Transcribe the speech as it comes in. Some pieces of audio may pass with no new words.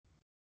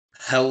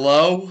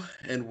Hello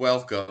and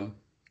welcome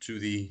to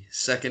the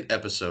second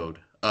episode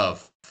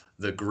of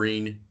the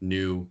Green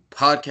New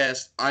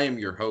Podcast. I am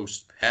your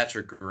host,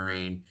 Patrick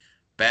Green,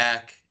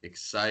 back,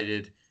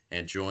 excited,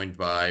 and joined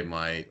by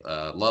my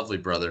lovely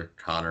brother,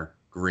 Connor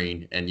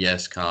Green. And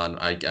yes, Con,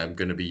 I'm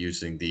going to be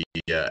using the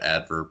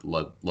adverb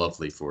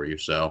lovely for you.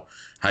 So,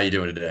 how you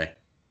doing today?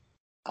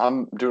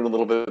 I'm doing a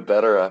little bit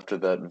better after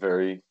that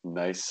very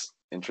nice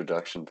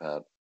introduction,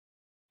 Pat.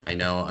 I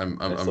know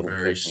Nice little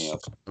pick me up.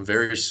 I'm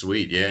very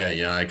sweet.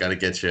 Yeah, I got to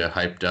get you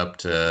hyped up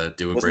to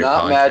do a Does great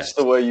not match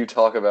the podcast. way you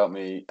talk about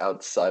me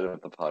outside of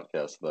the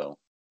podcast, though.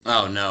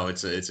 Oh no,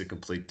 it's a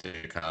complete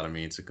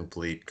dichotomy. It's a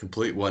complete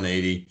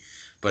 180.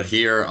 But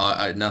here,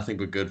 nothing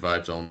but good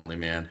vibes only,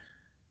 man.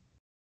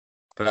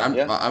 But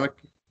Yeah,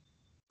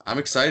 I'm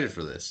excited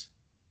for this.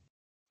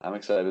 I'm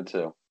excited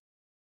too.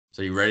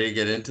 So you ready to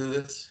get into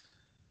this?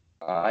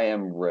 I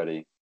am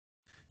ready.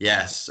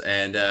 Yes,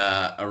 and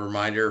a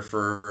reminder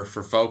for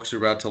folks who are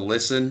about to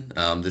listen.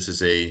 This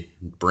is a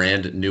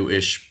brand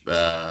new-ish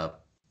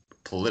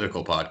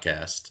political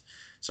podcast.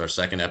 It's our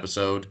second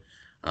episode,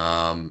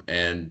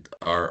 and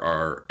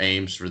our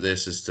aims for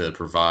this is to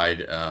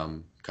provide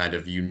kind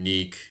of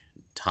unique,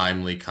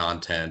 timely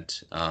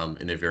content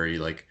in a very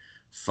like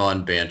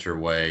fun banter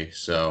way.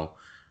 So,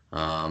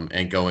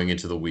 and going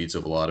into the weeds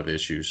of a lot of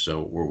issues.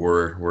 So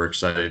we're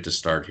excited to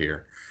start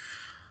here.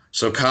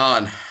 So,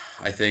 Khan,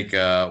 I think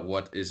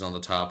what is on the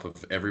top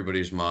of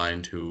everybody's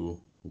mind who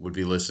would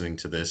be listening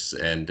to this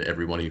and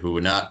everybody who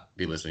would not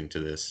be listening to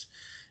this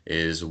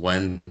is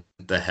when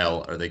the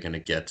hell are they going to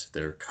get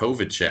their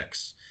COVID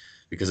checks?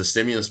 Because a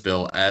stimulus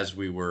bill, as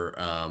we were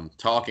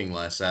talking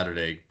last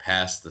Saturday,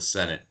 passed the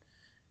Senate.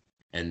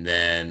 And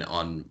then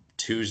on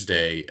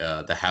Tuesday,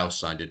 the House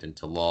signed it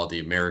into law,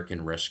 the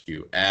American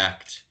Rescue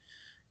Act.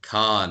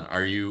 Khan,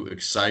 are you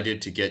excited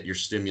to get your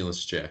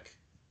stimulus check?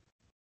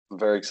 I'm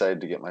very excited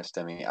to get my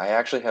STEMI. I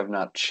actually have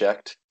not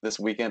checked this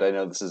weekend. I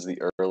know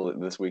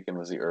this weekend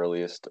was the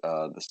earliest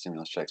the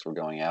stimulus checks were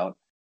going out.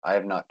 I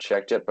have not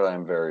checked yet, but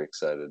I'm very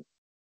excited.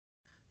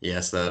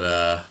 Yes, that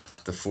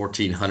the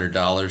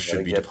 $1,400 should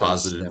Gotta be get them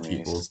deposited in STEMIs.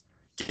 people's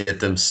get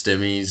them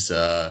stimmies.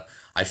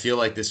 I feel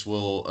like this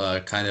will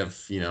kind of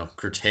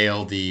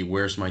curtail the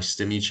 "Where's my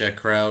stimmy check"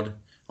 crowd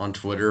on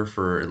Twitter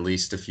for at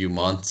least a few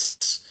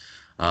months.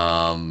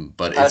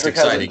 But it's Patrick has a,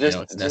 exciting, just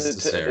it's if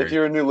necessary.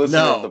 you're a new listener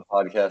of No, the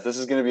podcast, this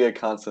is going to be a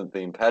constant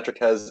theme. Patrick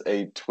has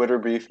a Twitter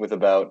beef with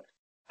about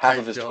half I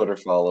of his don't. Twitter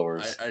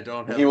followers, I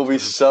don't and he have a will be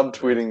Twitter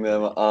beef subtweeting with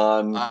them any.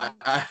 on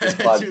this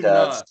I do podcast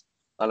not.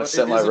 on a But it is a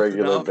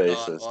semi-regular phenomenon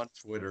basis. on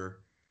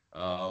Twitter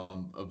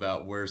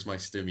about where's my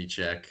stimmy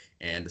check,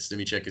 and the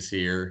stimmy check is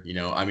here.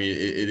 I mean,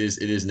 it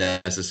is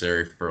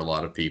necessary for a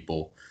lot of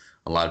people.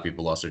 A lot of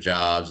people lost their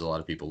jobs. A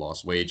lot of people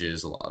lost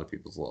wages. A lot of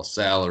people lost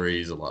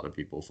salaries. A lot of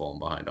people falling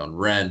behind on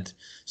rent.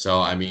 So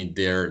I mean,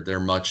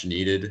 they're much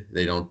needed.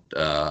 They don't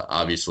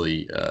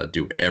obviously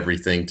do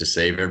everything to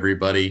save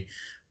everybody,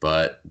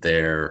 but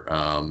they're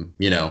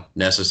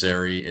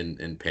necessary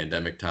in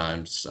pandemic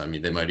times. I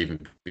mean, they might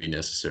even be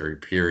necessary,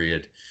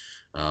 period.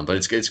 But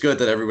it's good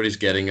that everybody's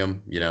getting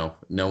them.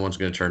 No one's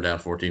going to turn down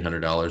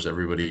 $1,400.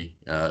 Everybody,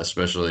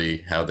 especially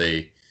how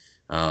the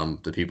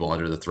people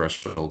under the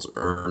thresholds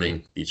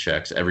earning the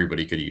checks,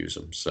 everybody could use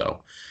them.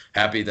 So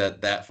happy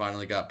that that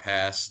finally got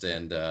passed,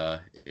 and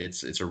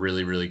it's a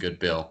really good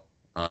bill.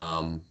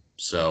 And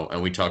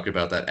we talked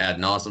about that ad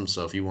nauseum.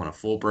 So if you want a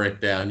full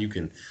breakdown, you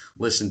can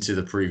listen to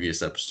the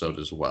previous episode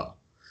as well.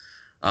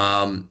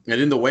 And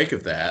in the wake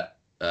of that,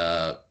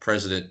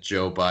 President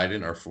Joe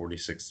Biden, our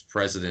 46th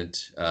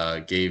president,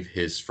 gave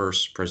his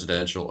first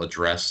presidential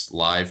address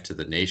live to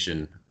the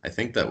nation. I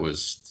think that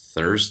was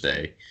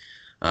Thursday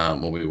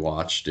when we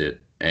watched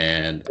it.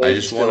 And I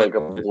Days just feel wanted, like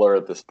a blur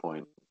at this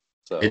point,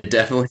 so it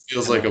definitely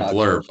feels like a cannot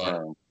blur, but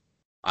confirm.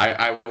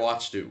 I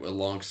watched it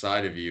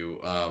alongside of you.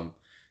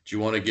 Do you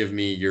want to give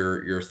me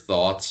your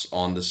thoughts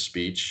on the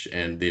speech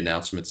and the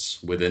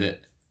announcements within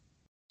it?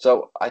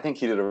 So I think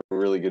he did a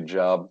really good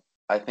job.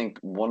 I think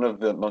one of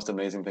the most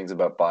amazing things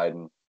about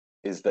Biden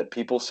is that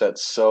people set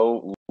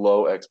so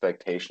low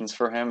expectations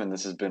for him, and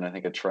this has been, I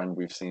think, a trend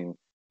we've seen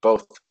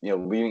both,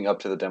 leading up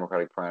to the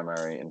Democratic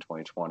primary in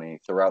 2020,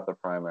 throughout the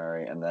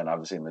primary, and then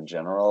obviously in the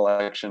general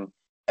election.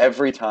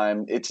 Every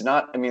time, it's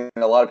not. I mean,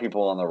 a lot of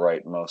people on the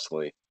right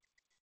mostly,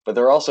 but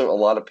there are also a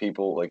lot of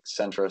people like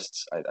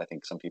centrists. I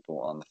think some people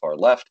on the far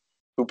left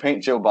who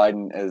paint Joe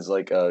Biden as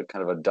like a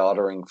kind of a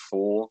doddering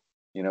fool,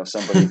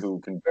 somebody who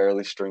can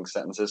barely string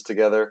sentences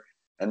together.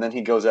 And then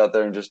he goes out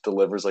there and just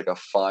delivers like a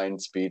fine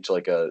speech,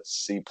 like a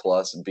C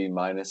plus B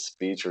minus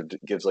speech, or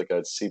gives like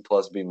a C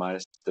plus B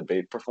minus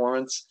debate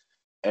performance.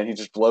 And he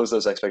just blows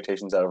those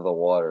expectations out of the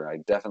water. I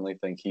definitely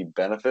think he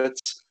benefits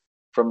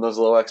from those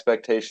low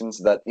expectations.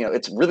 That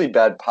it's really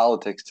bad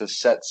politics to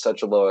set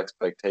such a low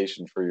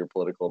expectation for your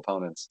political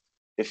opponents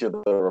if you're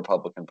the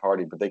Republican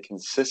Party, but they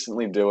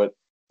consistently do it.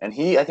 And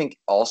he, I think,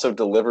 also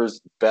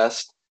delivers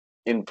best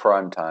in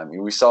prime time.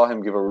 We saw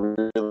him give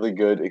a really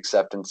good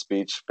acceptance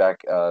speech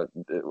back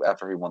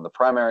after he won the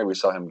primary. We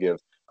saw him give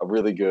a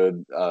really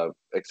good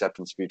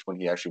acceptance speech when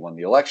he actually won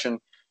the election.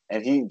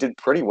 and he did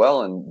pretty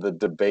well in the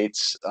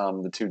debates,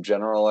 the two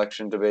general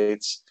election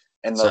debates,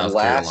 and the South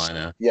last,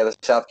 Carolina. yeah, the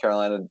South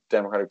Carolina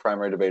Democratic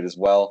primary debate as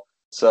well.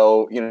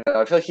 So,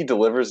 I feel like he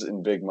delivers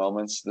in big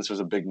moments. This was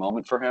a big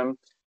moment for him.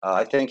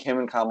 I think him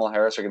and Kamala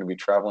Harris are going to be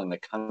traveling the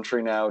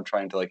country now,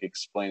 trying to like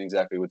explain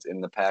exactly what's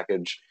in the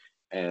package,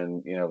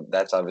 and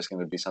that's obviously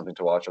going to be something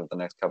to watch over the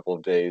next couple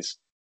of days.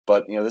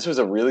 But this was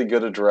a really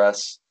good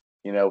address.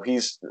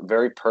 He's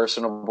very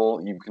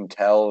personable. You can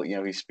tell,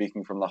 he's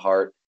speaking from the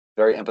heart.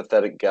 Very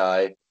empathetic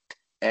guy,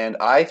 and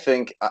I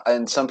think,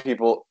 and some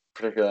people,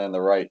 particularly on the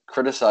right,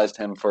 criticized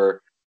him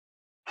for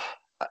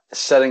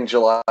setting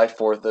July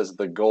 4th as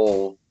the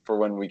goal for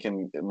when we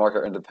can mark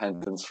our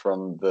independence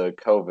from the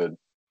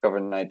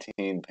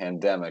COVID-19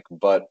 pandemic.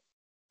 But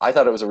I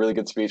thought it was a really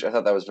good speech. I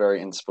thought that was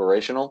very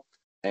inspirational,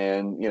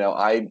 and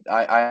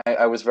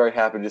I was very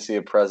happy to see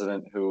a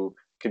president who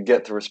could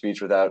get through a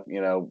speech without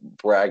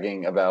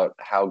bragging about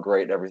how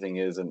great everything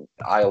is and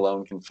I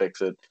alone can fix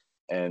it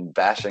and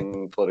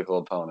bashing political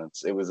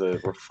opponents. It was a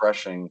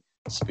refreshing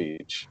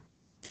speech.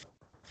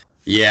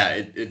 Yeah,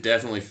 it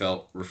definitely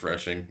felt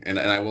refreshing. And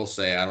I will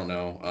say, I don't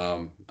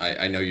know,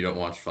 I know you don't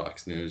watch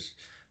Fox News,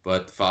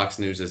 but Fox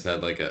News has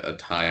had like a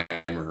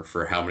timer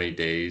for how many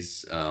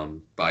days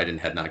Biden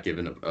had not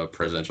given a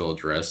presidential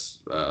address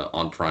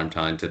on prime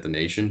time to the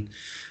nation.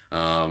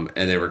 And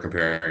they were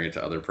comparing it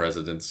to other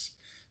presidents.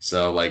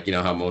 So like, you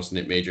know how most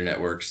major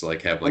networks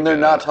like have When like they're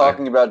not a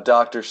talking about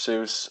Dr.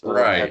 Seuss or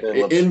right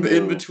Pepe Le Pew, in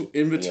yes,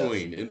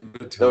 between in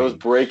those between.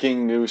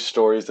 breaking news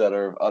stories that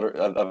are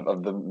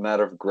of the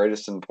matter of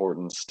greatest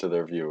importance to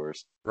their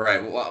viewers.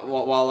 Right.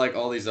 While like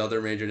all these other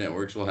major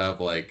networks will have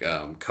like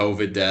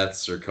COVID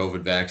deaths or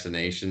COVID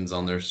vaccinations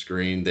on their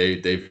screen,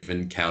 they've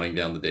been counting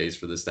down the days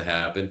for this to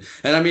happen.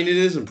 And I mean, it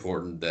is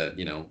important that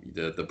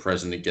the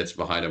president gets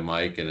behind a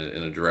mic and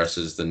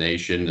addresses the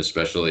nation,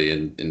 especially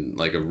in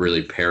like a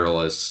really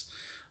perilous,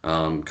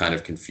 kind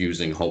of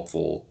confusing,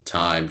 hopeful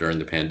time during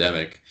the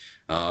pandemic.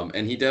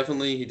 And he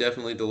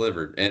definitely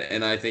delivered.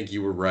 And I think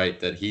you were right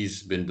that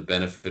he's been the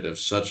benefit of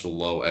such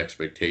low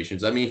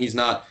expectations. I mean, he's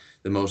not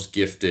the most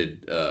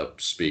gifted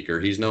speaker.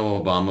 He's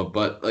no Obama,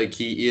 but like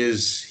he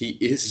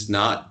is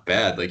not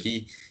bad. Like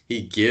he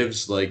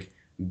gives like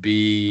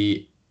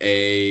B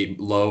A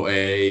low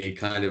A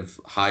kind of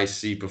high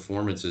C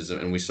performances,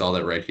 and we saw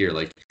that right here.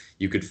 Like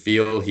you could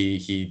feel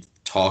he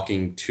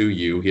talking to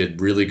you. He had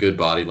really good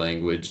body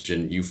language,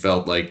 and you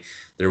felt like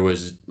there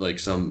was like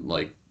some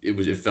like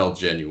it felt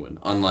genuine.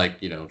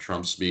 Unlike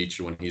Trump's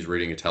speech when he's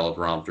reading a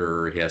teleprompter,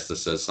 or he has to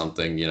say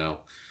something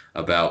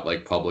about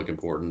like public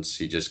importance.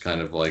 He just kind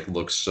of like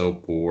looks so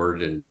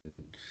bored and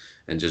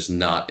just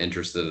not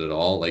interested at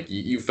all. Like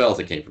you felt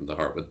it came from the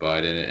heart with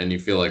Biden, and you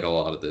feel like a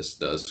lot of this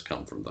does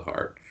come from the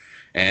heart.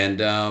 And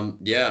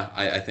yeah,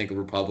 I think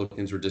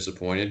Republicans were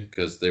disappointed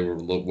because they were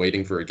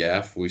waiting for a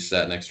gaffe. We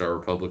sat next to our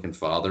Republican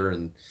father,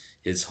 and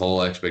his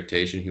whole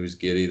expectation, he was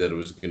giddy that it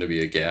was going to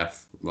be a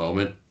gaffe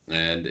moment,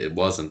 and it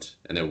wasn't.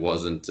 And it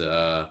wasn't.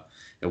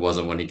 It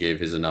wasn't when he gave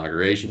his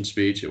inauguration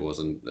speech. It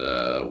wasn't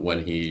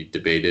when he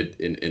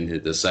debated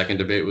in the second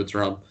debate with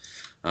Trump.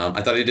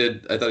 I thought he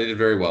did. I thought he did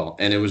very well,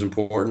 and it was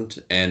important.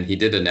 And he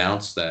did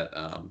announce that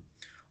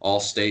all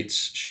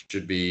states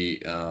should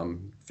be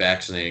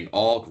vaccinating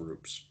all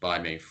groups by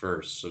May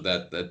 1st. So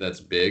that's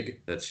big.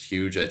 That's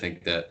huge. I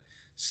think that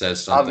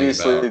says something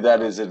Obviously, about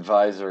that is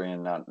advisory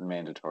and not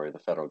mandatory. The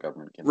federal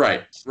government can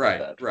right, set right,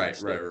 that for the right, right,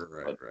 states, right,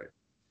 right, but right.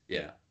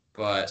 Yeah,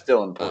 but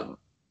still important.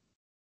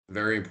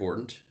 very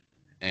important.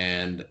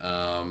 And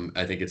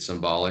I think it's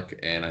symbolic,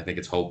 and I think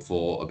it's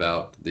hopeful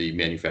about the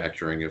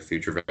manufacturing of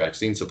future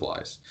vaccine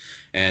supplies.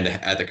 And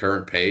at the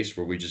current pace,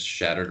 where we just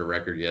shattered a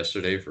record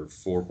yesterday for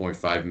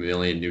 4.5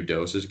 million new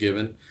doses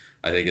given,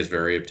 I think it's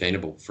very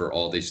obtainable for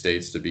all these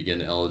states to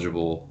begin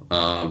eligible,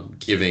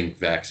 giving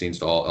vaccines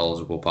to all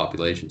eligible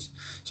populations.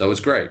 So it's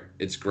great.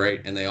 It's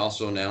great. And they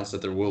also announced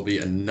that there will be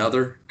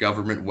another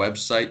government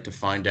website to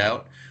find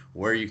out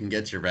where you can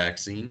get your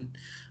vaccine.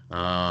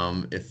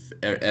 If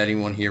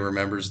anyone here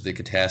remembers the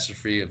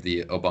catastrophe of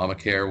the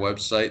Obamacare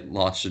website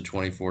launched in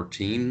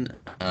 2014,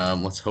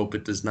 let's hope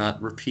it does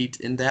not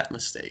repeat in that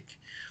mistake.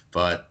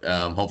 But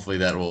hopefully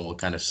that will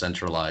kind of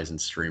centralize and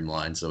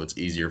streamline so it's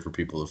easier for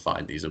people to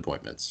find these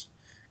appointments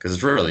because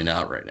it's really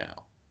not right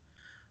now.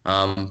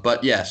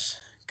 But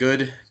yes,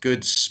 good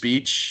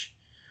speech.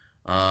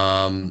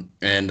 And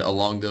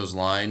along those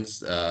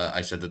lines,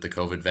 I said that the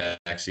COVID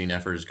vaccine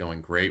effort is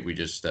going great. We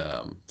just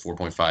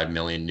 4.5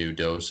 million new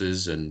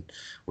doses, and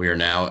we are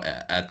now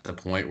at the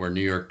point where New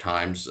York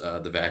Times,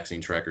 the vaccine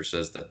tracker,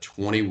 says that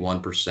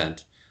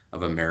 21%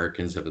 of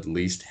Americans have at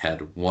least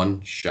had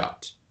one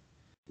shot,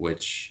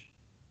 which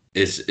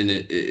it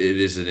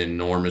is an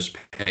enormous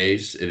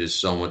pace. It is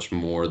so much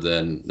more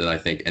than I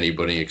think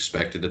anybody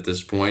expected at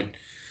this point.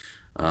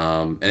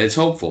 And it's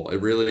hopeful.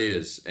 It really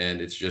is,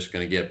 and it's just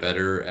going to get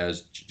better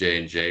as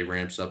J&J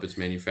ramps up its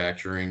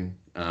manufacturing,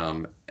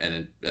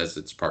 as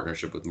its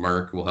partnership with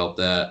Merck will help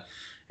that,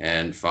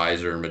 and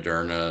Pfizer and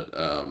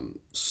Moderna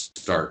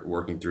start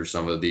working through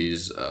some of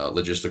these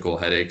logistical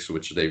headaches,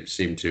 which they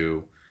seem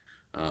to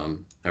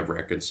have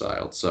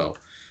reconciled. So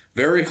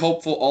very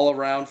hopeful all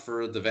around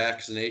for the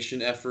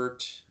vaccination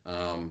effort.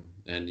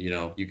 And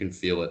you can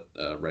feel it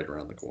right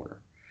around the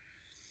corner.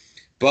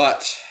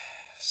 But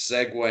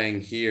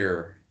segueing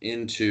here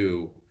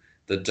into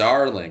the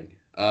darling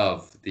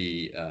of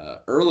the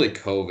early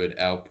COVID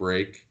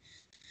outbreak,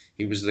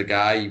 he was the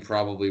guy you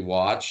probably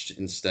watched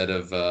instead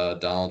of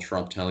Donald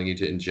Trump telling you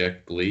to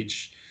inject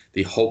bleach.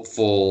 The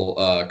hopeful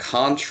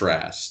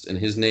contrast, and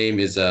his name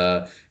is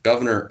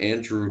Governor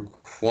Andrew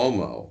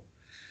Cuomo.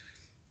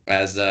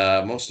 As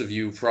most of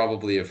you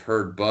probably have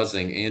heard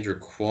buzzing, Andrew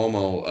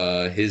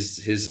Cuomo,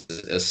 his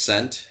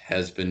ascent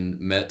has been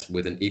met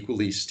with an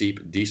equally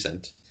steep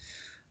descent.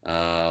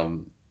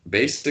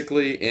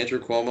 Basically, Andrew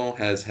Cuomo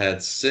has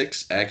had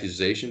 6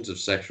 accusations of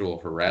sexual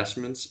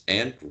harassments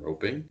and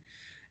groping,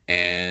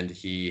 and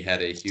he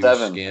had a huge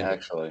Seven, scandal.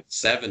 actually.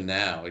 7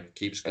 now. It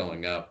keeps Yeah.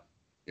 going up.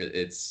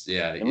 It's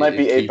yeah. It might It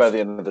be eight by keeps. the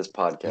end of this It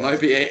might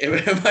podcast. be 8.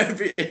 It might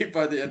be 8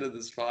 by the end of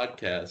this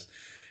podcast.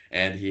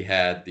 And he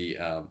had the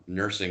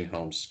nursing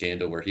home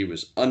scandal where he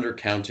was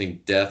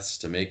undercounting deaths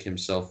to make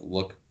himself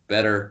look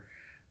better.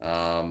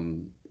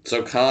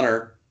 So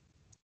Connor,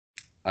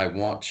 I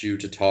want you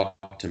to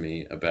talk to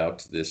me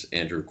about this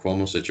Andrew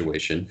Cuomo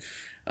situation,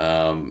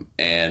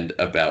 and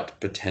about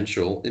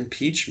potential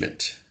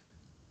impeachment.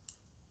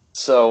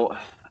 So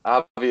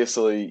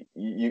obviously,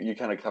 you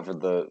kind of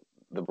covered the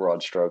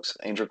broad strokes.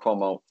 Andrew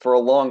Cuomo, for a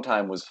long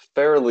time, was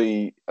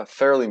a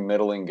fairly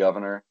middling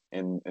governor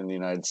in the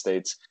United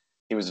States.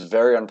 He was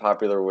very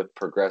unpopular with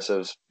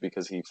progressives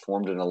because he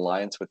formed an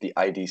alliance with the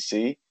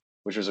IDC,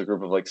 which was a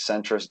group of like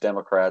centrist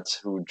Democrats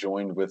who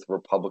joined with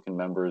Republican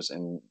members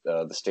in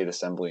the state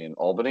assembly in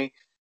Albany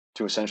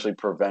to essentially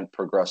prevent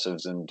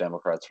progressives and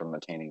Democrats from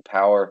attaining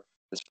power,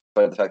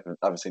 despite the fact that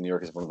obviously New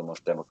York is one of the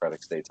most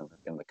democratic states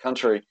in the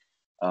country.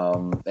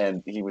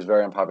 And he was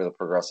very unpopular with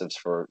progressives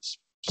for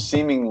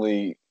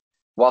seemingly,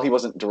 while he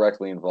wasn't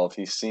directly involved,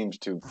 he seemed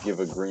to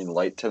give a green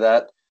light to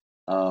that.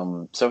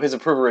 So his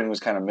approval rating was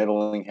kind of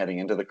middling heading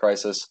into the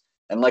crisis.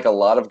 And like a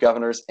lot of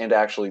governors, and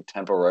actually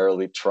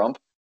temporarily Trump,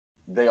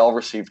 they all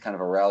received kind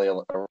of a rally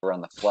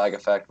around the flag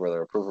effect where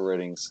their approval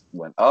ratings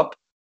went up.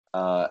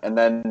 And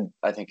then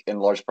I think in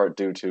large part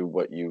due to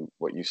what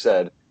you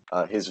said,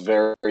 his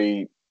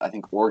very I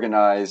think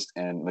organized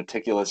and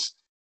meticulous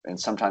and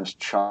sometimes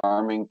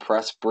charming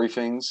press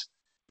briefings.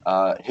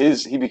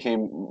 He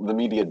became the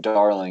media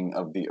darling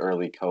of the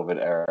early COVID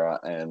era,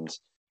 and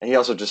he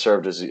also just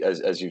served as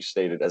you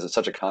stated as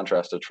such a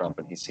contrast to Trump,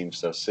 and he seemed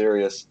so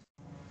serious.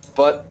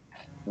 But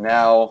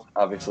now,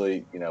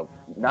 obviously,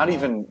 not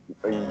even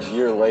a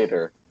year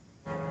later,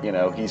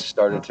 he's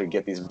started to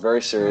get these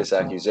very serious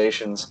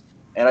accusations.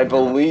 And I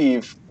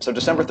believe so.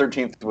 December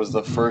 13th was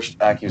the first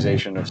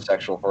accusation of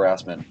sexual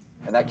harassment,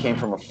 and that came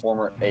from a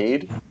former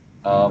aide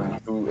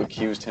who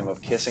accused him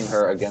of kissing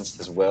her against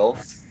his will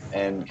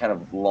and kind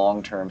of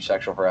long term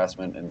sexual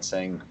harassment and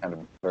saying kind of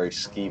very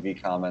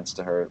skeevy comments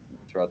to her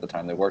throughout the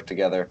time they worked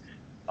together.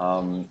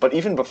 But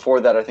even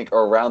before that, I think,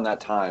 or around that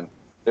time,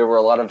 there were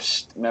a lot of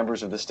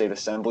members of the state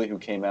assembly who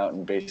came out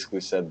and basically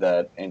said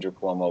that Andrew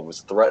Cuomo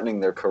was threatening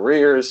their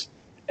careers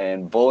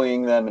and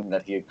bullying them, and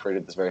that he had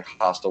created this very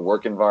hostile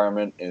work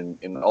environment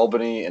in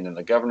Albany and in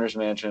the governor's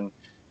mansion.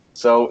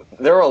 So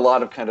there are a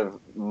lot of kind of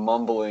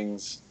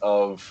mumblings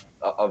of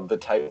the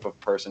type of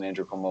person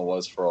Andrew Cuomo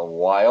was for a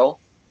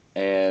while,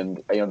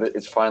 and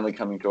it's finally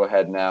coming to a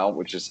head now,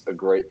 which is a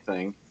great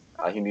thing.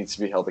 He needs to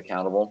be held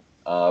accountable.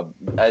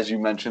 As you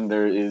mentioned,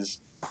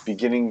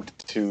 beginning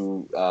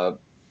to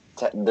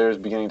there's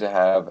beginning to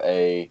have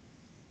a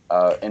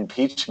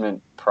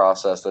impeachment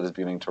process that is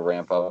beginning to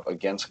ramp up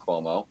against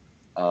Cuomo.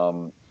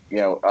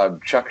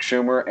 Chuck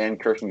Schumer and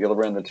Kirsten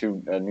Gillibrand, the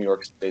two New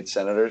York State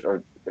senators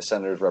or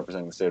senators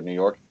representing the state of New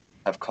York,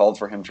 have called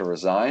for him to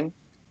resign.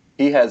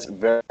 He has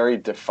very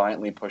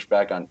defiantly pushed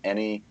back on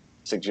any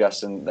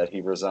suggestion that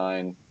he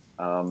resign.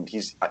 I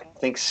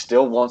think,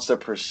 still wants to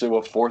pursue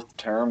a fourth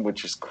term,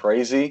 which is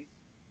crazy.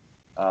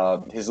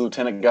 His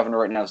lieutenant governor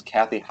right now is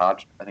Kathy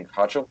Hochul.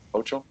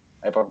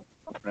 I hope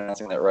I'm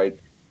pronouncing that right.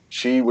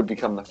 She would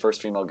become the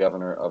first female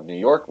governor of New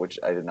York, which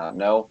I did not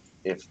know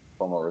if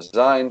Cuomo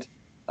resigned,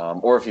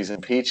 or if he's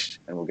impeached,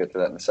 and we'll get to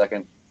that in a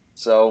second.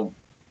 So,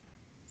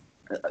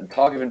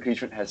 talk of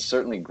impeachment has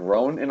certainly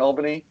grown in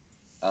Albany.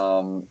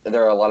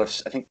 There are a lot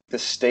of, I think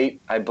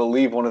I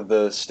believe one of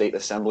the state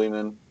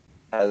assemblymen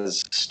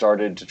has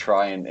started to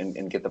try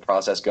and get the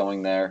process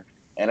going there.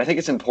 And I think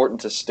it's important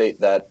to state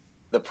that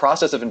the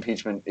process of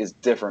impeachment is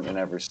different in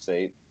every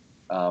state.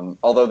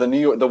 Although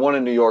the one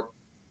in New York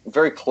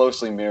very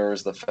closely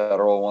mirrors the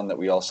federal one that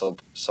we also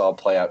saw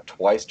play out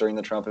twice during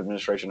the Trump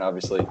administration.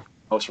 Obviously,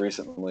 most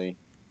recently,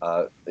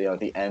 at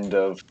the end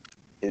of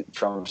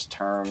Trump's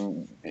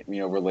term,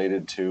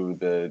 related to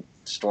the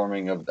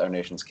storming of our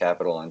nation's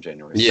capital on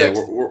January Yeah,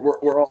 6th.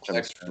 we're all Which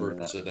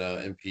experts at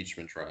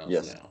impeachment trials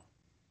yes, now.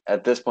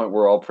 at this point,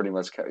 we're all pretty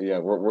much,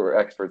 we're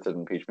experts at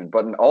impeachment.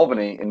 But in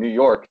Albany, in New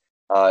York,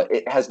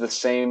 it has the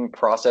same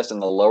process in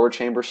the lower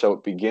chamber. So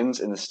it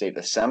begins in the state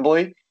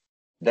assembly,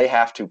 they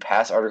have to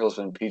pass articles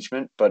of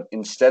impeachment, but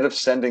instead of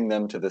sending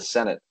them to the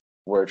Senate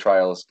where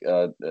trials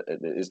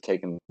is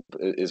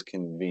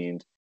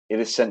convened, it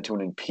is sent to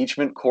an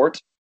impeachment court,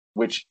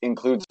 which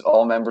includes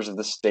all members of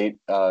the state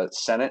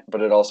Senate,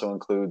 but it also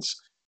includes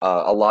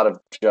a lot of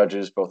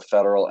judges, both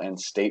federal and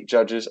state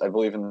judges, I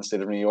believe, in the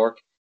state of New York.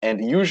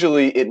 And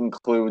usually it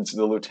includes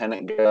the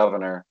lieutenant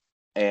governor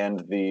and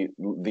the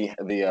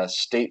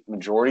state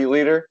majority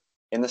leader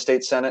in the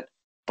state Senate.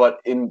 But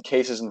in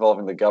cases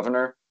involving the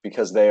governor,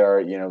 because they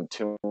are,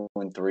 2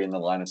 and 3 in the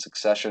line of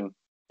succession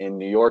in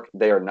New York,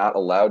 they are not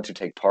allowed to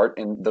take part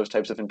in those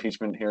types of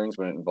impeachment hearings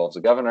when it involves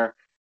a governor.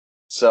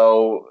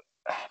 So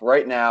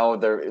right now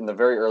they're in the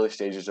very early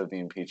stages of the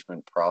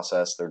impeachment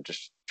process. They're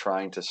just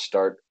trying to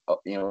start,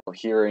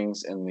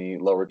 hearings in the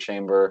lower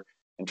chamber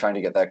and trying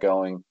to get that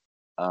going.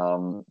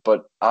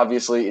 But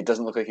obviously, it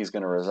doesn't look like he's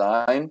going to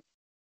resign,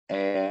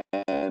 and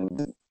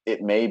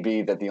it may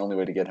be that the only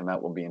way to get him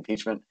out will be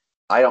impeachment.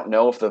 I don't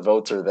know if the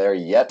votes are there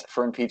yet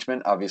for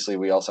impeachment. Obviously,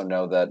 we also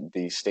know that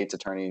the state's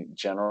attorney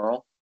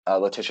general,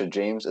 Letitia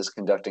James, is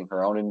conducting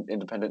her own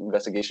independent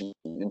investigation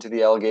into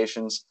the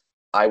allegations.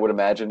 I would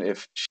imagine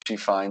if she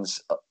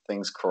finds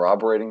things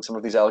corroborating some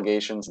of these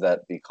allegations, that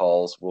the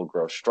calls will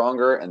grow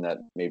stronger and that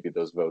maybe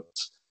those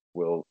votes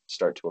will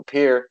start to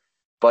appear.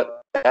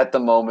 But at the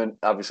moment,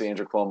 obviously,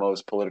 Andrew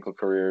Cuomo's political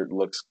career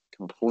looks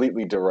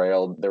completely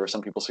derailed. There were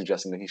some people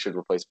suggesting that he should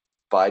replace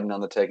Biden on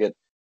the ticket,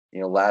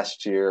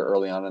 last year,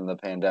 early on in the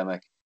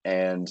pandemic.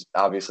 And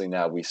obviously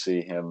now we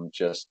see him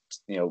just,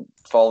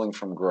 falling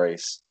from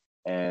grace,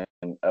 and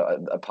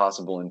a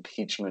possible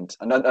impeachment,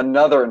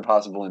 another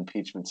impossible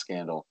impeachment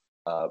scandal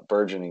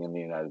burgeoning in the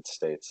United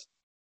States.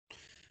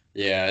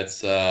 Yeah,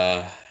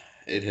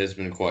 it has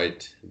been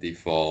quite the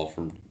fall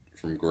from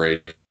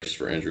grace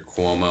for Andrew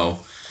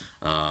Cuomo.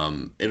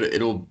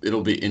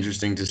 It'll be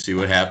interesting to see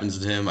what happens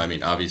to him. I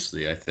mean,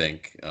 obviously, I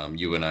think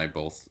you and I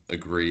both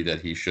agree that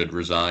he should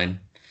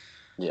resign.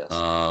 Yes.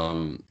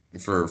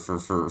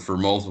 For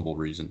multiple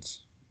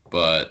reasons,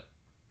 but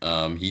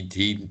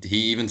he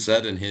even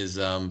said in his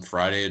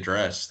Friday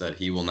address that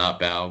he will not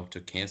bow to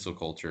cancel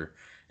culture,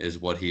 is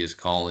what he is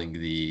calling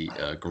the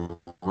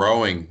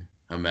growing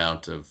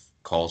amount of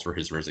calls for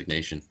his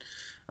resignation.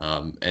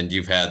 And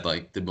you've had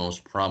like the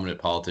most prominent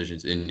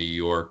politicians in New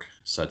York,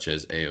 such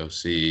as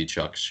AOC,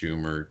 Chuck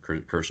Schumer,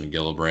 Kirsten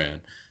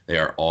Gillibrand. They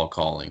are all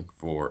calling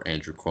for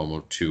Andrew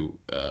Cuomo to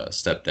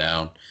step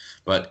down.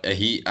 But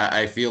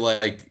I feel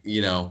like,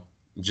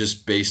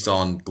 just based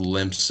on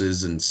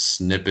glimpses and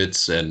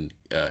snippets and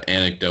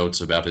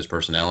anecdotes about his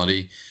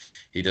personality,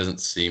 he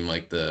doesn't seem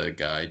like the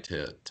guy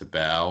to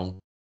bow.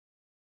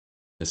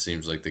 It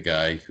seems like the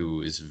guy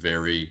who is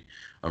very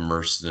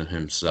immersed in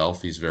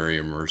himself. He's very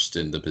immersed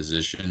in the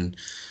position.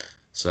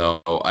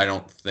 So I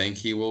don't think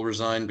he will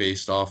resign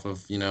based off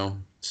of,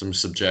 some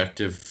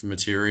subjective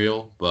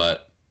material,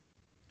 but,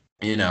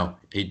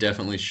 he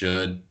definitely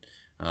should.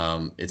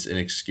 It's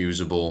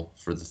inexcusable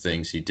for the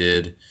things he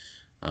did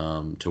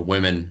to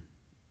women,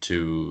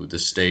 to the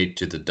state,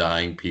 to the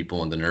dying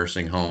people in the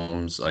nursing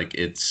homes. Like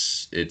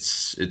it's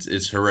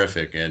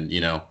horrific, and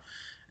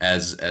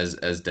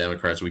as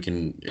Democrats, we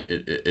can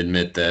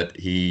admit that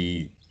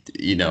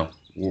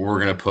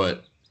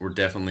we're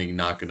definitely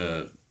not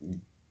gonna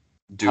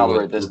do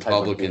Tolerate what this type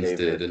of Republicans did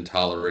behavior. and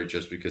tolerate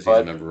just because he's a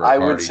But member of our I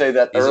would party. say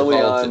that He's a early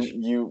on,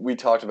 politician. we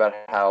talked about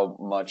how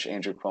much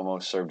Andrew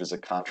Cuomo served as a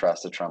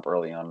contrast to Trump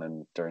early on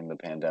and during the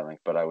pandemic.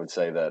 But I would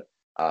say that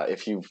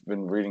if you've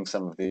been reading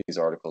some of these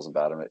articles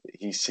about him,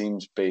 he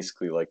seems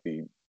basically like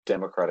the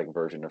Democratic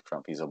version of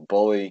Trump. He's a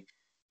bully.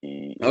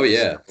 He Oh is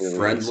yeah, clearly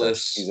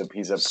friendless,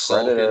 he's a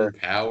sulking, predator.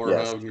 power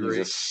Yes, he's a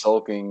hungry,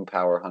 sulking,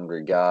 power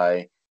hungry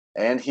guy,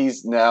 and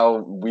he's now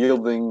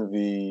wielding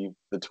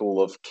the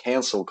tool of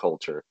cancel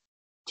culture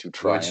to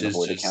try which and is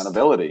avoid just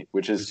accountability,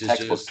 which is which is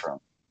textbook just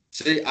Trump.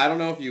 See, I don't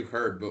know if you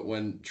heard, but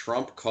when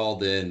Trump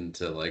called in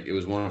to like, it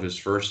was one of his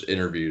first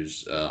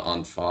interviews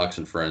on Fox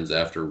and Friends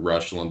after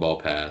Rush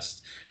Limbaugh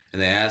passed,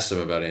 and they asked him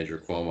about Andrew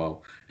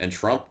Cuomo, and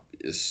Trump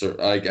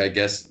I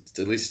guess,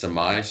 at least to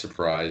my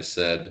surprise,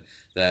 said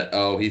that,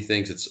 oh, he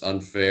thinks it's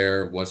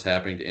unfair what's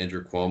happening to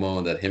Andrew Cuomo,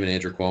 and that him and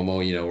Andrew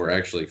Cuomo, were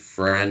actually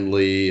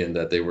friendly, and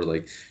that they were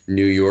like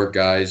New York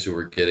guys who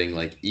were getting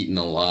like eaten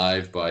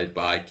alive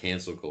by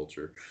cancel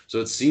culture.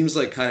 So it seems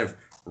like kind of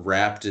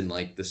wrapped in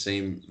like the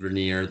same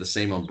veneer, the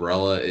same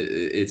umbrella.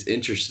 It's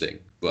interesting,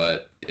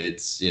 but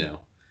it's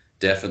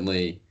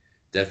definitely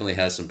definitely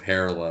has some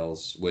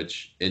parallels,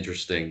 which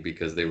interesting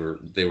because they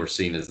were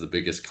seen as the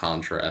biggest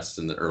contrast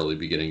in the early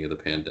beginning of the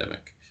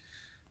pandemic.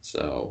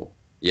 So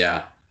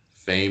yeah,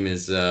 fame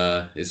is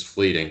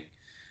fleeting,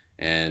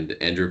 and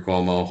Andrew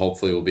Cuomo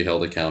hopefully will be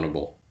held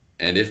accountable.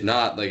 And if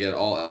not, like at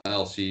all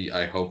else,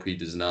 I hope he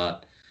does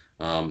not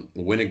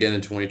win again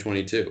in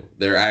 2022.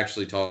 They're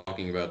actually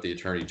talking about the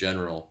Attorney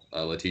General,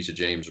 Letitia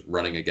James,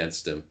 running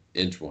against him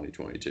in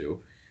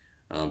 2022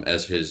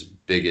 as his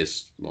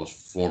biggest,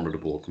 most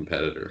formidable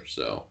competitor.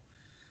 So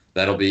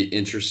that'll be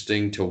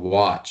interesting to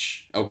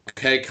watch.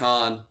 Okay,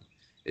 Con,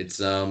 it's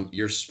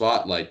your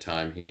spotlight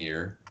time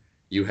here.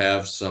 You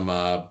have some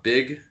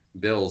big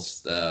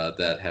bills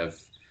that have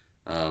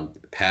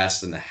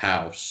passed in the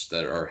House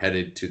that are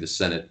headed to the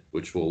Senate,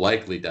 which will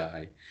likely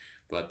die,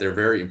 but they're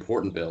very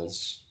important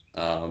bills.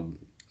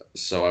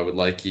 So I would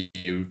like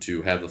you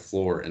to have the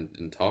floor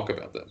and talk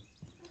about them.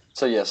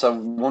 So yeah, so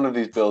one of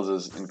these bills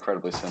is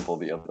incredibly simple.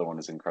 The other one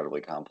is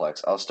incredibly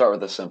complex. I'll start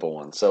with the simple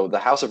one. So the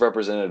House of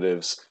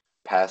Representatives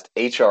passed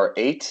HR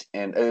 8,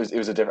 and it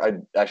was a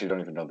different. I actually don't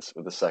even know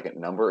what the second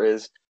number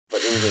is, but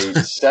it was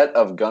a set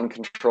of gun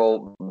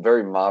control,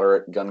 very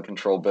moderate gun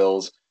control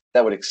bills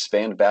that would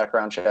expand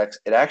background checks.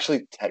 It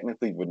actually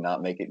technically would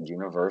not make it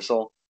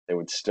universal. There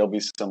would still be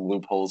some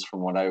loopholes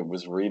from what I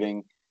was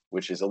reading,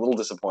 which is a little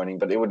disappointing.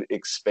 But it would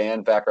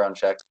expand background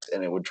checks,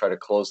 and it would try to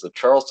close the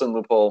Charleston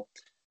loophole,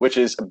 which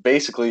is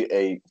basically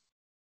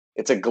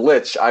it's a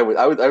glitch. I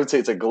would say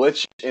it's a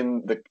glitch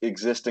in the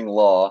existing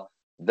law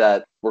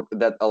that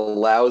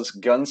allows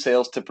gun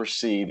sales to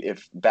proceed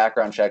if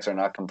background checks are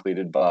not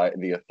completed by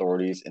the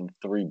authorities in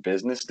 3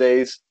 business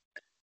days.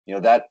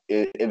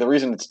 The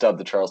reason it's dubbed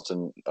the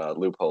Charleston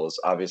loophole is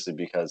obviously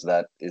because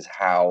that is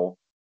how,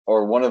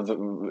 or one of the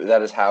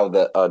that is how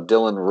the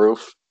Dylan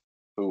Roof,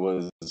 who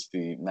was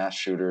the mass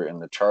shooter in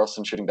the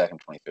Charleston shooting back in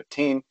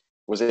 2015,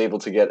 was able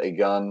to get a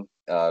gun,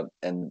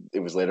 and it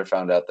was later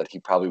found out that he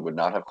probably would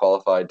not have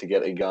qualified to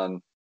get a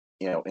gun,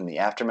 in the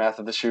aftermath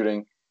of the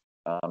shooting,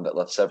 that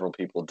left several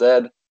people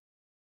dead.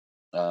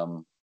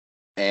 Um,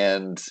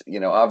 and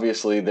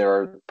obviously there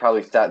are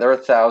probably there are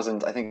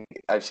thousands. I think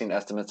I've seen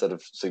estimates that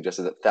have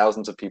suggested that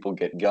thousands of people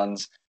get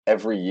guns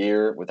every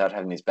year without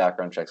having these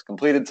background checks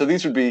completed. So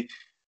these would be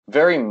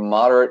very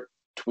moderate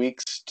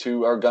tweaks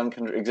to our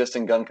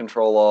existing gun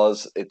control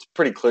laws. It's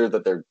pretty clear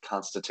that they're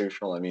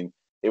constitutional. I mean,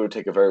 it would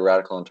take a very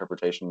radical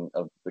interpretation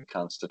of the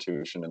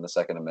Constitution and the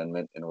Second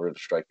Amendment in order to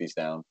strike these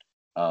down.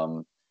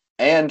 Um,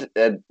 and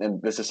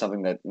this is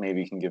something that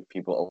maybe can give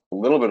people a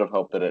little bit of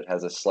hope that it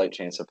has a slight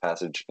chance of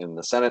passage in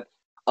the Senate.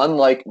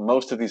 Unlike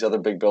most of these other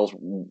big bills,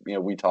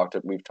 we've talked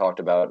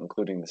about,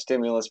 including the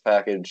stimulus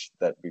package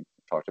that we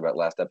talked about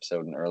last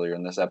episode and earlier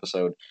in this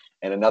episode,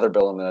 and another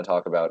bill I'm going to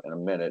talk about in a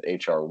minute,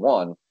 HR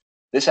 1.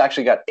 This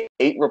actually got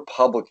 8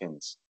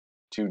 Republicans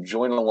to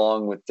join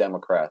along with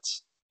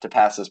Democrats to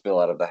pass this bill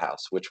out of the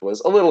House, which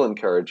was a little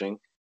encouraging.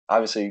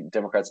 Obviously,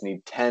 Democrats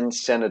need 10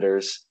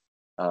 senators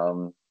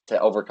to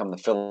overcome the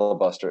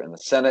filibuster in the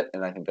Senate,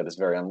 and I think that is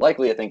very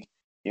unlikely. I think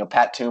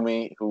Pat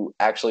Toomey, who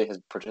actually has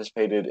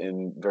participated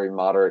in very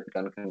moderate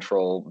gun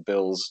control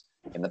bills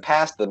in the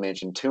past, the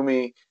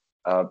Manchin-Toomey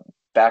uh,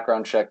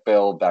 background check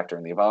bill back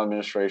during the Obama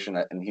administration,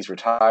 and he's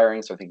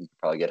retiring, so I think you could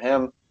probably get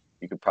him.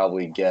 You could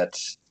probably get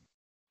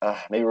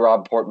maybe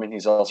Rob Portman.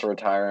 He's also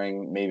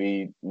retiring.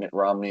 Maybe Mitt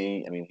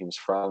Romney. I mean, he was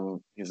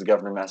the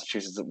governor of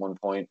Massachusetts at one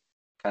point,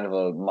 kind of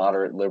a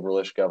moderate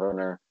liberalish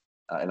governor,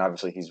 and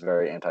obviously he's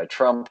very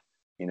anti-Trump.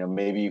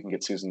 Maybe you can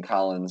get Susan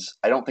Collins.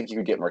 I don't think you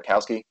could get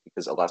Murkowski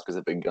because Alaska's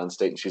a big gun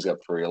state and she's up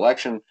for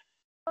re-election.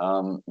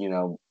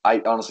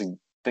 I honestly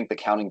think the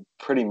counting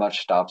pretty much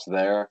stops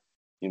there.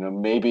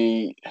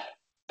 Maybe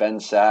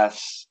Ben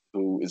Sass,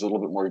 who is a little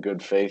bit more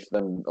good faith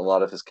than a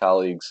lot of his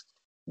colleagues,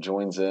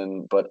 joins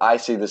in. But I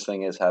see this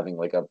thing as having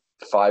like a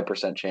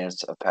 5%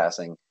 chance of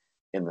passing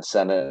in the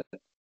Senate,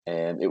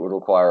 and it would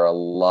require a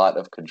lot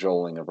of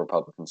cajoling of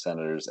Republican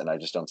senators, and I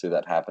just don't see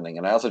that happening.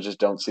 And I also just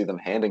don't see them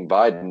handing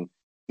Biden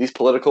these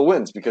political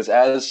wins because,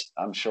 as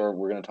I'm sure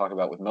we're going to talk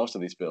about with most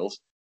of these bills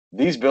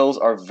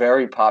are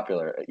very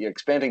popular.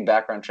 Expanding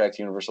background checks,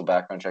 universal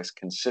background checks,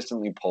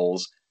 consistently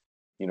polls,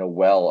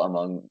 well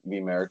among the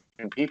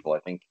American people. I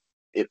think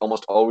it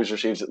almost always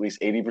receives at least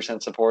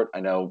 80% support. I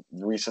know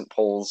recent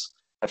polls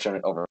have shown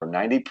it over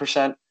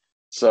 90%.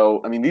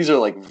 So, I mean, these are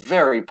like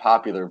very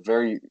popular,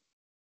 very,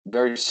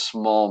 very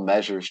small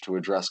measures to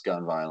address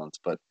gun violence,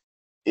 but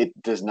it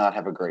does not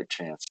have a great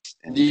chance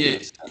in Yeah,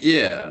 the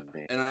yeah,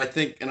 Senate. and I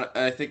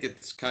think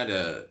it's kind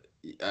of.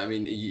 I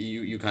mean,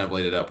 you kind of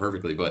laid it out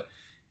perfectly, but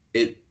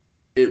it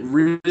it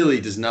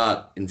really does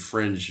not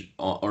infringe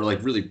on, or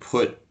like really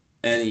put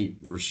any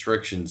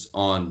restrictions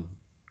on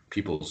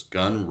people's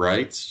gun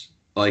rights.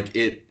 Like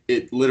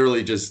it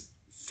literally just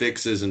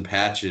fixes and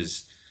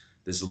patches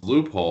this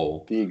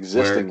loophole The where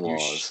existing you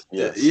laws,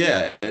 yes.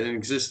 yeah, an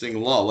existing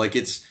law. Like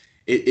it's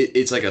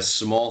like a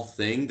small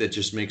thing that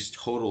just makes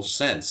total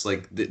sense.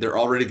 Like there are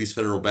already these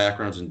federal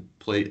backgrounds and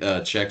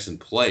checks in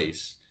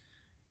place,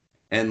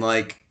 and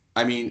like,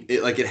 I mean,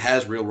 it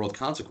has real world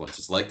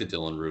consequences, like the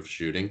Dylan Roof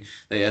shooting.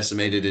 They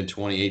estimated in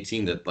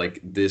 2018 that like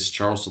this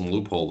Charleston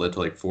loophole led to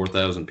like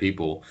 4,000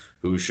 people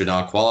who should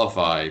not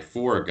qualify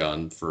for a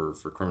gun for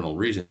criminal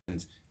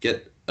reasons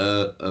get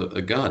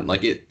a gun.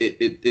 Like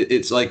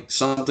it's like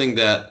something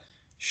that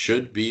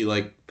should be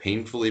like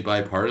painfully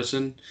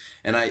bipartisan,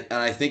 and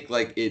I think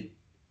like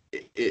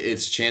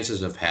its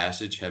chances of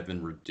passage have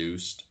been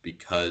reduced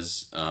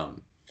because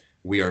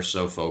we are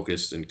so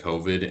focused in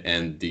COVID,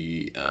 and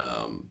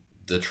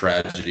the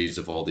tragedies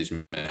of all these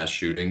mass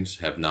shootings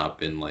have not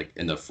been like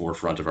in the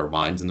forefront of our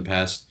minds in the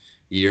past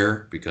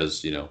year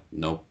because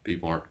no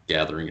people aren't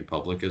gathering in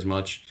public as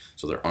much,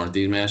 so there aren't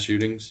these mass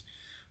shootings.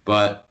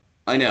 But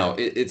I know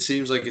it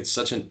seems like it's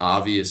such an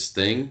obvious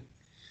thing,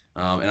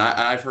 And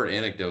I've heard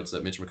anecdotes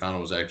that Mitch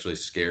McConnell was actually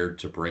scared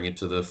to bring it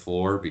to the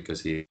floor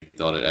because he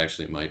thought it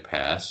actually might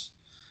pass.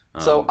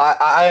 So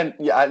Um,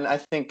 yeah, and I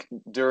think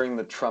during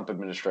the Trump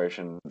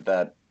administration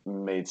that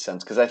made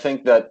sense because I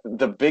think that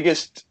the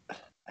biggest,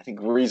 I think,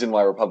 reason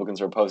why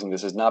Republicans are opposing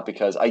this is not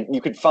because you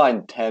could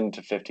find 10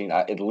 to 15,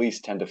 at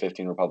least 10 to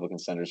 15 Republican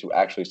senators who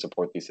actually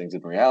support these things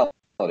in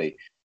reality,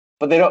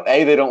 but they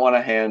don't want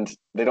to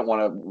they don't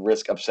want to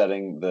risk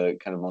upsetting the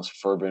kind of most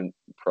fervent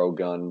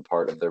pro-gun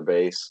part of their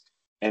base,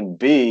 and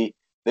B,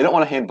 they don't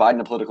want to hand Biden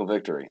a political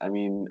victory. I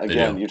mean, they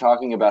again, do. you're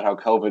talking about how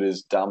COVID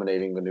is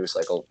dominating the news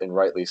cycle, and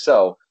rightly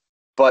so.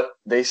 But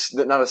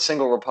not a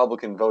single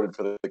Republican voted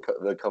for the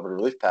COVID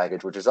relief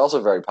package, which is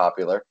also very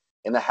popular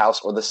in the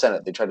House or the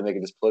Senate. They tried to make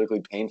it as politically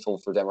painful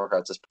for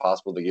Democrats as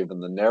possible to give them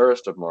the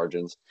narrowest of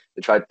margins.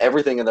 They tried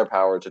everything in their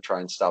power to try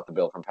and stop the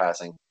bill from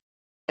passing.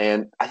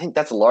 And I think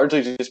that's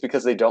largely just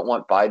because they don't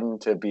want Biden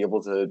to be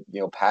able to,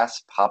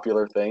 pass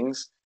popular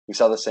things. We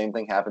saw the same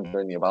thing happen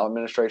during the Obama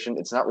administration.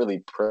 It's not really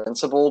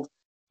principled.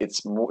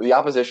 It's more, the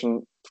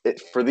opposition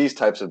for these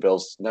types of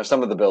bills. Now,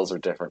 some of the bills are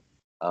different,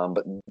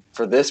 but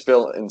for this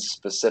bill in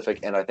specific,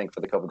 and I think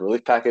for the COVID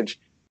relief package,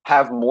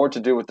 have more to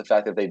do with the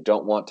fact that they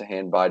don't want to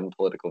hand Biden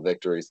political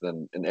victories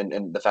than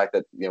and the fact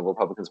that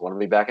Republicans want to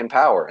be back in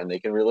power and they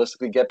can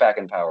realistically get back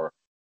in power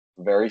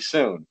very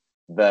soon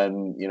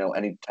than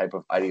any type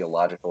of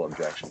ideological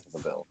objection to the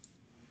bill.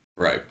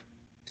 Right.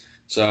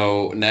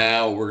 So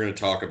now we're going to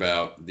talk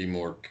about the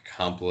more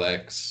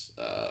complex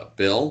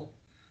bill,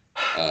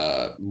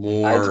 I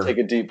had to take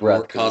a deep breath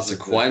more because this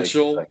is going to take a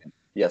consequential. second.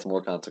 Yes,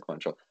 more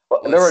consequential.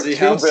 Well, there Let's are see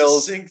how two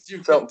bills. succinct you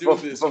can So do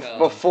this, Con.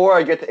 before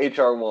I get to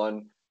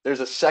HR1, there's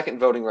a second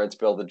voting rights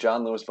bill, the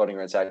John Lewis Voting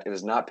Rights Act. It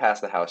has not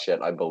passed the House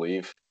yet, I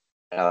believe.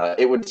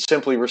 It would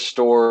simply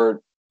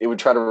restore. It would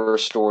try to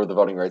restore the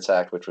Voting Rights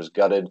Act, which was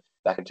gutted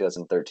back in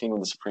 2013 when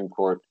the Supreme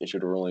Court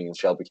issued a ruling in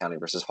Shelby County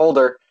versus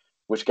Holder,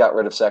 which got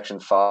rid of Section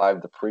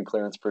 5, the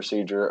pre-clearance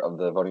procedure of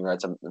the Voting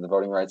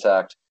Rights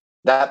Act.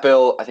 That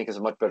bill, I think, has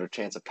a much better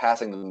chance of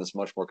passing than this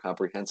much more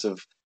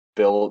comprehensive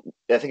bill.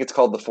 I think it's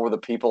called the For the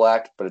People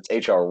Act, but it's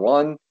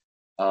HR1.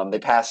 They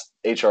passed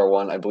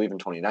HR1, I believe, in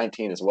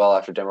 2019 as well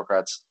after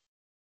Democrats,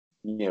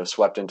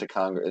 swept into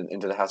Congress,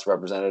 into the House of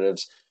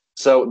Representatives.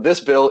 So this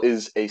bill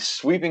is a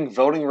sweeping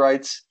voting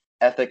rights,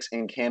 ethics,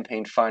 and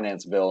campaign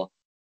finance bill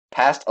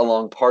passed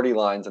along party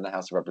lines in the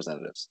House of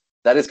Representatives.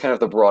 That is kind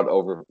of the broad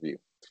overview.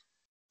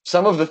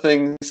 Some of the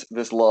things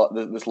this law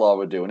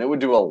would do, and it would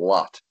do a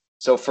lot.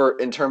 So for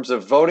in terms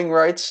of voting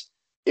rights,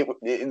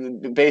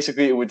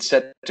 basically it would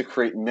set to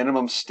create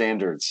minimum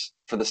standards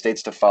for the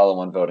states to follow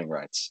on voting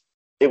rights.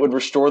 It would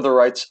restore the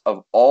rights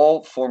of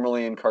all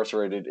formerly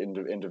incarcerated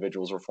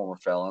individuals or former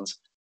felons.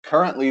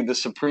 Currently, the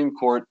Supreme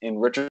Court in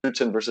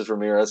Richardson versus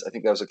Ramirez, I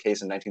think that was a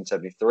case in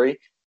 1973. It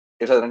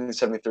was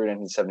 1973,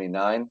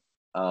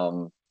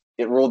 1979.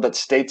 It ruled that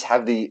states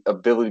have the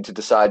ability to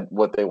decide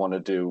what they want to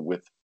do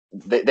with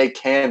they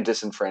can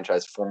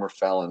disenfranchise former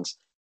felons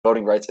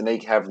voting rights and they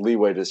have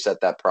leeway to set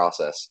that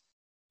process.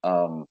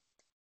 Um,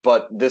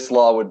 but this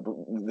would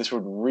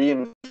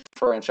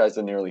re-enfranchise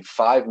the nearly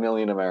 5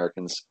 million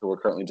Americans who are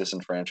currently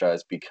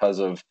disenfranchised because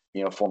of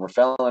former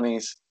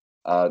felonies.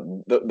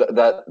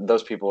 That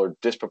those people are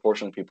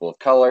disproportionately people of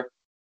color.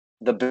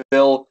 The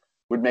bill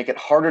would make it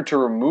harder to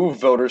remove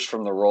voters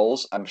from the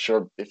rolls. I'm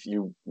sure if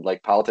you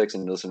like politics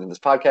and listen to this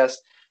podcast,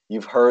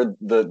 you've heard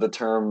the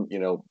term,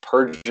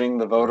 purging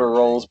the voter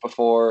rolls Purging.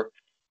 before.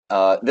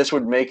 This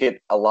would make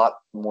it a lot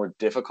more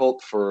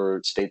difficult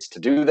for states to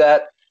do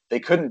that. They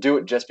couldn't do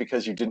it just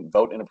because you didn't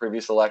vote in a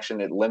previous election.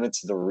 It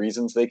limits the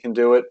reasons they can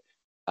do it.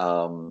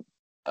 Um,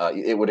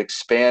 it would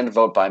expand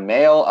vote by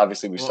mail.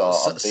 Obviously, we Well,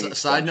 saw a big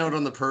side note expansion.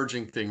 on the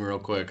purging thing, real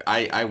quick.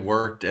 I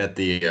worked at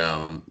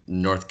the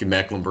North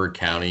Mecklenburg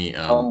County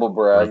Humble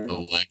Board of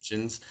brag.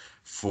 Elections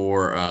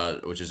for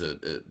which is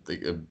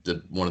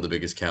one of the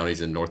biggest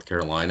counties in North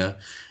Carolina,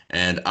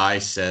 and I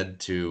said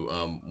to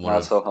one Not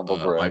of so humble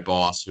my brag.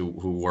 boss who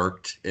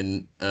worked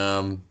in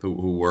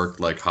who worked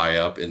like high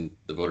up in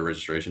the voter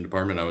registration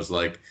department, I was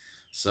like,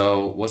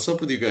 "So what's up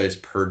with you guys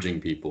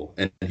purging people?"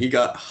 And he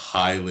got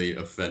highly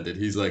offended.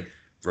 He's like,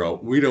 bro,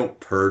 we don't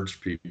purge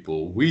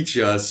people. We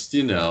just,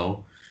 Get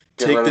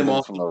take rid of them them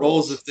off from the the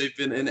rolls rolls. if they've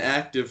been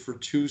inactive for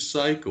 2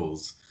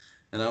 cycles.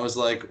 And I was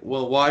like,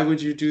 well, why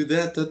would you do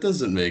that? That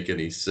doesn't make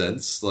any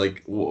sense.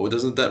 Like,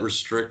 doesn't that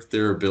restrict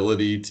their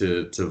ability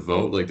to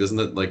vote? Like, doesn't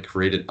that like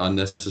create an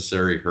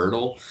unnecessary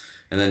hurdle?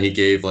 And then he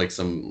gave like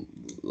some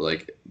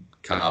like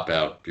cop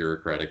out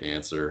bureaucratic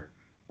answer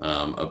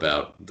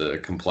about the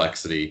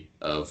complexity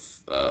of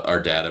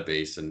our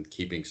database and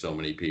keeping so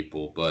many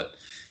people. But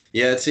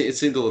yeah, it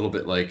seemed a little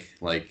bit like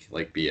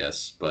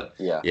BS, but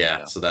Yeah, yeah,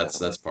 yeah, so that's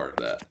definitely. that's part of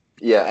that.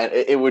 Yeah, and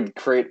it would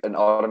create an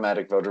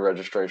automatic voter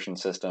registration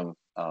system.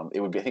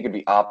 It would be, I think, it'd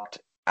be opt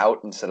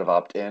out instead of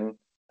opt in.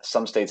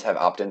 Some states have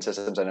opt in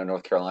systems. I know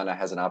North Carolina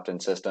has an opt in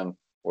system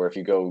where if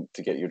you go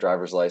to get your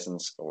driver's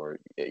license or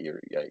get your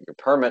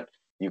permit,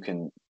 you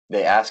can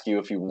they ask you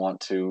if you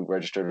want to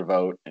register to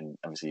vote, and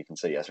obviously you can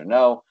say yes or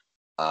no.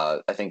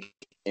 I think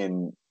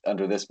in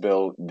under this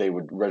bill, they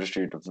would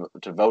register you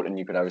to vote, and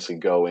you could obviously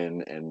go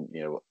in and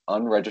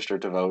unregister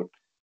to vote.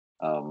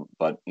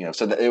 But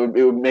so that it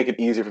would make it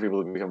easier for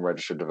people to become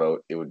registered to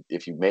vote. It would,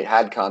 if you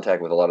had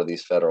contact with a lot of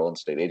these federal and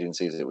state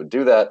agencies, it would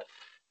do that.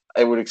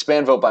 It would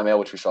expand vote by mail,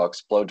 which we saw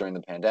explode during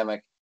the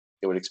pandemic.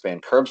 It would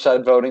expand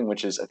curbside voting,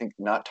 which is, I think,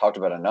 not talked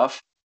about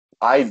enough.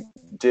 I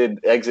did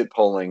exit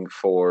polling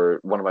for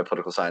one of my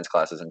political science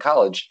classes in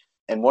college,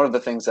 and one of the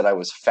things that I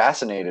was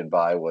fascinated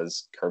by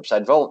was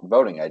curbside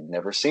voting. I'd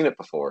never seen it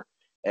before,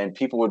 and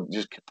people would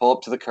just pull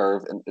up to the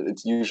curve, and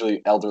it's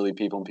usually elderly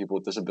people and people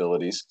with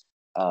disabilities.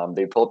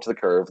 They pull up to the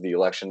curve. The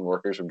election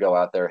workers would go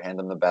out there, hand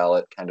them the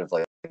ballot, kind of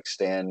like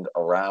stand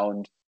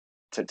around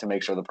to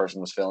make sure the person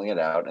was filling it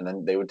out, and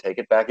then they would take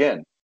it back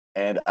in.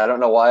 And I don't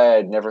know why I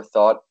had never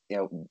thought,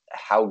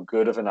 how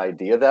good of an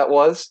idea that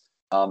was.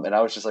 And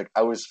I was just like,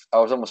 I was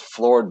almost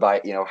floored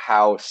by,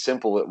 how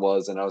simple it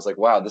was. And I was like,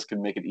 wow, this could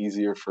make it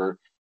easier for,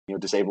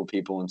 disabled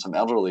people and some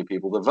elderly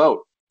people to vote.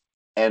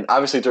 And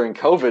obviously during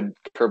COVID,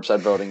 curbside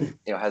voting,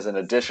 has an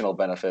additional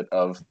benefit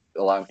of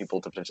allowing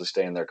people to potentially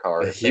stay in their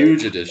car A if they're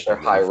huge additional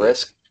high benefit.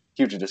 risk,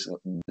 huge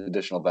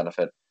additional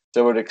benefit.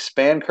 So it would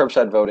expand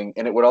curbside voting,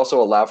 and it would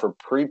also allow for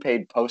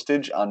prepaid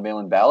postage on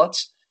mail-in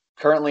ballots.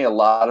 Currently, a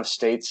lot of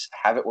states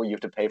have it where you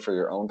have to pay for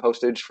your own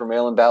postage for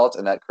mail-in ballots,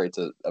 and that creates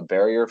a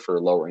barrier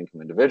for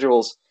lower-income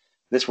individuals.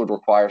 This would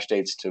require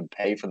states to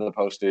pay for the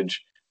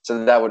postage.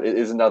 So it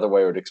is another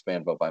way it would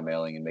expand vote by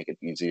mailing and make it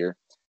easier.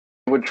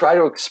 It would try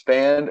to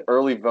expand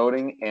early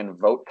voting and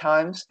vote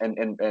times and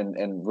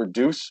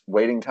reduce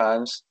waiting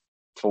times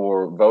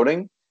for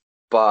voting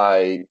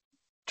by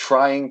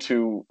trying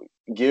to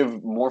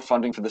give more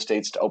funding for the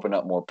states to open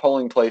up more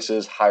polling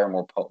places, hire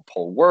more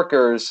poll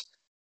workers,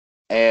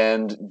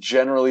 and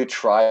generally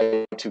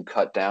try to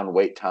cut down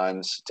wait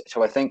times.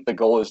 So I think the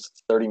goal is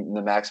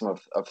the maximum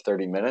of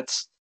 30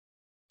 minutes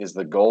is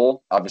the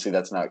goal. Obviously,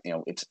 that's not,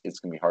 it's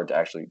going to be hard to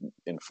actually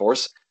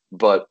enforce,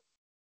 but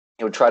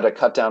it would try to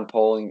cut down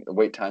polling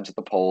wait times at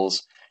the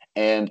polls.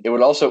 And it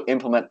would also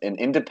implement an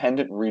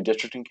independent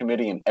redistricting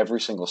committee in every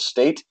single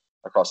state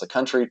across the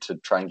country to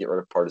try and get rid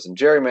of partisan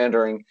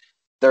gerrymandering.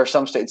 There are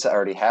some states that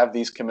already have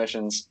these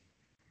commissions,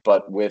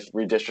 but with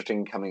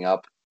redistricting coming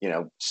up,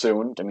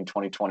 soon. I mean,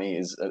 2020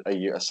 is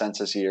a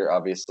census year,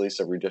 obviously,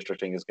 so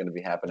redistricting is going to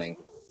be happening.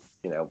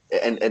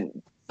 And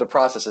the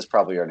process has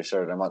probably already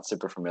started. I'm not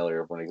super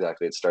familiar with when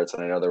exactly it starts,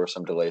 and I know there were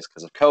some delays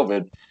because of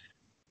COVID,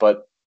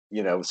 but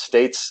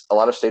a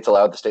lot of states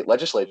allowed the state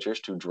legislatures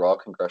to draw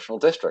congressional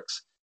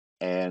districts,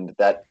 and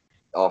that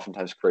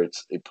oftentimes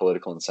creates a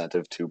political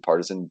incentive to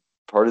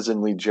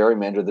partisanly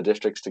gerrymander the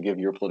districts to give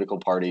your political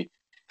party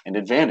an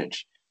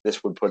advantage.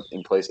 This would put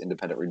in place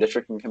independent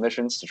redistricting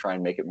commissions to try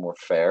and make it more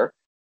fair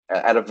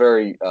at a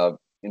very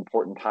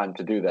important time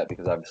to do that,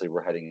 because obviously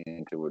we're heading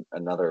into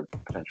another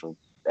potential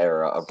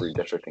era of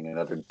redistricting,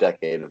 another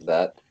decade of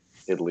that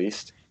at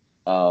least.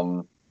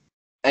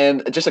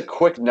 And just a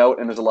quick note,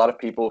 and there's a lot of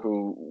people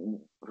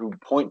who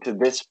point to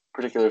this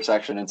particular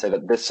section and say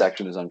that this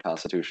section is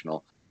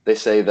unconstitutional. They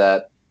say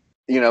that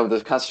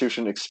the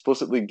Constitution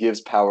explicitly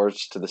gives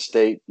powers to the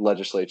state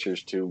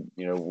legislatures to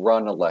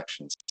run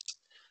elections.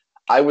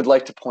 I would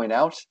like to point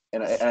out,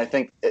 and I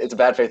think it's a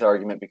bad faith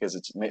argument because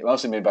it's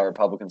mostly made by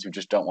Republicans who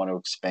just don't want to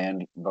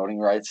expand voting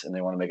rights, and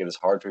they want to make it as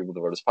hard for people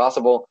to vote as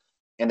possible.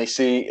 And they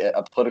see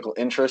a political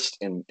interest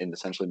in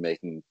essentially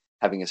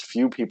having as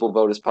few people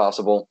vote as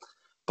possible.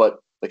 But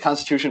the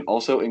Constitution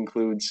also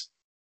includes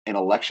an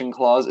election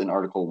clause in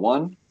Article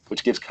 1,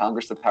 which gives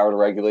Congress the power to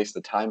regulate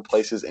the time,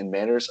 places, and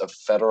manners of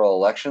federal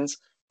elections.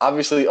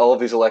 Obviously, all of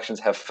these elections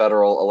have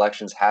federal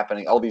elections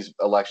happening. All these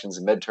elections,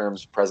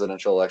 midterms,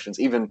 presidential elections,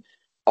 even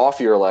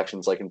off-year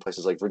elections, like in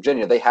places like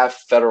Virginia, they have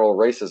federal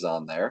races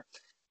on there.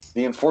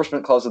 The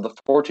enforcement clause of the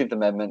 14th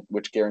Amendment,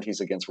 which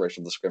guarantees against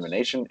racial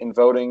discrimination in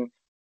voting,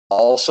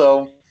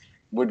 also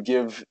would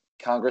give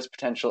Congress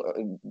potential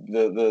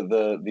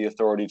the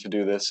authority to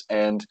do this.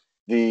 And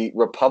the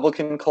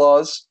Republican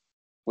clause,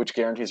 which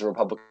guarantees a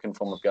Republican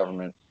form of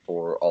government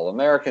for all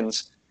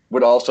Americans,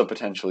 would also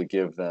potentially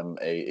give them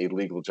a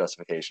legal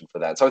justification for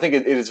that. So I think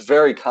it is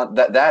very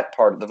that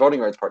part, the voting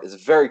rights part, is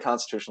very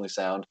constitutionally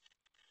sound.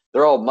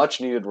 They're all much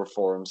needed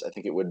reforms. I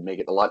think it would make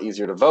it a lot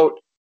easier to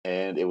vote,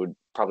 and it would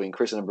probably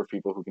increase the number of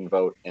people who can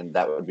vote, and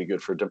that would be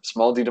good for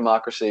small d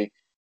democracy.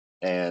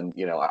 And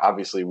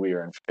obviously, we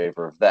are in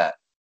favor of that.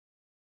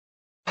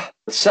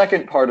 The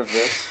second part of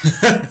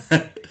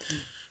this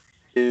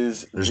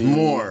is There's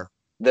more.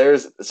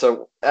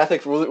 So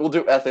ethics. We'll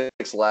do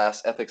ethics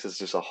last. Ethics is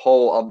just a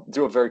whole. I'll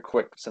do a very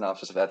quick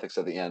synopsis of ethics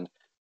at the end.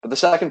 But the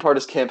second part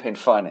is campaign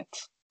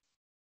finance.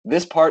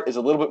 This part is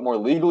a little bit more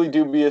legally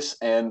dubious,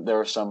 and there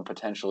are some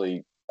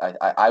potentially,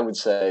 I would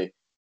say,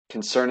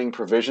 concerning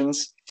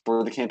provisions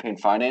for the campaign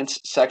finance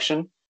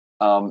section.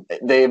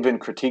 They have been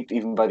critiqued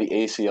even by the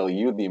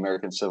ACLU, the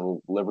American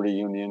Civil Liberty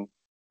Union.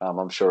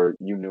 I'm sure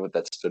you knew what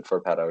that stood for,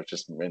 Pat. I was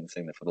just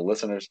saying that for the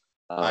listeners.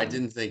 I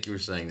didn't think you were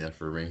saying that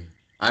for me.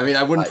 I mean,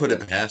 I wouldn't put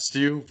it past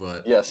you,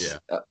 but yes,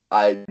 yeah.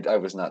 I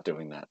was not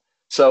doing that.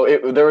 So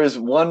there is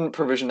one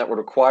provision that would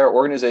require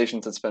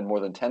organizations that spend more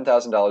than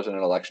 $10,000 in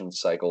an election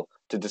cycle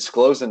to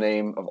disclose the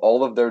name of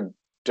all of their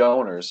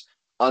donors,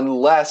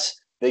 unless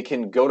they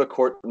can go to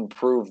court and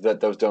prove that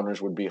those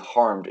donors would be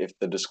harmed if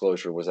the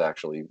disclosure was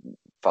actually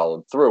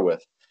followed through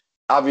with.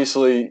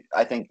 Obviously,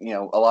 I think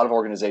a lot of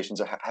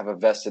organizations have a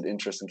vested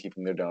interest in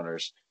keeping their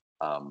donors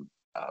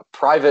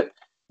private.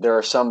 There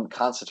are some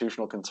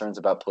constitutional concerns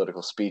about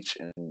political speech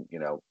and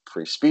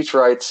free speech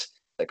rights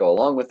that go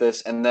along with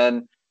this. And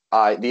then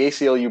the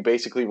ACLU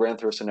basically ran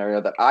through a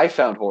scenario that I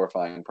found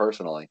horrifying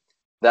personally.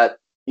 That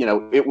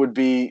it would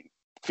be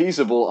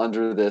feasible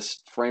under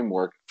this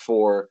framework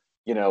for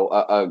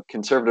a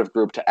conservative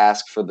group to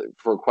ask for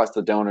request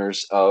the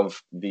donors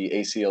of the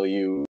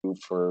ACLU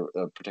for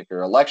a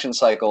particular election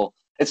cycle.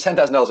 It's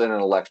 $10,000 in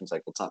an election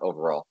cycle. It's not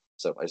overall.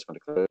 So I just want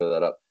to clear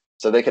that up.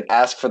 So they could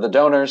ask for the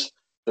donors.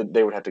 That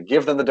they would have to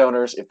give them the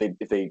donors if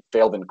they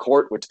failed in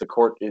court, which the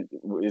court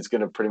is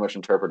going to pretty much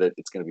interpret it.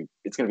 It's going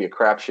to be a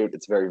crapshoot.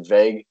 It's very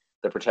vague,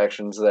 the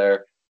protections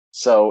there.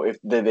 So if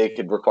they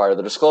could require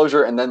the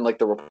disclosure, and then like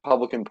the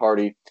Republican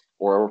Party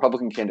or a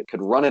Republican candidate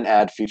could run an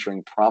ad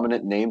featuring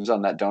prominent names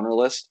on that donor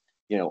list,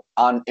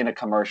 in a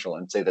commercial,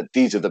 and say that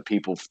these are the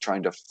people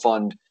trying to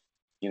fund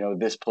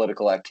this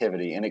political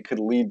activity, and it could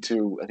lead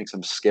to, I think,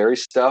 some scary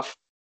stuff.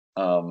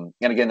 And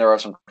again, there are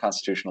some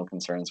constitutional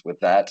concerns with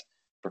that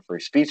for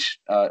free speech,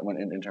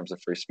 in terms of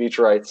free speech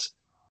rights.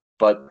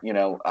 But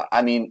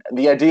I mean,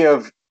 the idea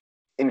of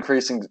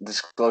increasing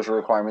disclosure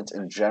requirements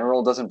in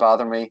general doesn't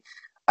bother me.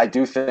 I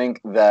do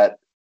think that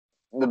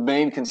the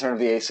main concern of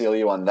the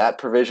ACLU on that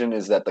provision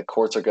is that the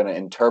courts are going to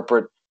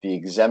interpret the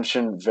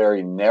exemption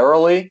very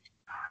narrowly,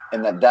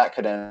 and that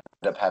could end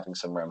up having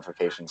some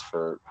ramifications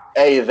for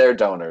A, their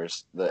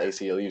donors, the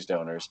ACLU's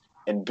donors,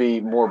 and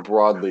B, more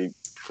broadly,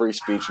 free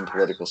speech and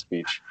political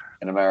speech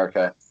in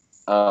America.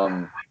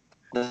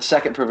 The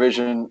second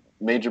provision,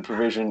 major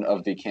provision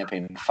of the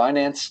campaign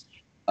finance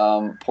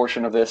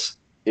portion of this,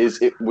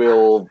 is it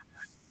will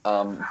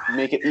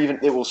make it even.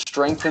 It will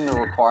strengthen the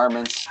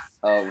requirements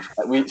of.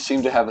 We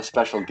seem to have a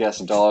special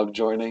guest dog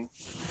joining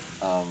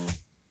on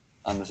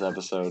this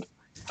episode.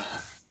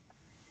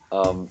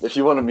 If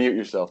you want to mute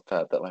yourself,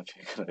 Pat, that might be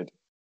a good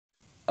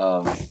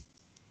idea.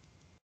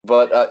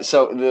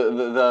 So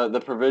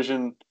the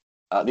provision,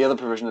 the other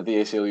provision that the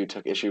ACLU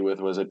took issue with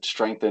was it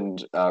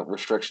strengthened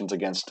restrictions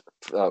against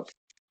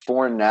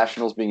foreign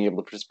nationals being able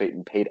to participate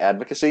in paid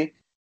advocacy.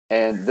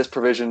 And this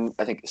provision,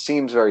 I think,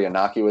 seems very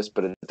innocuous,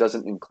 but it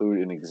doesn't include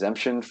an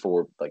exemption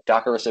for like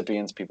DACA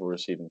recipients, people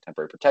receiving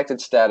temporary protected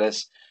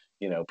status,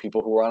 people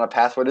who are on a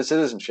pathway to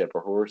citizenship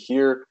or who are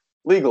here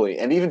legally,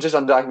 and even just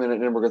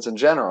undocumented immigrants in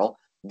general.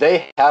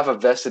 They have a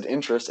vested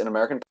interest in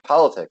American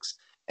politics,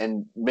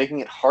 and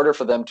making it harder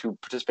for them to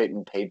participate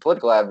in paid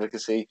political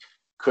advocacy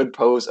could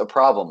pose a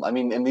problem. I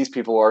mean, and these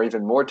people are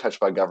even more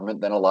touched by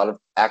government than a lot of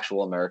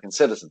actual American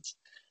citizens.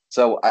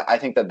 So I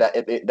think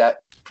that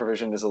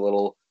provision is a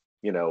little,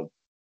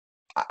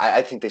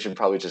 I think they should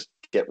probably just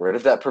get rid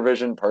of that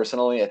provision.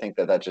 Personally, I think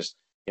that just,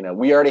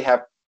 we already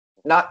have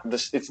not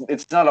this.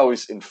 It's not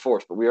always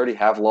enforced, but we already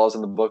have laws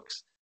in the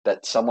books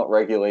that somewhat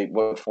regulate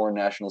what foreign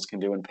nationals can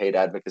do in paid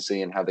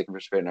advocacy and how they can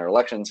participate in our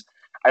elections.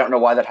 I don't know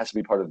why that has to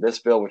be part of this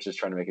bill, which is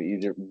trying to make it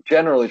easier,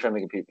 generally trying to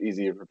make it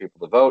easier for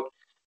people to vote.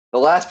 The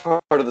last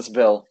part of this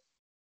bill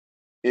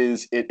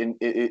is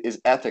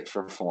ethics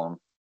reform.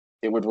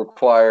 It would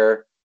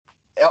require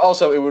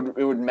also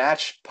it would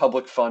match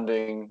public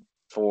funding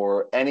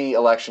for any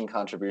election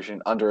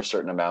contribution under a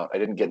certain amount. I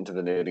didn't get into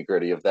the nitty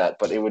gritty of that,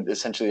 but it would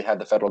essentially have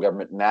the federal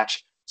government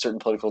match certain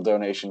political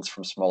donations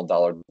from small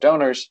dollar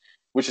donors,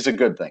 which is a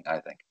good thing,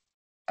 I think.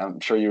 I'm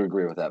sure you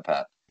agree with that,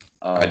 Pat.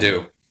 I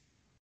do.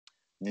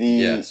 The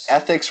Yes.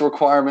 ethics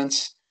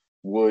requirements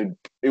would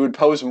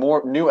pose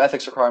more new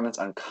ethics requirements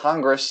on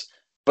Congress,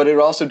 but it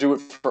would also do it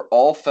for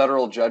all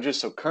federal judges.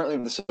 So currently,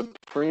 the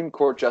Supreme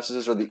Court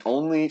justices are the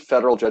only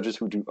federal judges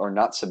who are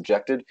not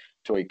subjected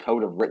to a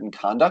code of written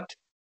conduct.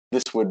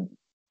 This would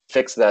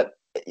fix that.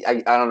 I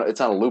don't know. It's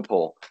not a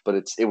loophole, but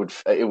it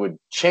would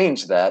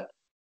change that.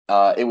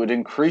 It would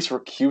increase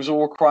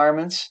recusal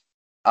requirements.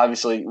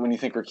 Obviously, when you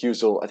think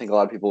recusal, I think a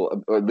lot of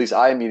people, or at least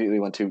I immediately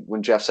went to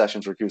when Jeff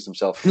Sessions recused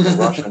himself from the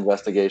Russia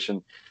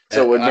investigation.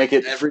 So it would make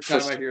it Every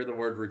time I hear the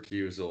word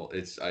recusal,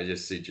 I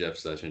just see Jeff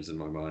Sessions in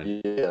my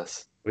mind.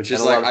 yes, Which and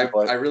is a lot like of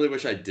people. I really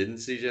wish I didn't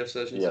see Jeff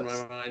Sessions in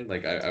Yes, my mind.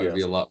 Like I would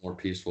be yes, a lot more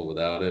peaceful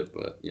without it,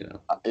 but yeah.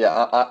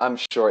 I'm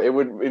sure it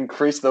would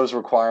increase those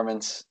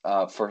requirements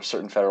for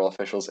certain federal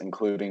officials,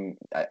 including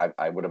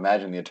I would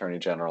imagine the Attorney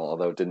General,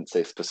 although it didn't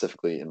say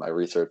specifically in my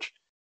research.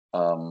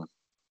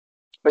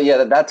 But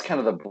yeah, that's kind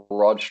of the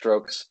broad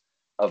strokes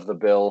of the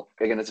bill.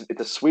 Again, it's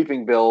a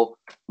sweeping bill.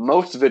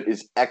 Most of it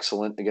is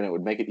excellent. Again, it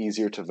would make it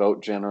easier to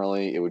vote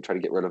generally. It would try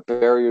to get rid of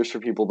barriers for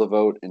people to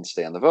vote and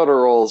stay on the voter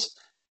rolls.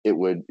 It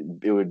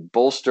would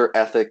bolster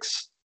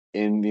ethics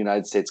in the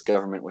United States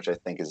government, which I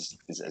think is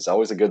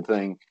always a good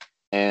thing.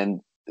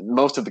 And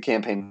most of the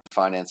campaign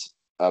finance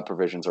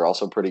provisions are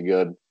also pretty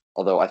good.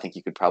 Although I think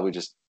you could probably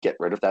just get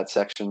rid of that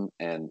section,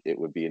 and it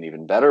would be an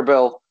even better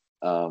bill.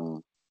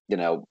 You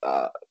know,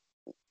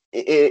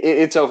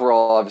 it's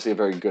overall obviously a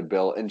very good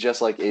bill, and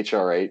just like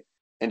HR 8,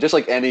 and just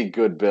like any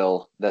good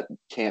bill that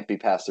can't be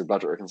passed through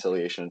budget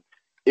reconciliation,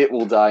 it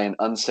will die an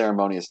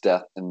unceremonious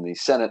death in the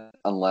Senate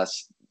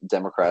unless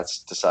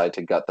Democrats decide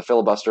to gut the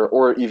filibuster,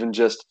 or even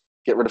just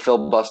get rid of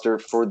filibuster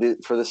for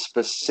the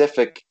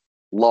specific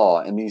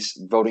law and these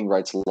voting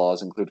rights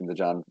laws, including the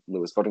John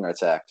Lewis Voting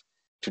Rights Act,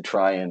 to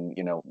try and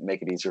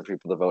make it easier for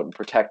people to vote and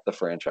protect the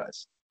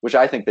franchise, which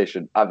I think they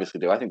should obviously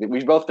do. I think that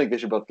we both think they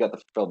should both get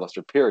the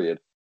filibuster, period,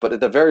 but at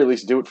the very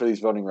least, do it for these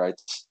voting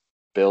rights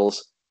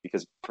bills,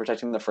 because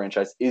protecting the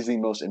franchise is the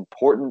most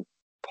important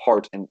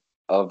part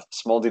of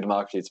small d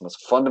democracy. It's the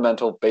most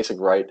fundamental, basic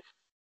right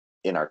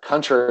in our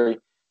country,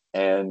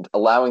 and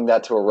allowing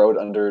that to erode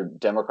under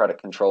Democratic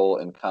control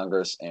in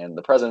Congress and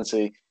the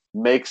presidency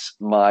makes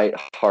my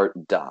heart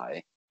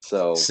die.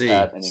 So, Pat, See,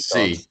 any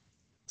see, thoughts?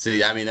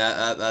 see. I mean,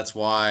 that's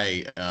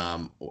why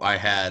I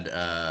had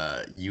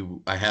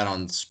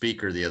on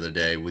speaker the other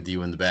day with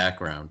you in the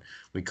background.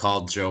 We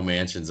called Joe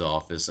Manchin's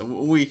office,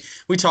 and we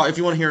talked. If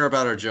you want to hear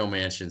about our Joe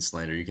Manchin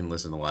slander, you can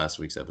listen to last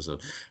week's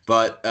episode.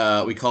 But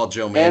we called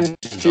Joe And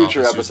Manchin's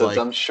future office, who's episodes, like,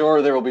 I'm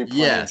sure there will be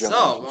plenty of yes, Joe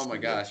oh Manchin my slander.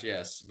 gosh,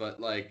 yes.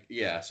 But like,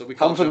 yeah. So we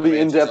Come called for Joe the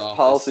Manchin's in-depth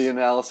policy office.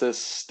 analysis.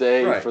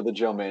 Stay Right. for the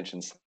Joe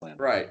Manchin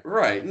slander. Right,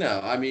 right.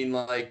 No, I mean,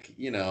 like,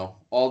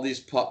 all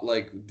these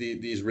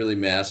these really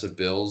massive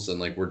bills, and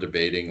like we're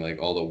debating like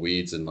all the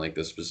weeds and like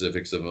the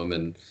specifics of them,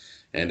 and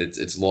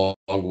it's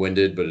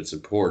long-winded, but it's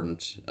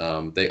important.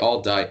 They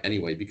all die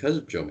anyway because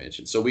of Joe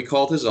Manchin. So we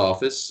called his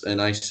office,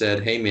 and I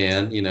said, "Hey,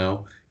 man,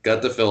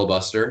 got the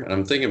filibuster," and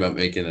I'm thinking about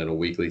making it a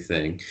weekly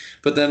thing.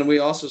 But then we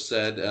also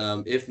said,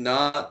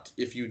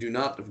 if you do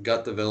not have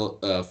got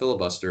the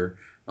filibuster,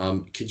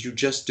 could you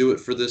just do it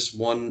for this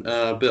one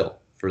bill,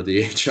 for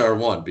the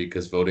HR1,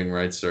 because voting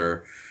rights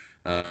are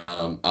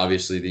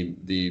obviously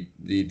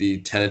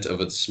the tenet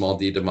of a small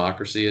d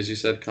democracy, as you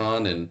said,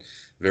 Khan, and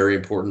very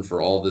important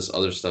for all this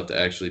other stuff to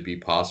actually be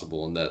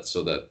possible, and that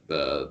so that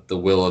the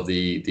will of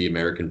the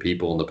American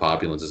people and the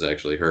populace is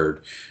actually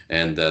heard,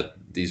 and that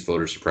these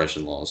voter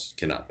suppression laws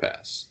cannot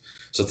pass.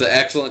 So it's an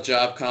excellent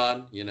job,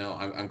 Khan.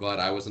 I'm glad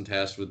I wasn't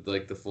tasked with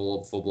like the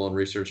full blown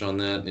research on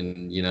that,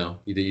 and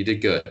you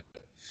did good.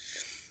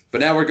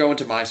 But now we're going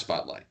to my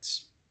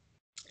spotlights.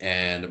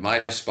 And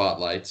my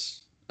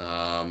spotlights,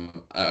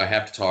 I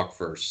have to talk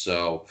first.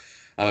 So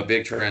I'm a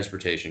big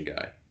transportation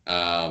guy.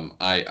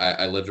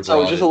 I lived So,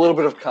 abroad just a in little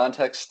bit of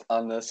context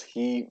on this.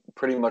 He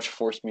pretty much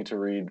forced me to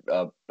read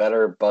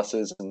Better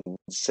Buses and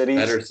Cities.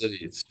 better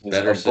cities, It's a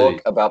better book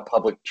cities. about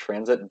public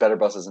transit, Better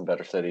Buses and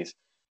Better Cities.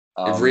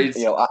 It reads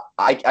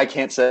I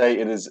can't say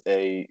it is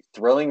a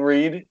thrilling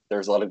read.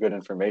 There's a lot of good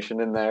information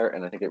in there,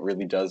 and I think it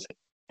really does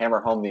hammer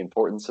home the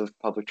importance of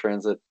public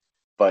transit.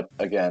 But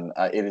again,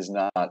 it is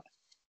not.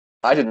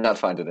 I did not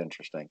find it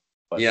interesting.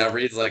 But Yeah, it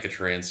reads like a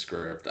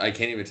transcript. I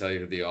can't even tell you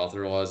who the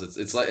author was.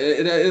 It's like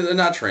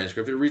not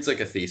transcript. It reads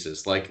like a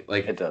thesis,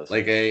 it does.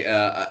 like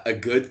a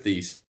good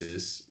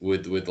thesis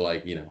with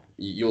like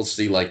you'll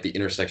see like the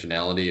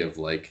intersectionality of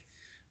like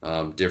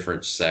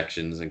different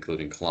sections,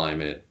 including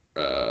climate,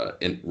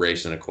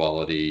 race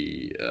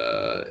inequality,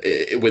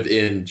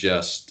 within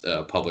just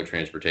public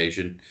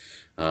transportation.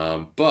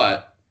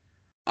 But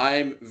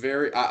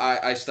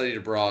I studied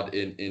abroad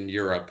in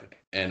Europe,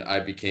 and I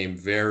became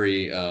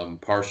very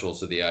partial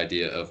to the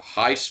idea of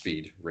high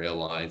speed rail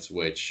lines,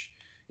 which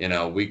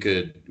we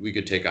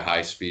could take a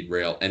high speed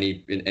rail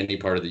in any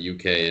part of the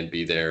UK and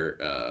be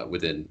there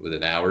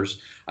within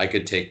hours. I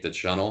could take the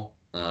channel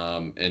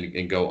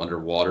and go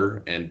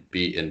underwater and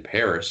be in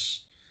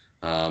Paris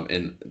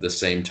in the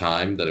same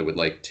time that it would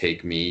like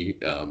take me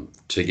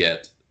to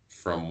get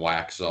from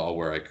Waxhaw,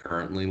 where I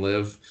currently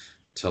live,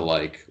 to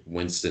like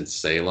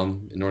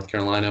Winston-Salem in North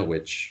Carolina,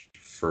 which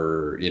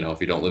for,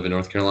 if you don't live in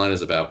North Carolina,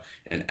 is about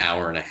an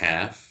hour and a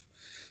half.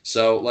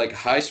 So like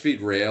high speed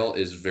rail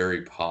is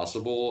very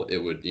possible. It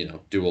would,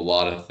 do a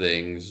lot of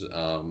things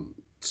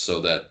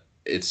so that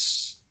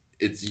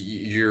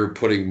you're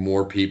putting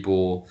more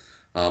people,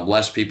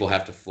 less people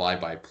have to fly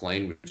by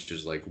plane, which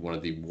is like one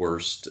of the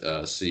worst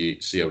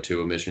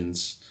CO2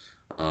 emissions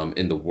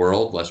in the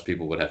world. Less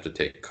people would have to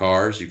take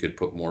cars. You could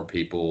put more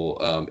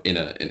people in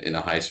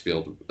a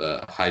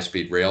high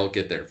speed rail,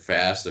 get there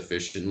fast,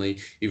 efficiently,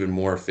 even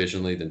more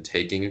efficiently than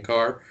taking a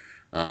car.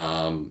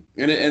 And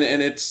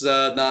it's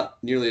not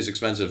nearly as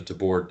expensive to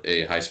board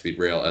a high speed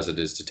rail as it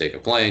is to take a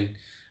plane.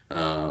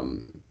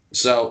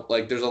 So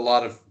like there's a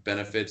lot of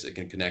benefits. It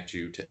can connect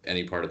you to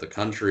any part of the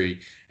country,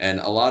 and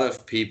a lot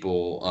of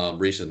people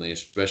recently,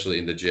 especially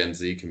in the Gen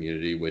Z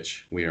community,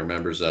 which we are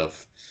members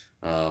of,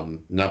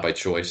 not by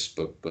choice,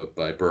 but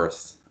by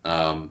birth.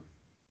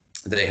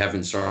 They have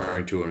been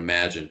starting to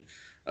imagine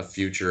a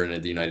future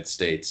in the United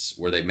States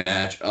where they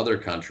match other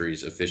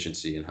countries'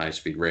 efficiency in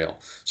high-speed rail.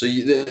 So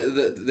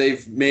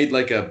they've made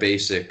like a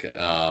basic,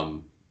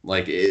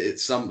 like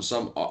some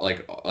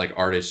like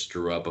artists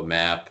drew up a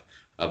map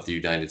of the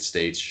United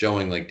States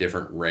showing like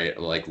different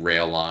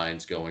rail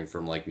lines going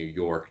from like New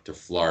York to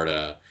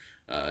Florida,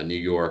 New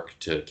York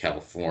to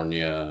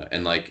California,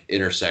 and like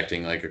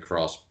intersecting like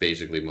across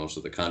basically most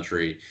of the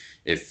country.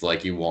 If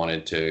like you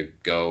wanted to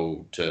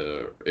go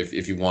to,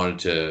 if you wanted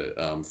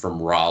to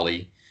from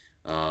Raleigh,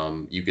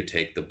 you could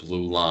take the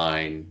Blue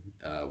Line,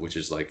 which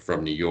is like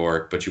from New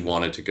York, but you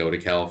wanted to go to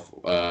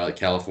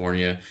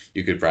California,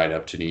 you could ride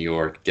up to New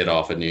York, get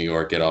off at New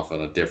York, get off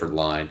on a different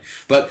line.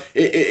 But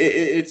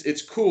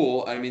it's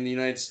cool. I mean, the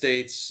United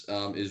States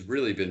has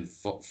really been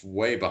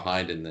way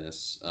behind in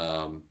this,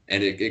 and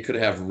it could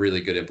have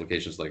really good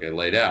implications, like I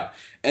laid out.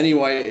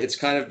 Anyway, it's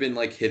kind of been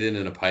like hidden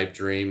in a pipe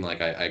dream.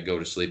 Like I go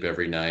to sleep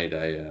every night.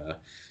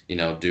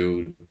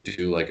 Do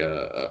like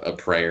a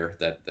prayer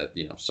that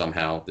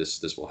somehow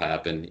this will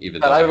happen, even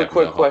And though I I have a have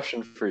quick no.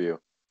 question for you.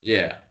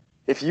 Yeah,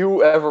 If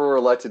you ever were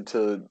elected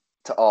to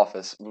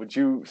office, would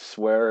you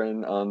swear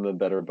in on the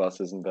Better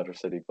Buses and Better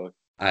City book?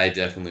 I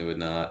definitely would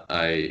not.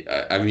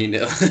 I mean,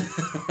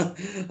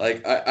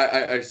 like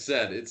I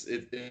said, it's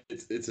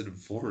an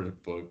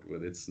informative book,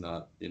 but it's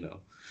not,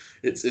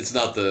 it's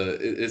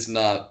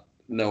not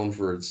known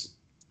for its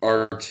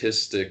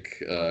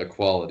artistic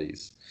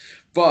qualities.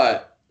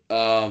 But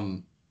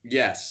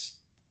yes,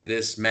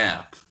 this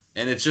map,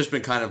 and it's just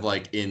been kind of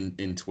like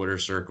in Twitter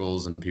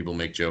circles, and people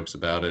make jokes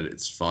about it.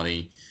 It's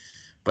funny.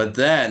 But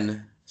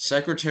then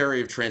Secretary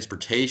of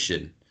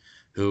Transportation,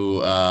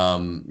 who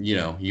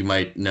you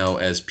might know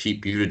as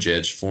Pete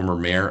Buttigieg, former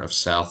mayor of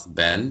South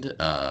Bend,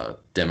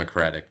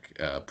 Democratic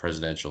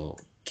presidential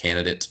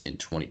candidate in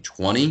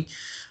 2020.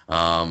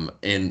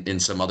 In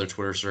some other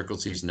Twitter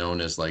circles, he's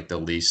known as like the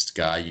least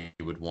guy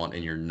you would want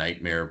in your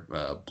nightmare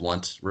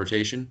blunt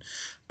rotation.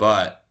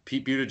 But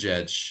Pete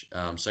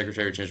Buttigieg,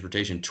 Secretary of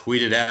Transportation,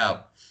 tweeted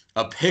out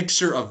a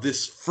picture of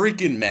this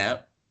freaking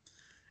map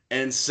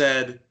and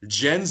said,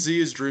 Gen Z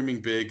is dreaming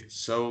big,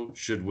 so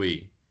should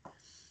we.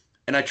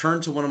 And I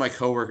turned to one of my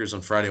coworkers on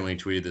Friday when he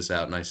tweeted this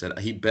out, and I said,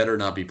 he better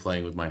not be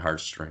playing with my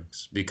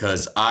heartstrings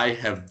because I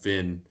have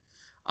been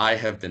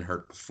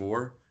hurt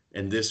before,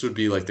 and this would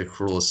be like the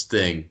cruelest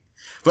thing.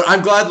 But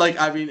I'm glad, like,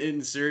 I mean,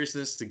 in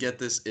seriousness, to get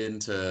this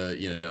into,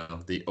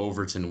 the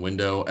Overton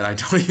window, and I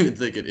don't even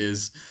think it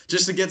is,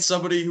 just to get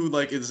somebody who,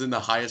 like, is in the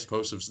highest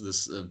post of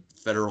this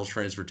federal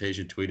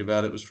transportation tweet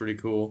about it was pretty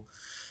cool.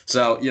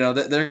 So,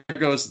 there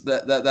goes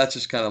that's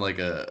just kind of like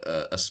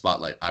a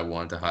spotlight I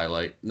wanted to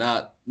highlight.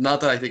 Not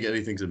that I think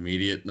anything's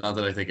immediate, not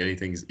that I think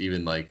anything's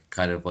even like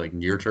kind of like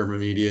near term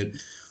immediate,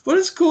 but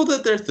it's cool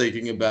that they're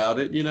thinking about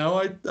it.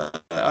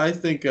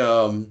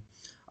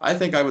 I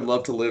think I would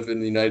love to live in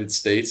the United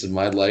States in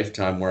my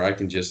lifetime where I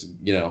can just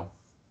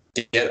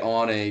get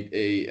on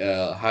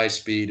a high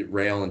speed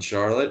rail in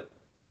Charlotte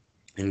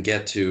and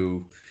get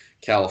to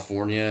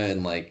California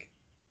in like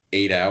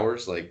 8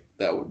 hours. Like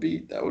that would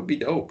be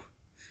dope.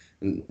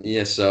 And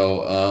yeah,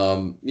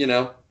 so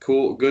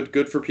cool,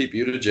 good for Pete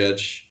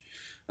Buttigieg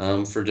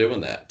for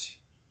doing that.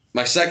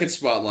 My second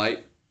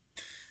spotlight,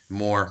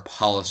 more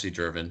policy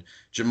driven.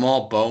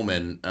 Jamal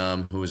Bowman,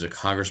 who is a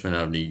congressman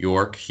out of New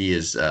York, he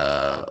is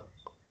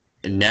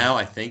now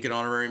I think an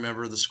honorary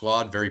member of the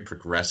squad. Very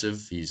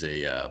progressive. He's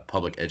a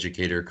public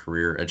educator,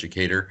 career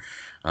educator.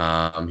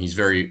 He's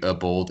very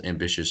bold,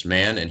 ambitious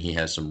man, and he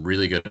has some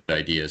really good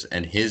ideas.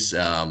 And his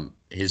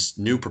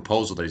new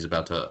proposal that he's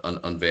about to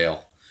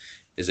unveil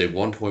is a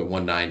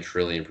 1.19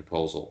 trillion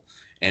proposal,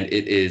 and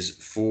it is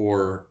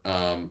for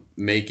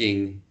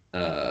making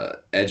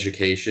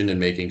education and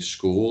making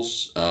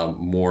schools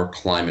more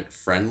climate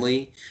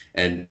friendly,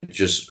 and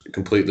just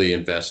completely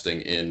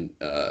investing in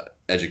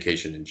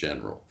education in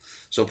general.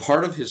 So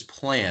part of his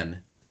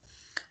plan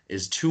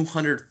is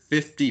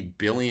 $250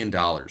 billion to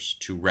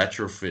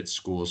retrofit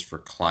schools for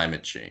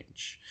climate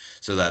change.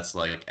 So that's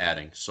like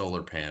adding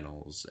solar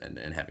panels and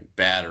having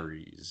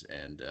batteries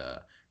and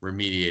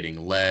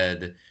remediating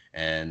lead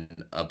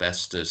and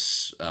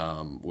asbestos,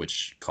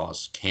 which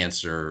cause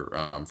cancer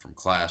from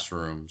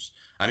classrooms.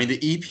 I mean, the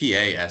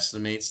EPA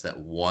estimates that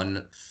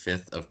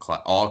 1/5 of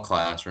all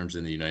classrooms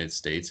in the United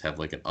States have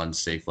like an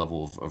unsafe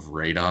level of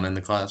radon in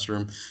the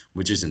classroom,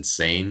 which is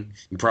insane.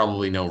 You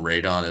probably know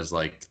radon is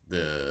like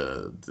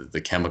the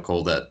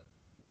chemical that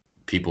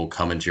people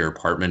come into your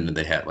apartment and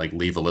they had like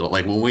leave a little,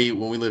 like when we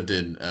lived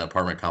in an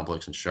apartment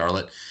complex in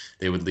Charlotte,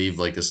 they would leave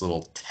like this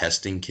little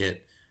testing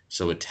kit.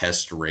 So it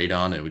tests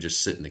radon. It would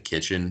just sit in the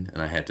kitchen,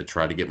 and I had to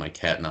try to get my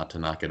cat not to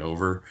knock it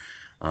over.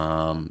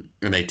 And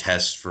they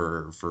test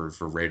for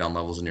radon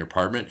levels in your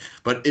apartment,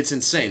 but it's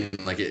insane.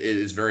 Like it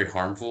is very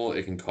harmful.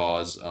 It can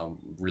cause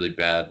really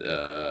bad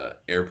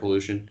air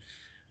pollution,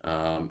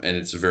 and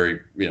it's a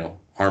very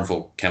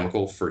harmful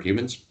chemical for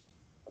humans.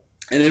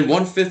 And in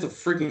 1/5 of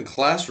freaking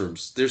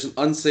classrooms, there's an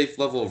unsafe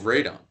level of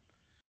radon.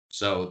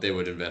 So they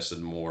would invest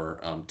in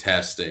more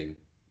testing,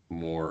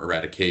 more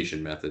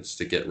eradication methods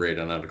to get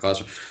radon out of the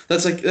classroom.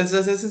 That's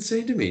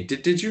insane to me.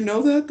 Did you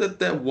know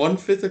that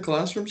 1/5 of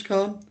classrooms,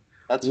 Con?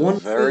 That's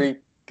 1/5,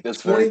 very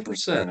 20%.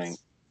 concerning.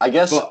 I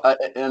guess,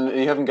 But and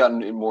you haven't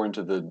gotten more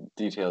into the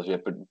details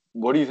yet, but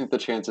what do you think the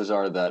chances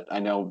are that I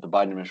know the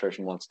Biden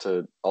administration wants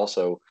to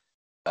also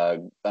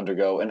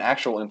undergo an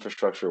actual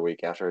infrastructure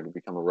week after it had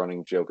become a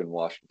running joke in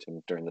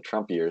Washington during the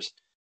Trump years?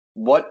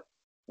 What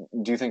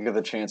do you think of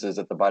the chances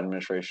that the Biden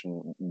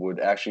administration would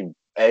actually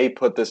A,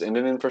 put this in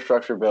an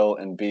infrastructure bill,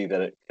 and B,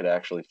 that it could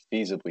actually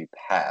feasibly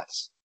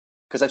pass?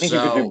 Because I think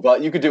So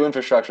you could do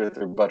infrastructure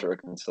through budget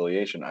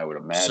reconciliation, I would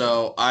imagine.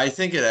 So I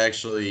think it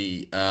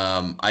actually,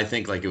 I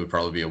think like it would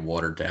probably be a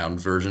watered down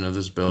version of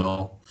this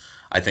bill.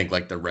 I think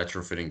like the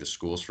retrofitting the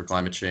schools for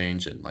climate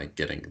change and like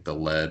getting the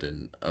lead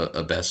and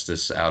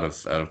asbestos out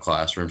of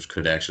classrooms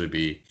could actually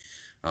be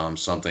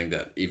something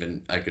that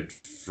even I could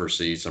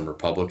foresee some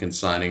Republicans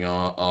signing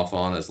off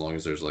on as long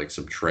as there's like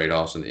some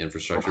trade-offs in the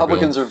infrastructure bill.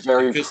 Republicans are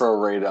very Because pro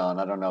radon.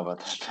 I don't know about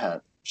that,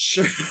 Pat.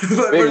 sure,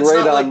 but Big it's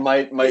not radon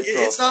like might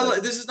throw a it's not fit.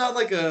 like this is not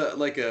like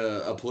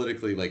a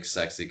politically like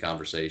sexy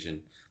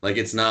conversation. Like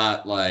it's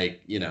not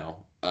like,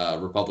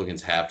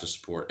 Republicans have to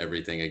support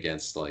everything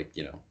against like,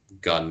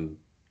 gun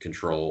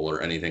control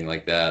or anything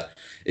like that.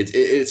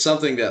 It's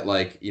something that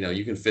like,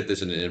 you can fit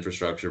this in an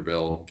infrastructure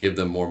bill, give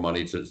them more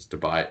money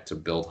to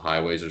build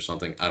highways or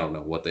something. I don't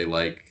know what they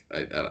like,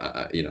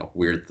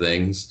 weird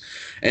things.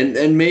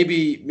 And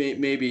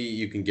maybe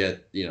you can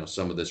get,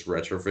 some of this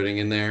retrofitting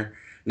in there.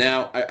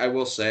 Now, I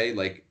will say,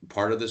 like,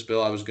 part of this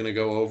bill I was going to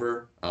go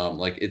over,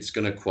 like, it's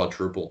going to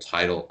quadruple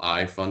Title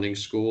I funding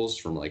schools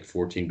from like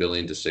 14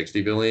 billion to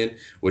 60 billion,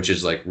 which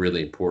is like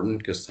really important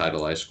because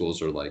Title I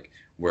schools are like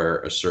where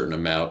a certain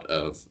amount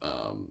of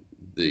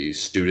the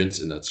students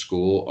in that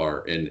school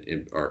are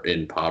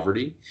in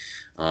poverty.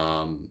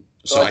 So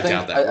So I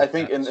doubt that I would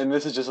think, pass. and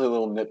this is just a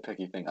little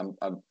nitpicky thing.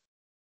 I'm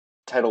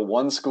Title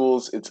One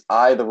schools. It's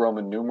I the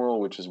Roman numeral,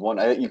 which is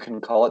one. You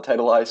can call it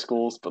Title I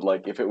schools, but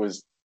like if it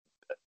was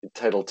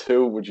Title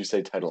Two, would you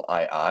say Title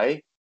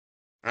II?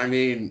 I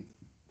mean,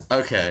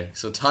 okay,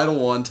 so Title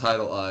One,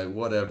 Title I,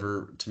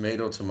 whatever,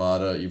 tomato,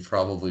 tomato. You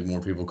probably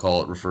more people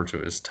call it refer to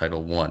it as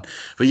Title One,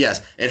 but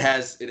yes, it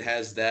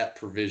has that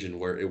provision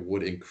where it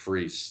would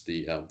increase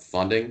the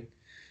funding,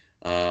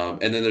 and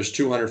then there's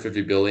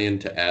 250 billion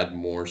to add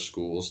more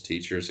schools,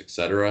 teachers,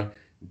 etc.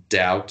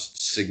 Doubt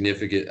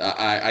significant.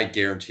 I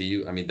guarantee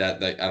you. I mean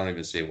that I don't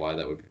even see why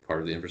that would be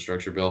part of the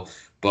infrastructure bill,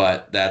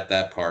 but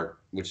that part,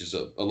 which is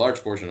a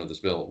large portion of this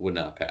bill, would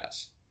not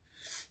pass.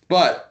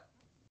 But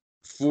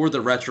for the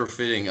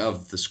retrofitting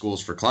of the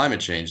schools for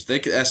climate change, they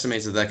could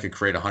estimate that could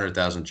create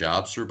 100,000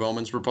 jobs through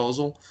Bowman's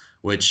proposal,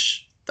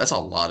 which that's a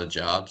lot of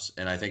jobs,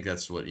 and I think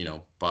that's what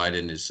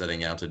Biden is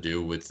setting out to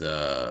do with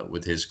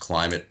his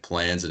climate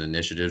plans and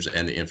initiatives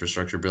and the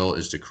infrastructure bill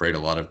is to create a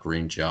lot of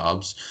green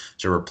jobs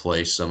to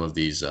replace some of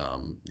these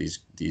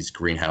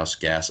greenhouse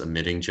gas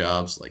emitting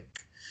jobs like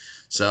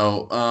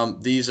so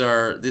this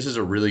is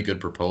a really good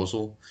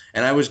proposal.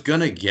 And I was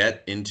gonna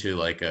get into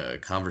like a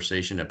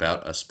conversation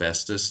about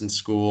asbestos in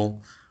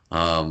school,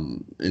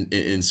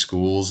 in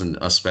schools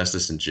and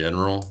asbestos in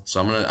general.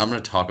 So I'm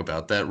gonna talk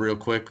about that real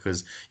quick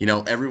because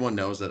everyone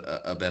knows that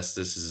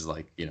asbestos is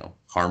like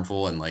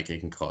harmful and like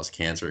it can cause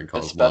cancer and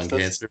cause lung Asbestos.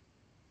 cancer.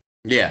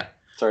 Yeah,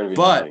 Sorry to be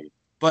but naughty.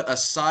 but a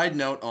side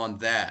note on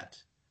that,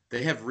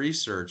 they have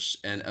researched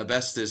and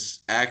asbestos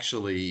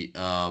actually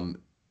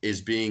is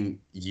being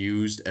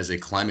used as a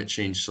climate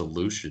change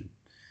solution.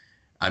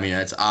 I mean,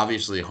 it's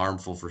obviously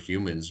harmful for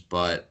humans,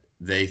 but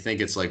they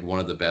think it's like one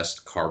of the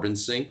best carbon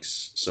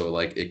sinks. So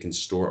like it can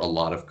store a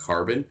lot of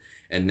carbon.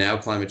 And now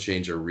climate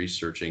change are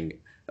researching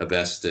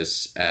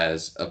asbestos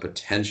as a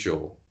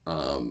potential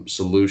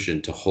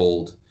solution to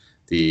hold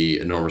the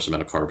enormous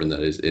amount of carbon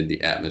that is in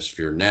the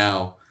atmosphere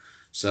now.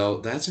 So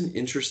that's an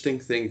interesting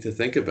thing to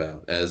think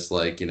about as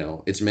like,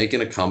 it's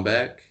making a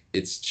comeback.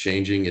 It's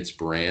changing its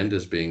brand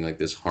as being like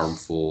this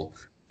harmful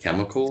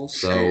chemical.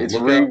 So It's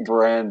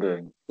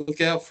rebranding. look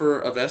out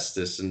for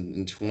Avestis in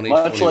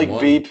Much like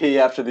 2021. BP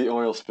after the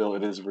oil spill,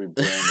 it is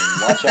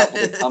rebranding. Watch out for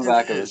the It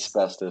comeback of is.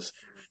 asbestos.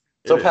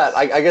 So, It Pat, is.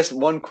 I guess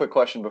one quick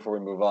question before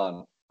we move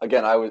on.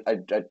 Again, I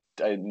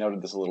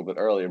noted this a little bit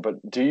earlier, but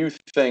do you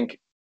think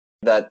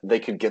that they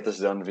could get this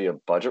done via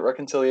budget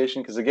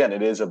reconciliation? Because again,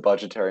 it is a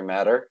budgetary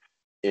matter.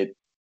 It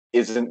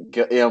isn't,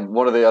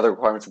 one of the other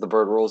requirements of the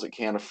Bird rules. It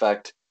can't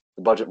affect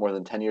the budget more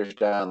than 10 years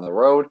down the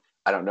road.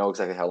 I don't know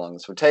exactly how long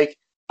this would take.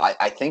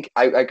 I think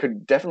I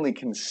could definitely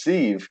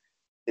conceive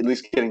at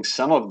least getting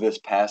some of this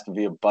passed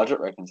via budget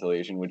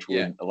reconciliation, which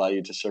Yeah, would allow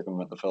you to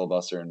circumvent the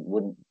filibuster and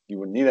you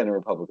wouldn't need any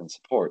Republican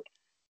support.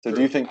 So,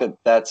 do you true. think that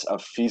that's a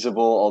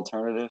feasible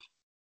alternative?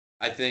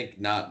 I think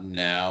not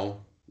now,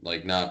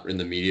 like not in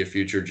the immediate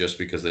future, just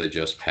because they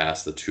just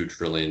passed the $2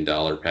 trillion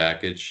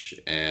package,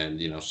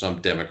 and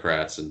some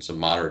Democrats and some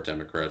moderate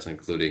Democrats,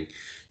 including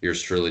yours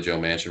truly, Joe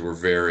Manchin, were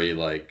very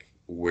like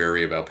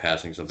wary about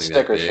passing something that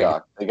Sticker big,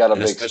 shock. They got a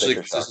and big especially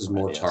sticker because this shock is from it.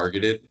 more Yes.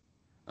 targeted,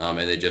 and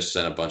they just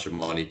sent a bunch of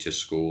money to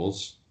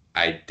schools.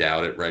 I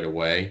doubt it right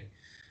away.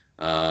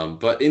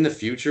 But in the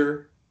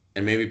future,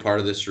 and maybe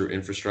part of this through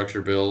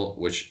infrastructure bill,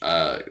 which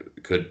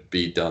could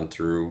be done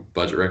through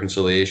budget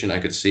reconciliation, I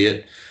could see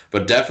it.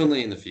 But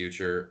definitely in the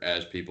future,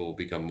 as people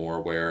become more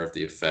aware of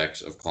the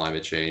effects of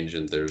climate change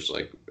and there's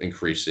like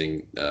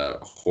increasing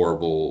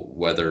horrible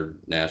weather,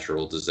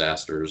 natural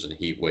disasters, and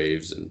heat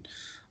waves and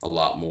a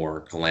lot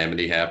more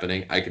calamity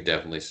happening. I could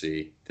definitely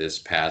see this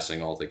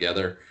passing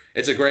altogether.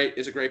 It's a great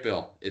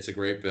bill. It's a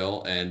great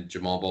bill, and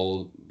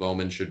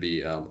Bowman should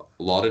be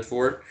lauded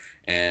for it,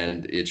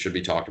 and it should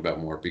be talked about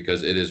more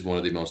because it is one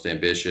of the most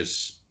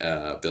ambitious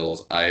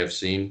bills I have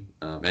seen.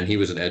 And he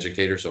was an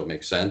educator, so it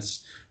makes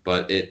sense.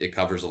 But it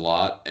covers a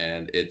lot,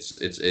 and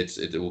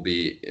it will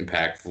be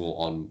impactful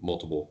on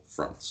multiple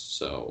fronts.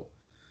 So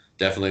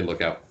definitely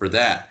look out for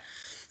that.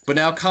 But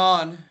now,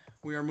 Con,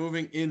 we are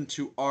moving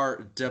into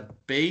our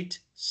debate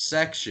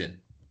section.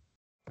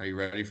 Are you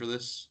ready for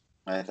this?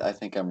 I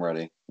think I'm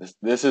ready.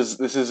 This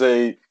is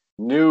a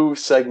new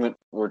segment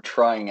we're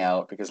trying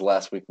out because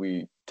last week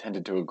we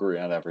tended to agree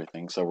on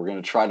everything. So we're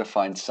going to try to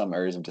find some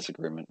areas of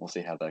disagreement. We'll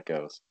see how that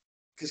goes.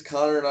 Because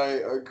Connor and I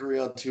agree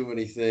on too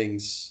many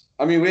things.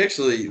 I mean, we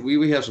actually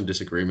we have some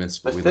disagreements,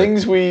 The but we like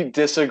things to. we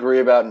disagree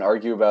about and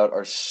argue about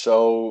are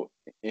so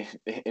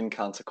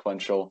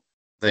inconsequential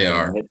They and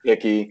are,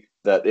 nitpicky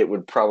that it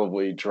would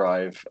probably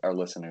drive our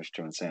listeners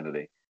to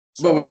insanity.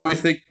 but So I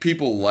think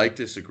people like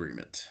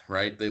disagreement,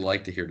 right? They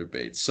like to hear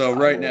debates. So I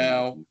right would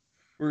now, imagine.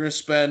 we're going to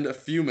spend a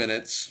few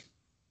minutes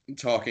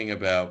talking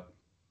about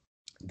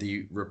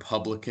the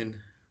Republican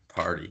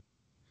Party.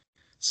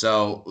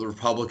 So the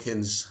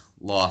Republicans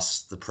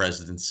lost the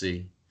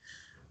presidency.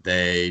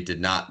 They did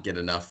not get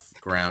enough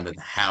ground in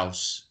the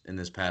House in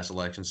this past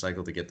election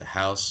cycle to get the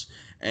House,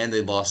 and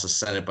they lost the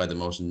Senate by the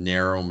most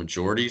narrow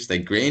majorities. They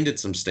gained in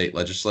some state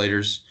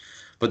legislators,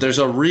 but there's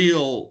a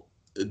real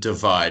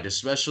divide,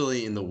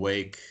 especially in the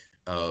wake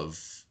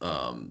of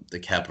the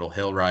Capitol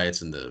Hill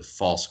riots and the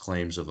false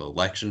claims of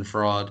election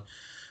fraud.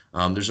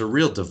 There's a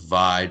real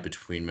divide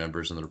between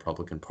members in the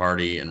Republican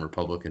Party and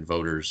Republican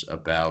voters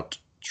about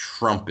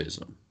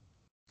Trumpism,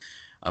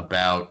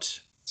 about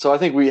So I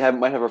think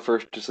might have our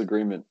first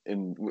disagreement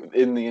in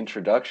the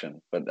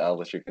introduction, but I'll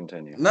let you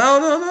continue.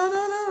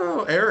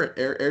 no. Air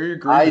your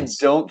I grievance.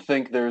 don't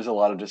think there's a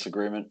lot of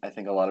disagreement. I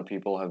think a lot of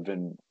people have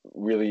been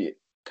really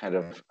kind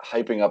of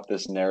hyping up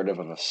this narrative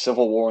of a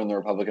civil war in the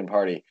Republican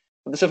Party.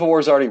 But the Civil War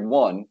is already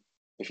won.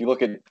 If you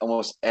look at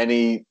almost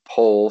any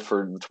poll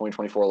for the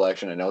 2024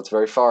 election, I know it's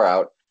very far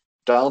out.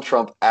 Donald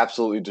Trump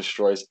absolutely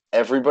destroys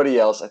everybody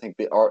else. I think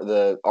the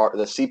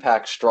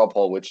CPAC straw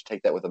poll, which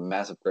take that with a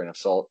massive grain of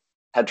salt,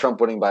 had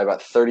Trump winning by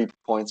about 30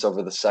 points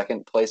over the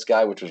second place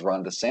guy, which was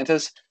Ron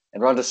DeSantis.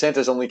 And Ron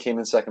DeSantis only came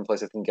in second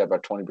place. I think got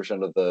about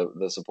 20% of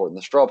the support in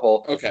the straw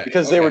poll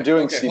because they were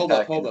doing Okay.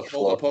 CPAC in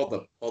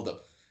Florida. Hold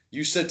up.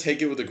 You said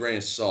take it with a grain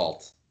of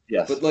salt,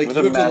 Yes, but like with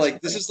a you have to massive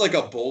like this grain. is like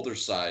a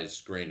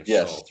boulder-sized grain of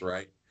Yes, salt,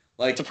 right? it's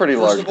a Like, pretty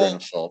first large of grain all,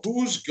 of salt.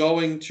 who's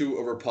going to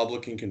a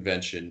Republican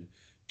convention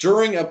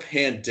during a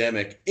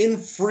pandemic in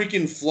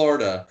freaking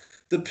Florida?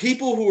 The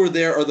people who are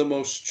there are the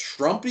most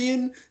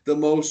Trumpian, the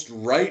most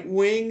right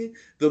wing,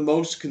 the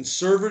most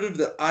conservative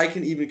that I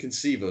can even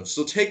conceive of.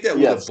 So take that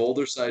with a Yes,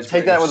 boulder-sized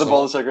take grain that of with a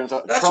salt. bonus of grain of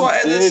salt. That's Trump why,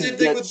 and the same did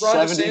thing get with Ron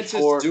DeSantis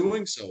 74.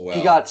 doing so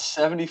He got well.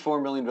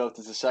 74 million votes.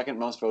 It's the second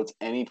most votes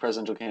any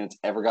presidential candidate's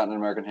ever gotten in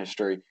American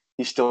history.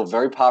 He's still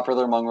very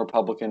popular among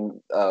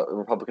Republican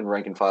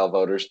rank and file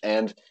voters,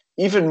 and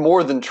even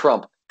more than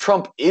Trump,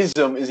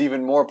 Trumpism is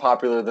even more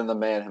popular than the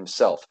man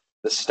himself.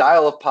 The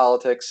style of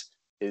politics,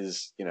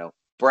 his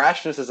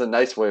brashness is a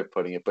nice way of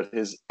putting it, but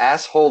his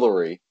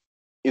assholery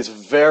is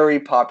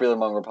very popular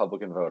among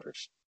Republican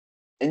voters.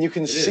 And you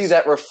can It see is.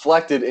 that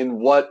reflected in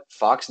what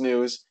Fox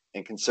News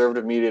and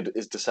conservative media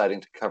is deciding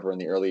to cover in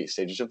the early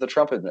stages of the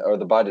Trump or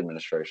the Biden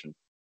administration.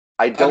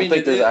 I I don't mean,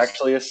 think it there's is.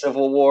 actually a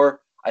civil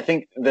war. I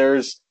think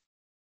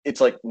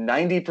it's like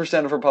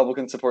 90% of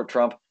Republicans support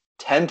Trump,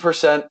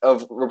 10%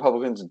 of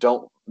Republicans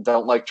don't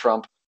like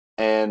Trump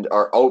and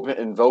are open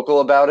and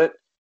vocal about it.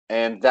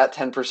 And that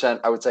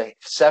 10%, I would say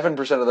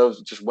 7% of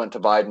those just went to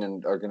Biden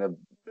and are going to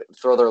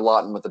throw their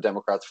lot in with the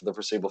Democrats for the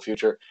foreseeable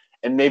future.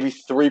 And maybe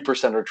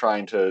 3% are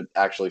trying to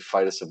actually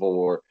fight a civil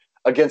war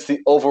against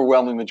the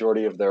overwhelming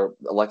majority of their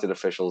elected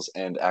officials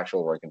and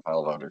actual rank and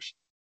file voters.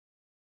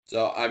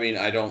 So I mean,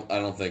 I don't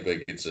think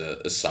like it's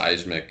a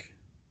seismic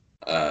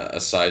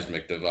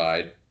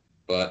divide,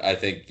 but I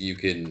think you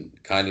can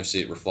kind of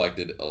see it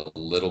reflected a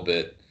little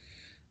bit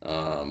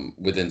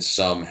within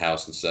some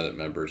House and Senate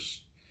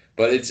members.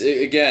 But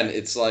again,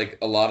 it's like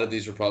a lot of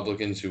these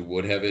Republicans who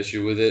would have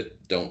issue with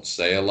it don't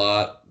say a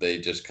lot. They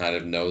just kind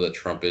of know that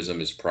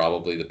Trumpism is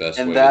probably the best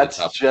And way to the that's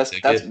top of the just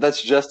ticket.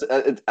 that's just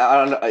I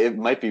don't know. It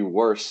might be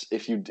worse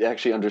if you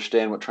actually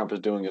understand what Trump is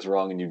doing is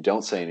wrong and you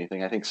don't say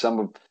anything. I think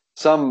some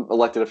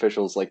elected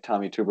officials like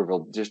Tommy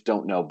Tuberville just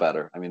don't know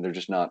better. I mean, they're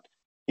just not.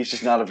 He's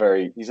just not a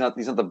very. He's not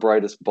the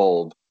brightest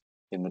bulb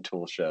in the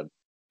tool shed,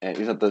 and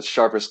he's not the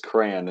sharpest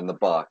crayon in the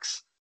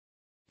box.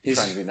 Trying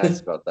to He's be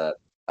nice about that.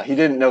 He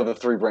didn't know the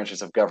three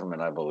branches of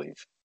government, I believe,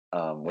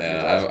 when he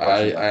Yeah, was asked a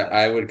question about that.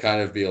 I would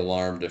kind of be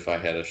alarmed if I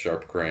had a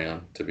sharp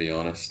crayon, to be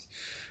honest.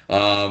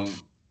 Um,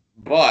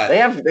 but They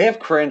have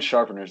crayon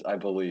sharpeners, I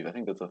believe. I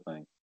think that's a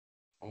thing.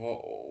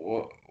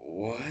 what?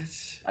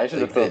 I should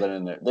have Like thrown the that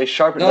in there. They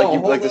sharpen no, like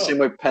hold the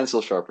same up. way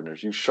pencil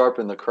sharpeners. You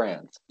sharpen the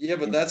crayons. Yeah,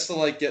 but You that's to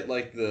like get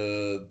like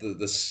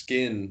the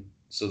skin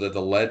so that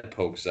the lead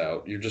pokes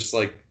out. You're just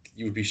like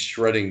you would be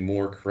shredding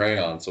more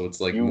crayon, so it's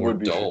like You more would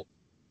be sure. dull.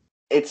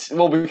 It's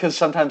well because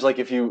sometimes like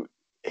if you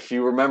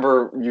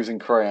remember using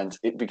crayons,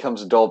 it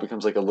becomes dull,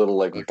 becomes like a little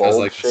like Because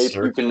bulb like the shape.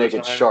 You can circular make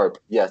it time. sharp.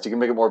 Yes, you can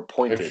make it more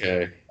pointed,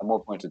 Okay. a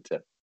more pointed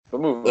tip.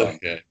 But move on.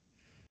 Okay.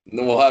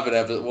 No, we'll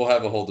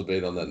have a whole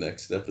debate on that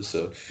next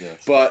episode.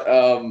 Yes. But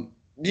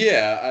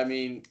yeah, I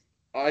mean,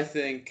 I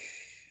think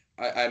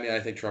I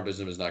think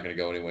Trumpism is not going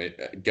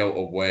to go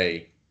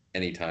away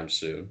anytime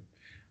soon.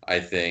 I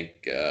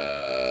think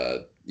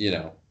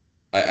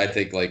I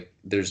think like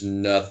there's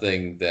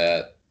nothing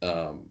that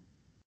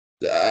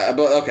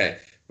but okay,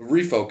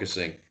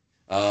 refocusing.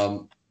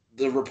 Um,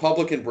 the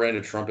Republican brand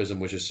of Trumpism,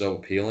 which is so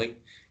appealing,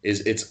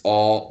 is it's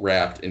all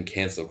wrapped in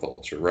cancel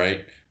culture,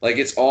 right? Like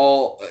it's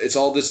all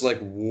this like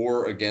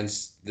war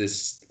against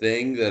this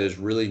thing that is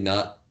really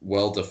not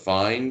well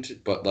defined,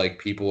 but like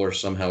people are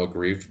somehow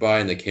aggrieved by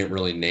and they can't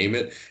really name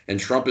it. And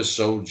Trump is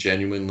so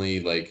genuinely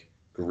like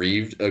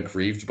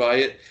aggrieved by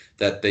it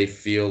that they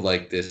feel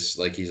like this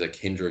like he's a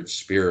kindred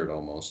spirit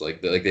almost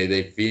like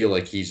they feel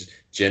like he's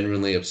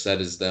genuinely upset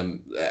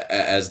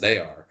as they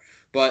are.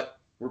 But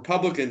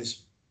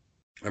Republicans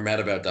are mad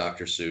about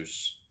Dr.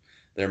 Seuss.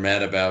 They're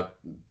mad about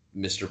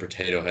Mr.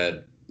 Potato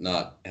Head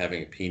not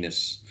having a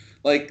penis.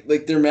 Like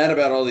they're mad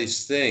about all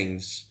these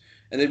things,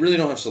 and they really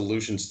don't have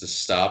solutions to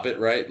stop it,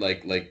 right?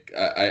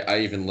 I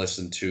even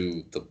listened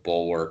to the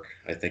Bulwark.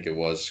 I think it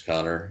was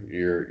Connor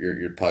your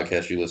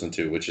podcast you listened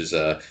to, which is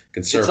a It's like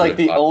conservative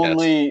the podcast.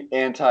 only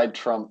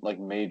anti-Trump like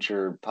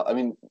major. I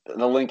mean,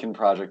 the Lincoln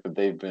Project, but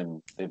they've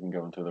been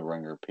going through the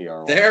ringer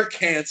PR They're wise.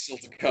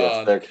 canceled, Yes,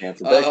 Con. they're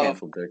canceled. They're Um,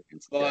 canceled. They're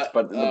canceled. Yes, but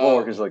but the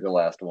Bulwark is like the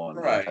last one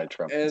Right,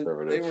 anti-Trump and they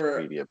conservative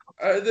were. media.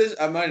 This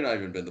I might not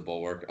even been the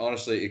Bulwark.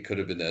 Honestly, it could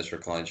have been the Ezra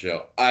Klein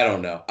show. I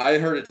don't know. I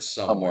heard it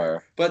somewhere.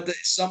 Somewhere. But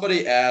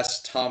somebody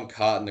asked Tom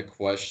Cotton a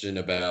question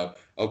about,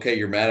 okay,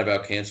 you're mad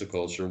about cancel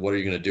culture. What are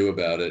you going to do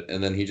about it?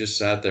 And then he just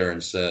sat there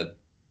and said,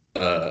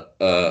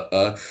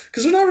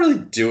 because they're not really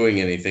doing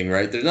anything,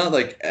 right? They're not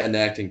like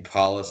enacting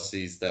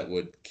policies that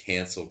would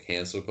cancel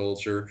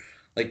culture.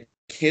 Like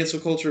cancel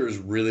culture is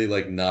really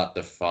like not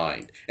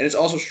defined, and it's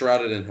also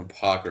shrouded in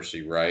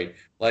hypocrisy, right?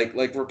 Like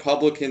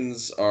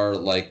Republicans are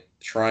like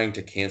trying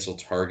to cancel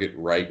Target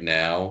right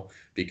now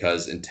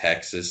because in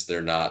Texas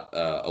they're not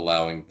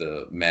allowing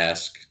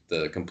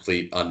the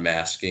complete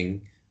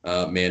unmasking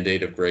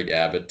mandate of Greg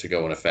Abbott to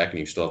go in effect, and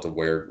you still have to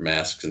wear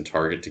masks in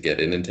Target to get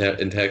in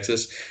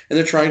Texas, and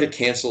they're trying to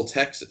cancel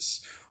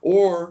Texas.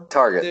 Or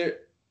Target. they're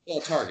well,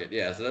 Target,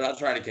 yeah. So they're not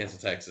trying to cancel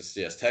Texas.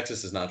 Yes,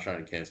 Texas is not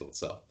trying to cancel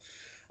itself.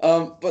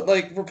 But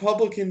like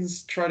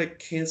Republicans try to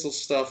cancel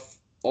stuff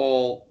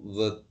all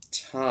the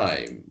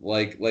time.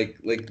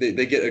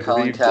 They get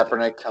Colin aggrieved.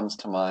 Kaepernick comes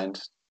to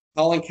mind.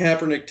 Colin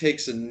Kaepernick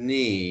takes a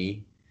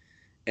knee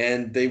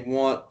and they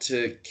want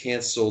to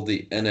cancel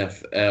the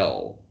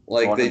NFL. They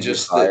Like want they him to be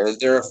just fired.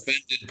 they're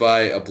offended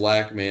by a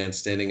black man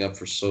standing up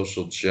for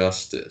social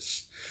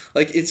justice.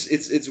 Like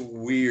it's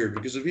weird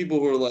because the people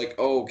who are like,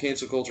 "Oh,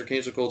 cancel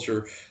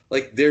culture,"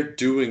 like they're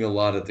doing a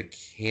lot of the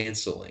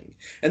canceling.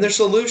 And their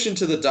solution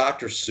to the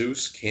Dr.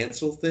 Seuss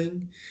cancel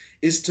thing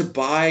is to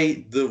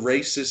buy the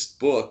racist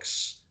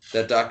books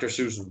that Dr.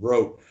 Seuss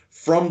wrote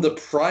from the Not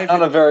a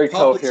private very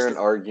coherent publisher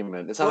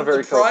argument. It's not a from the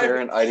very private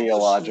coherent publisher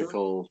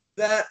ideological.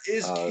 that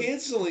is Uh,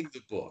 canceling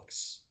the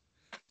books.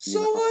 you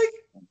So, know,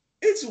 like,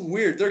 it's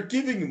weird. They're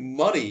giving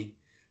money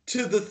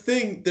to the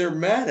thing they're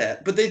mad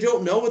at, but they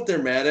don't know what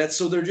they're mad at,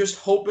 so they're just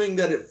hoping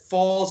that it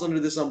falls under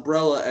this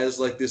umbrella as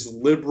like this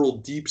liberal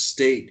deep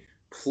state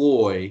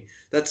ploy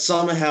that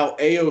somehow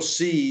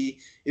AOC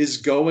is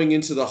going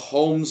into the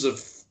homes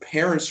of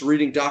parents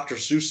reading Dr.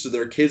 Seuss to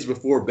their kids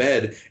before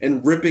bed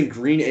and ripping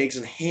green eggs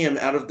and ham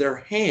out of their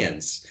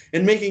hands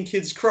and making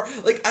kids cry.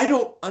 Like, I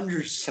don't can I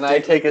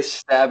understand. take a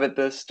stab at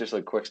this? Just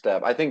a quick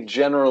stab. I think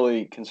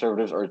generally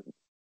conservatives are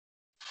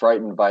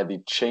frightened by the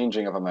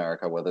changing of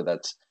America, whether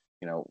that's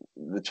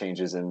the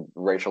changes in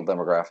racial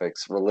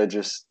demographics,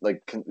 religious,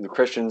 like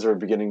Christians are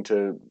beginning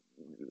to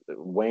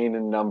wane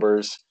in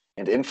numbers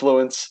and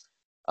influence.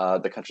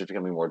 The country's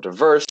becoming more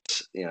diverse.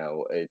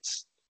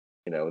 It's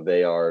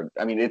they are.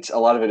 I mean, it's a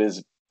lot of it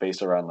is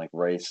based around like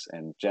race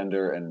and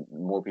gender, and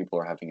more people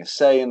are having a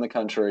say in the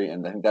country,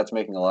 and I think that's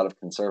making a lot of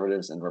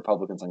conservatives and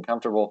Republicans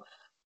uncomfortable.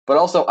 But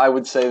also, I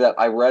would say that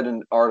I read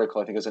an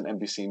article, I think it was on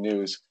NBC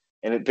News,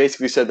 and it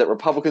basically said that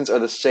Republicans are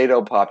the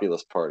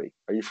Sado-populist party.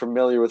 Are you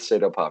familiar with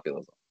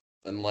Sado-populism?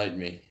 Enlighten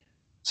me.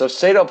 So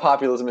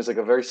Sado-populism is like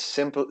a very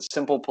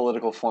simple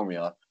political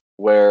formula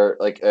where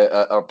like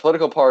a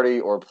political party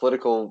or a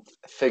political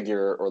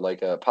figure or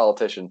like a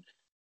politician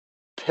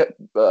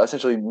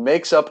essentially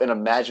makes up an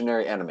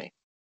imaginary enemy.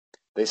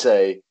 They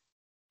say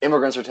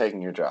immigrants are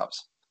taking your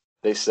jobs.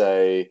 They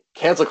say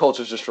cancel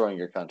culture is destroying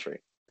your country,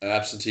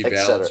 Absentee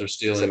etc., ballots are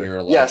stealing etc.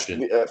 your Yes,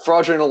 election.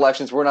 fraudulent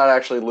elections. We're not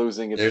actually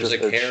losing. It's There's just a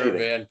they're cheating.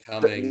 caravan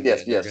coming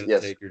Yes, and they're yes, going to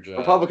yes. take your job.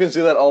 Republicans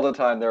do that all the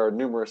time. There are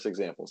numerous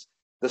examples.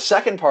 The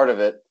second part of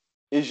it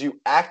is you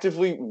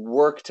actively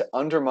work to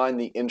undermine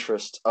the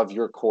interests of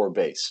your core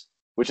base,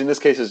 which in this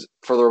case is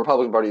for the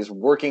Republican Party is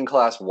working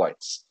class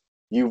whites.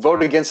 You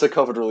vote against the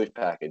COVID relief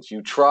package.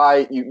 You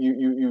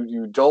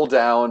dole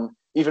down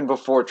even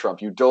before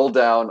Trump. You dole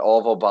down all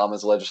of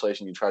Obama's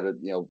legislation. You try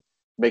to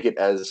make it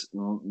as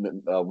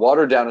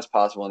watered down as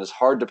possible and as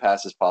hard to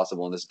pass as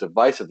possible and as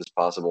divisive as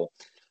possible.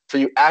 So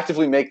you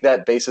actively make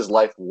that base's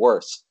life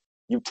worse.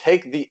 You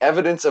take the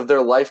evidence of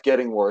their life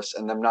getting worse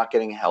and them not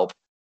getting help,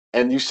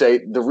 and you say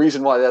the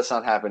reason why that's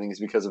not happening is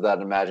because of that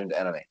imagined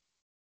enemy,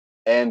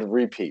 and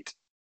repeat.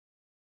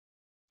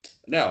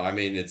 No, I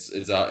mean it's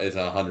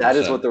 100% That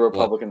is what the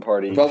what Republican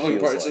Party Republican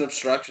feels Party. It's an like.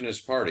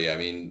 obstructionist party. I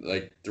mean,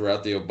 like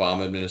throughout the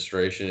Obama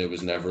administration, it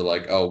was never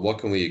like, oh, what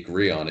can we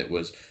agree on? It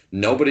was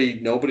nobody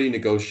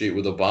negotiate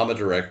with Obama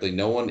directly.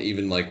 No one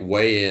even like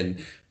weigh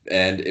in.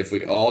 And if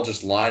we all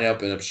just line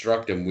up and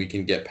obstruct him, we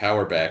can get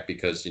power back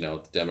because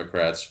the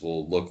Democrats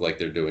will look like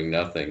they're doing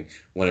nothing.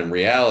 When in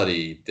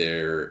reality,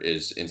 there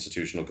is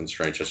institutional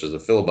constraint, such as a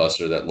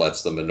filibuster, that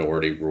lets the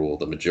minority rule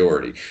the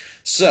majority.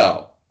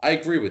 So I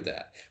agree with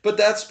that. But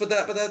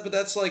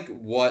that's like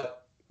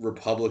what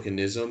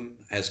republicanism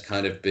has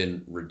kind of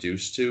been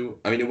reduced to.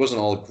 I mean, it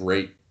wasn't all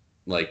great,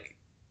 like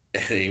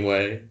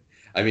anyway.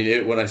 I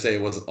mean, when I say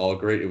it wasn't all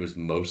great, it was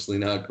mostly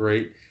not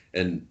great,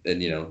 and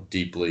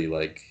deeply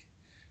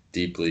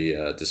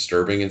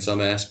disturbing in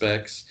some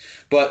aspects.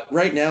 But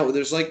right now,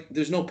 there's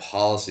no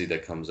policy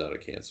that comes out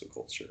of cancel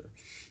culture.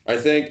 I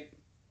think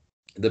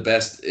the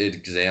best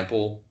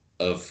example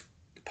of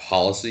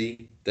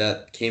policy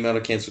that came out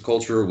of cancel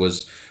culture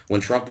was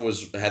when Trump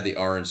had the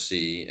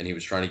RNC and he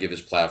was trying to give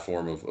his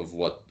platform of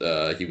what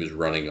he was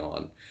running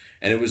on,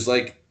 and it was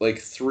like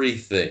three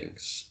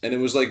things, and it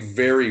was like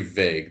very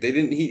vague. They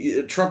didn't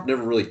he Trump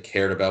never really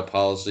cared about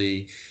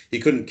policy. He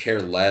couldn't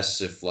care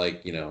less if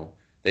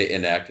they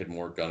enacted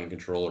more gun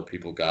control or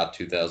people got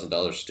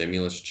 $2,000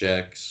 stimulus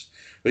checks.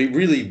 But he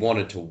really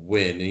wanted to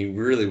win, and he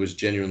really was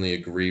genuinely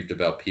aggrieved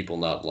about people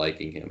not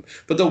liking him.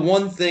 But the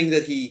one thing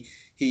that he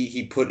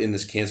put in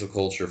this cancel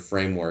culture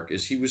framework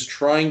is he was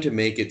trying to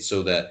make it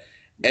so that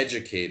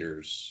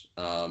educators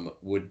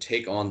would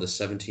take on the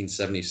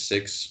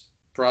 1776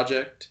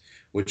 project,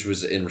 which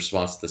was in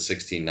response to the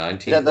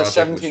Yeah, 1619 the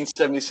project, which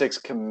 1776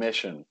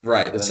 Commission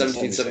right, the and then the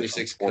 76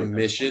 1776 report.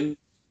 commission,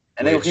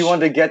 And then he which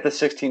wanted to get the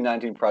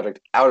 1619 project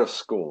out of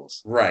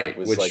schools. right,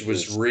 Was which like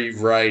was his.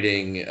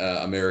 rewriting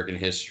American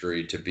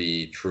history to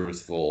be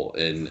truthful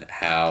in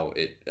how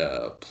it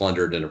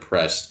plundered and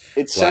oppressed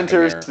It Black centers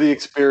America. the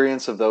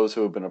experience of those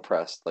who have been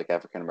oppressed, like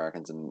African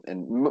Americans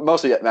and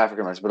mostly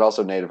African Americans, but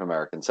also Native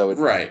Americans. So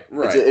Right,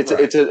 it's right, a, it's a,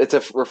 right. it's a it's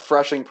a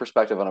refreshing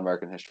perspective on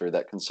American history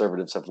that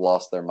conservatives have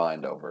lost their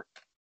mind over.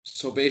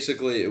 So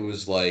basically, it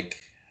was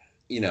like,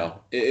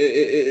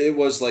 it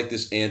was like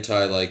this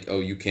anti, like, oh,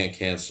 you can't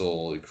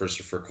cancel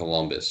Christopher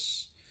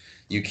Columbus,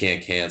 you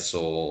can't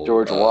cancel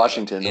George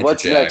Washington. Andrew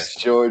What's next,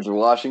 Jackson. George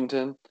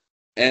Washington?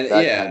 And That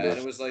kind yeah, and of.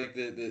 it was like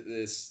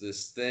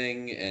this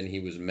thing, and he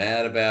was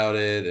mad about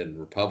it, and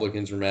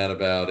Republicans were mad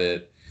about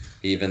it.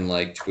 He even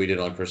like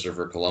tweeted on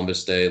Christopher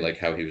Columbus Day, like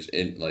how he was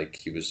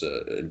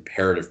an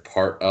imperative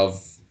part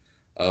of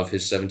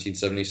his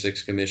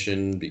 1776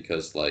 commission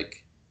because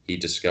like he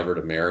discovered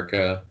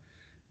America,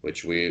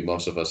 which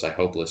most of us, I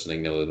hope,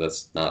 listening know that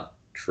that's not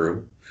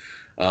true.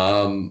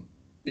 Um,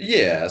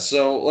 yeah,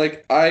 so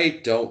like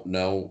I don't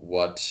know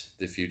what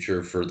the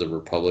future for the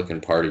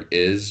Republican Party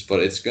is, but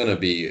it's going to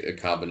be a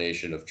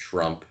combination of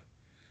Trump.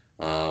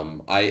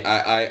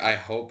 I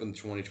hope in the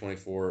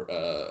 2024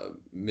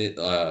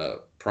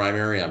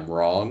 primary I'm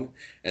wrong,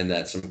 and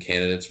that some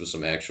candidates with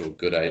some actual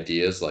good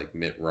ideas like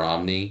Mitt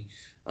Romney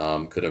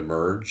could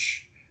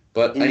emerge.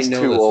 But I He's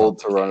know too that's not old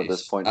the to run at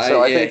this case. point.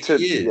 So I Yeah, think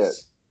he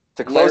is.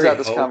 to close Larry out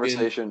this Hogan.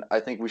 conversation, I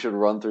think we should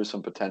run through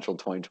some potential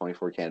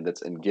 2024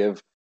 candidates and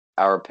give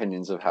our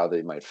opinions of how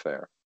they might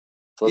fare.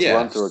 So let's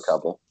run through a Yes.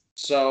 couple.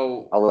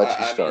 So I'll let you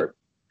I mean, start.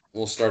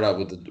 we'll start out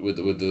with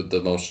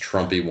the most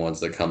Trumpy ones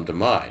that come to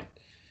mind.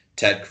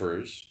 Ted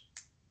Cruz.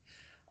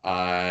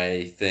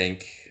 I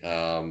think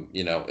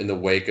in the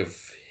wake of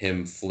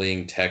him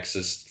fleeing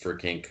Texas for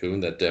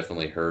Cancun, that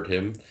definitely hurt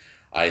him.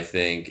 I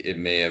think it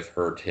may have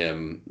hurt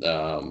him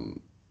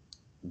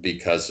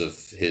because of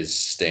his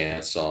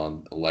stance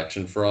on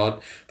election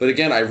fraud. But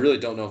again, I really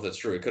don't know if that's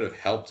true. It could have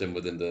helped him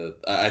within the.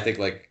 I think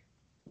like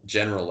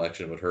general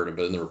election would hurt him,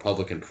 but in the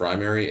Republican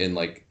primary, in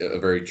like a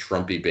very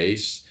Trumpy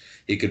base,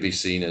 he could be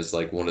seen as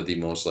like one of the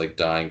most like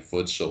dying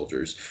foot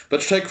soldiers.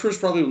 But Ted Cruz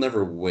probably will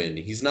never win.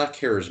 He's not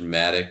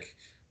charismatic.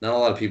 Not a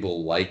lot of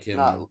people like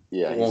Not him.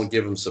 yeah, People won't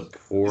give him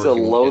he's support. a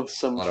He won't get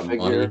loathsome a lot of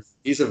money. figure.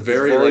 He's a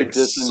He's very very like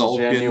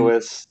sulking.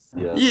 disingenuous.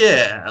 Yes.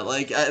 Yeah,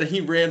 like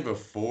he ran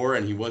before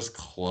and he was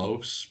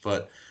close,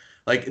 but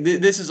like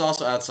this is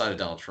also outside of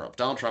Donald Trump.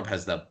 Donald Trump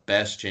has the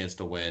best chance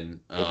to win.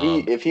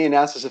 If he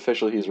announces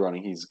officially he's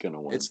running, he's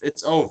gonna win.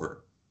 It's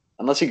over.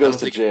 Unless he I goes don't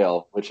to think.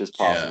 jail, which is Yeah,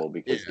 possible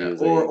because he yeah.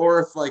 is Or a. or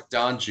if like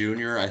Don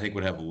Jr. I think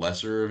would have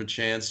lesser of a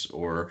chance,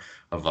 or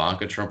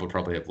Ivanka Trump would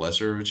probably have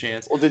lesser of a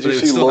chance, Well, did but you they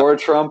would see still have Laura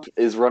Trump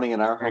is running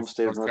in our home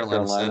state of North North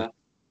Carolina Senate. Carolina?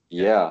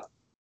 Yeah, Yeah.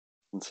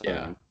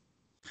 yeah. Insane.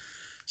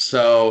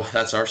 So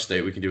that's our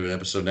state. We can do an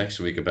episode next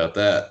week about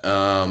that.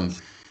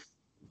 Yes.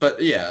 But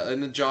yeah,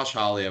 and then Josh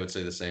Hawley, I would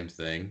say the same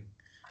thing.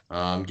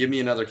 Give me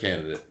another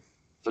candidate.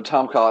 So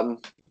Tom Cotton,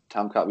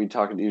 you were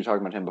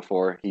talking about him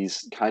before.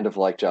 He's kind of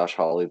like Josh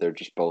Hawley. They're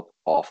just both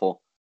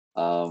awful.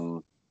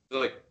 Um,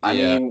 Like, I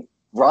yeah, mean,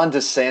 Ron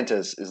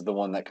DeSantis is the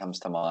one that comes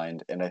to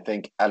mind, and I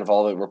think out of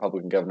all the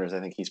Republican governors, I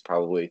think he's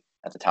probably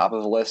at the top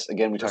of the list.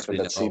 Again, we talked first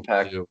about we that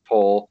know CPAC too.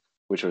 poll,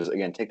 which was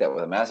again take that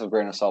with a massive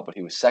grain of salt, but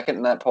he was second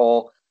in that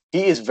poll.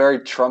 He is very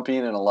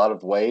Trumpian in a lot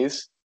of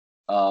ways.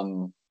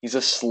 He's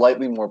a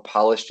slightly more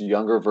polished,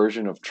 younger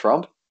version of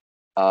Trump.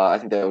 I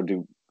think that would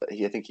do.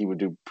 I think he would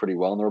do pretty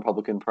well in the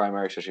Republican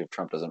primary, especially if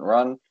Trump doesn't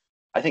run.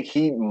 I think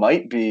he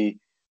might be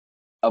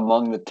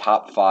among the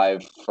top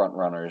five front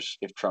runners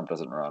if Trump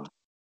doesn't run.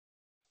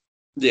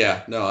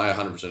 Yeah, no, I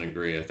 100%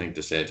 agree. I think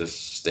DeSantis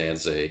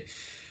stands a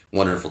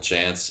wonderful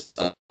chance.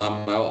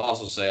 I'll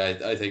also say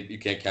I think you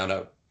can't count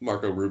out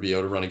Marco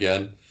Rubio to run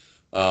again.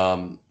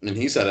 And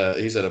he's had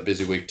a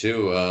busy week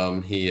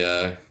too. He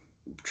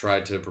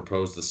tried to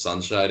propose the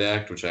Sunshine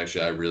Act, which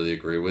actually I really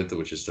agree with,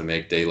 which is to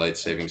make daylight And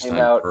savings came time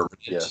out, permanent.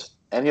 yes,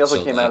 and he also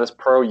So came out that as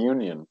pro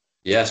union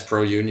yes,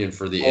 pro union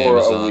for the for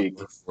a Amazon week.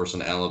 workforce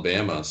in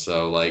Alabama.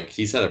 So like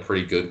he's had a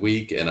pretty good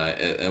week, and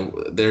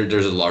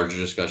there's a larger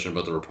discussion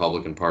about the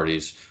Republican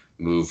Party's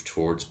move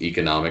towards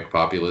economic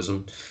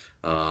populism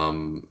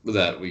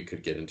that we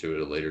could get into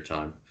at a later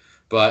time.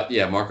 But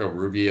yeah, Marco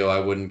Rubio, I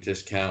wouldn't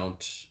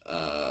discount.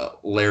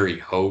 Larry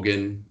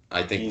Hogan,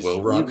 I think He's will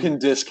you run. can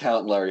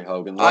discount Larry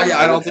Hogan. Larry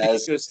I Hogan don't think he's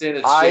has going to stand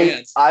a chance. I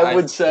think he'll I run.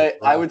 would say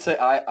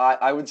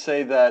I would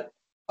say that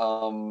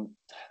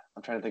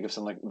I'm trying to think of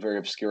some like very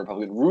obscure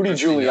Republican. Rudy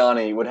Christy, no.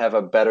 Giuliani would have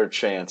a better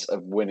chance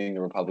of winning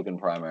the Republican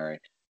primary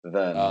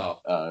than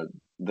Oh,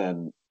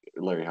 than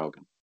Larry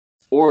Hogan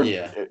or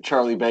yeah.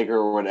 Charlie Baker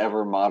or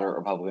whatever moderate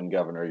Republican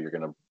governor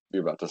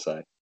you're about to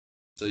say.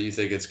 So you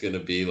think it's going to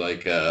be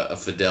like a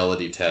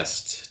fidelity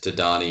test to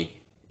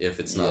Donnie if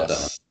it's not done?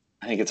 Yes,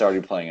 I think it's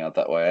already playing out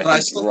that way. I But I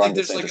think still Ron think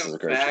there's like DeSantis a has a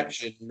great chance.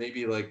 faction,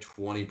 maybe like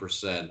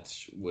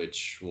 20%,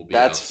 which will be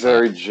That's outside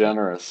very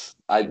generous.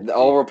 All GNP.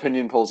 our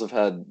opinion polls have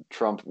had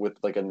Trump with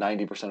like a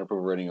 90% approval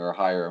rating or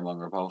higher among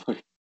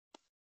Republicans.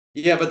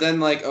 Yeah, but then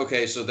like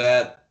okay, so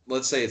that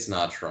let's say it's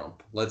not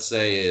Trump. Let's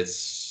say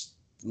it's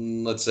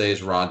Ron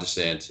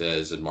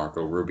DeSantis and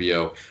Marco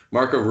Rubio.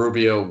 Marco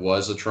Rubio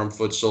was a Trump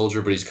foot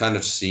soldier, but he's kind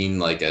of seen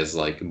like as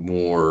like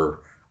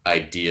more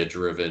idea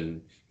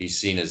driven. He's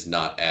seen as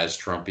not as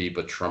Trumpy,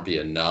 but Trumpy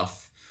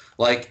enough.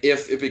 Like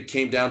if it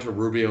came down to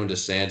Rubio and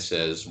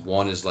DeSantis,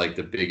 one is like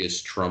the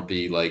biggest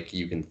Trumpy like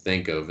you can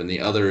think of, and the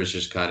other is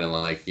just kind of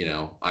like,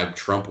 I'm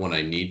Trump when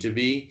I need to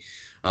be.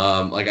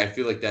 Like I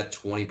feel like that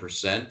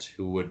 20%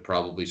 who would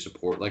probably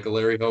support like a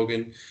Larry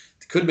Hogan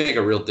could make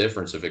a real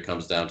difference if it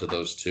comes down to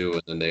those two,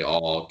 and then they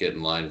all get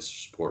in line and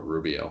support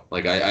Rubio.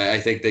 Like I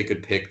think they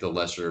could pick the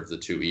lesser of the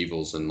two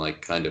evils and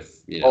like kind of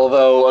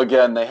Although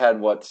again, they had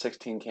what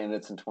 16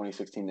 candidates in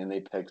 2016, and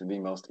they picked the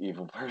most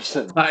evil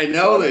person. I So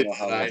know they did.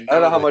 I I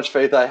don't know know how they. much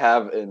faith I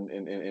have in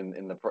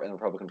the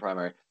Republican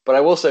primary. But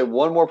I will say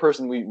one more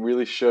person we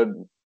really should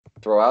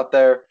throw out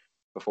there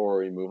before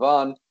we move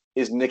on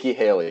is Nikki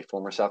Haley,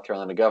 former South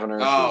Carolina governor.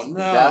 She Oh was no,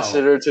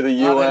 ambassador to the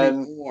not UN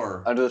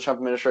anymore. under the Trump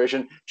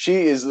administration. She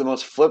is the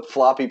most flip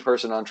floppy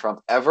person on Trump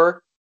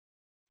ever.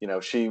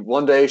 She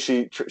one day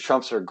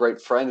Trump's her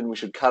great friend, and we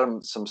should cut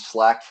him some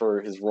slack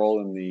for his role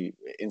in the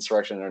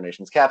insurrection in our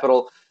nation's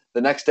capital.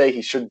 The next day,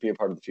 he shouldn't be a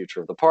part of the future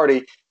of the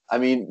party. I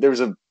mean,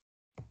 there's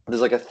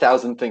like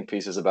 1,000 think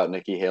pieces about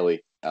Nikki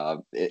Haley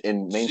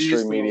in She's mainstream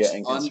the media most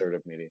and un.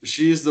 conservative media.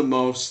 She's the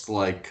most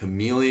like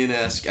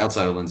chameleon-esque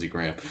outside of Lindsey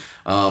Graham.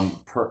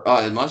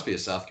 It must be a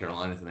South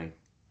Carolina thing.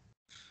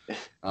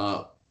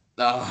 Uh,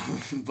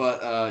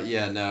 but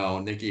yeah, no,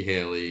 Nikki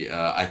Haley,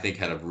 I think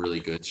had a really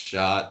good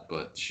shot,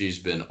 but she's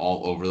been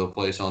all over the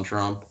place on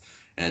Trump,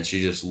 and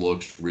she just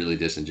looked really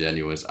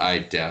disingenuous. I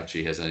doubt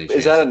she has any Is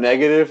chance. that a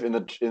negative in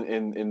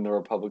the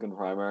Republican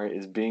primary?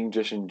 Is being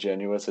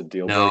disingenuous a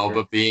deal No,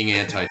 breaker? but being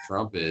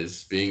anti-Trump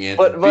is being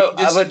But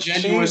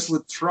disingenuous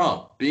with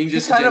Trump, being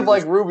she's kind of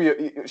like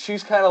disingenuous. Rubio.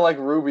 She's kind of like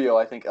Rubio,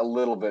 I think, a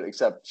little bit,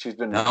 except No, she's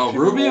been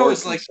Rubio more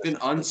has like been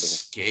consistent.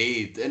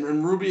 unscathed,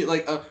 and Rubio,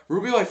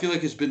 I feel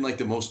like has been like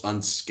the most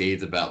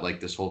unscathed about like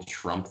this whole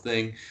Trump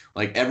thing.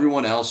 Like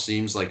everyone else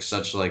seems like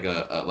such like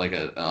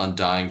a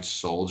undying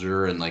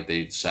soldier, and like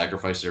they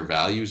sacrifice their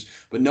values,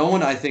 but no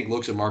one I think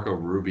looks at Marco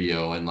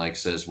Rubio and like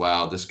says,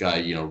 "Wow, this guy,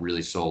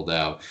 really sold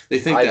out." They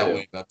think I that do.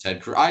 way about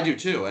Ted Cruz. I do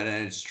too, and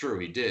it's true,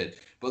 he did,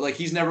 but like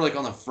he's never like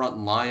on the front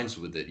lines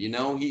with it.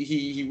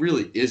 He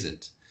really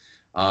isn't.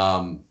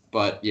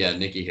 But yeah,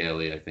 Nikki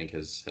Haley, I think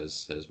has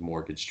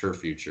mortgaged her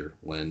future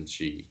when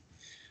she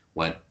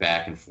went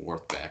back and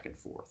forth, back and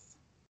forth.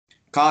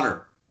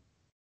 Connor,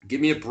 give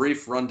me a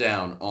brief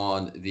rundown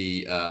on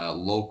the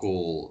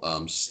local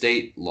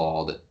state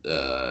law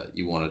that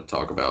you want to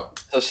talk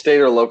about. So state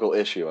or local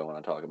issue I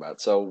want to talk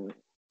about. So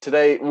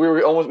today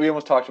we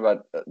almost talked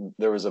about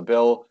there was a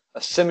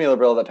similar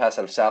bill that passed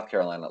out of South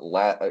Carolina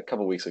a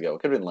couple weeks ago.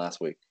 It could have been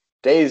last week.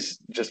 Days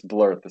just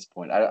blur at this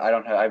point. I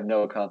have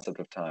no concept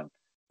of time.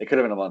 It could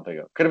have been a month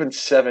ago. Could have been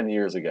 7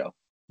 years ago.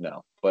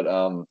 No, but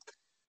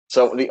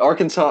So the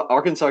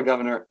Arkansas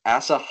governor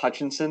Asa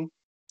Hutchinson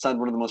signed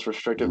one of the most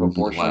restrictive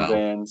abortion Wow.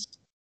 bans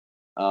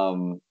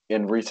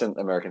in recent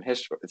American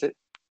history. Is it?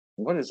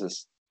 What is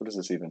this? What is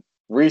this even?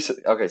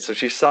 Recent. Okay, so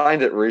she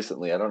signed it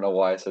recently. I don't know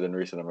why I said in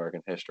recent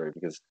American history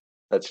because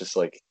that's just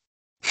like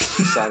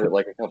she signed it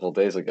like a couple of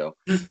days ago.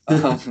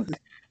 Um,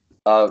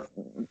 uh,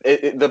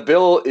 the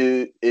bill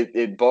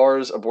it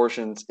bars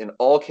abortions in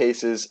all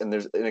cases, and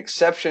there's an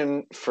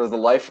exception for the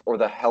life or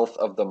the health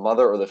of the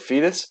mother or the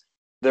fetus.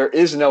 There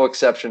is no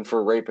exception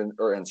for rape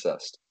or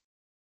incest.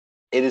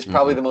 It is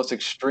probably Mhm. the most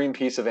extreme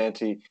piece of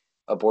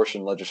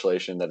anti-abortion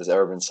legislation that has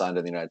ever been signed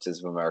in the United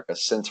States of America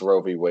since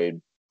Roe v. Wade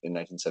in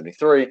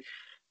 1973.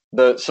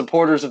 The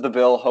supporters of the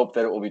bill hope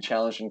that it will be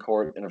challenged in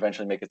court and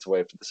eventually make its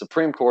way to the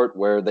Supreme Court,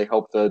 where they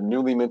hope the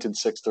newly minted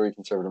 6-3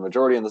 conservative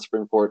majority in the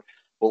Supreme Court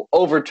will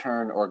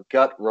overturn or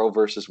gut Roe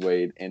versus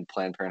Wade and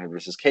Planned Parenthood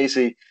versus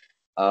Casey.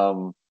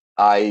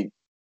 I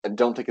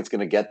don't think it's going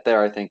to get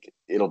there. I think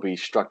it'll be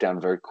struck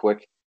down very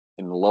quick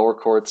in the lower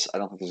courts. I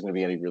don't think there's going to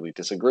be any really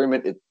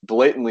disagreement. It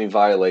blatantly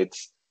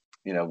violates,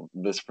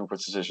 the Supreme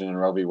Court's decision in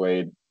Roe v.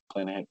 Wade,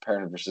 Planned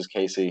Parenthood versus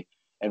Casey,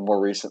 and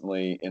more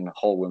recently in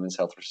Whole Women's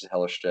Health versus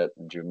Hellerstedt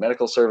and June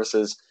Medical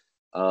Services.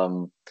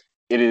 Um,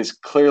 it is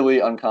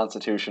clearly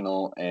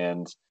unconstitutional,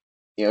 and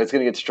it's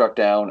going to get struck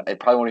down. It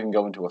probably won't even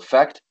go into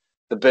effect.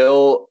 The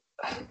bill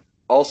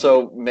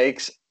also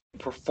makes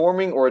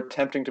performing or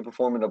attempting to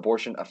perform an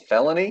abortion a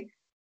felony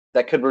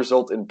that could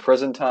result in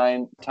prison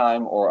time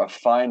or a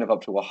fine of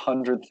up to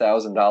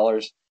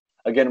 $100,000.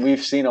 Again,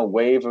 we've seen a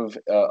wave of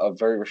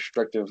very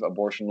restrictive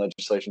abortion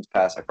legislations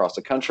pass across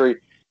the country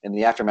in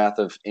the aftermath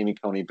of Amy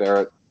Coney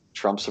Barrett,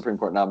 Trump's Supreme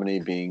Court nominee,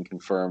 being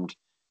confirmed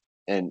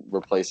and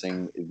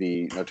replacing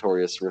the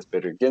notorious Ruth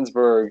Bader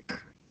Ginsburg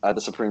at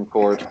the Supreme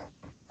Court.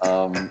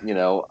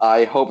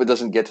 I hope it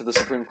doesn't get to the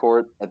Supreme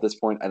Court at this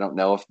point. I don't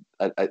know if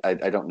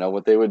I don't know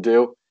what they would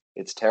do.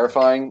 It's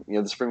terrifying.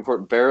 The Supreme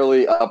Court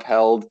barely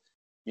upheld,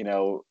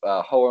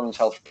 Whole Women's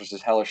Health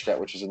versus Hellerstedt,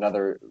 which is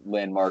another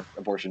landmark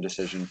abortion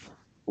decision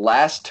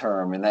last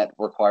term, and that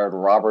required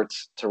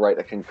Roberts to write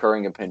a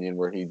concurring opinion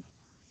where he,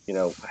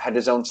 had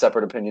his own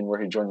separate opinion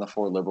where he joined the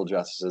 4 liberal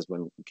justices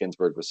when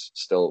Ginsburg was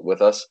still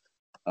with us.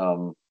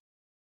 Um,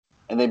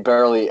 and they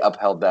barely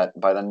upheld that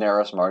by the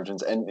narrowest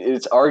margins. And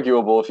it's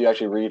arguable if you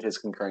actually read his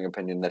concurring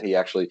opinion that he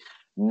actually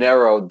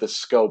narrowed the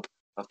scope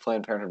of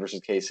Planned Parenthood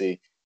versus Casey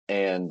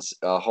and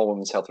Whole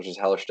Women's Health versus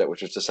Hellerstedt,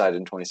 which was decided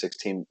in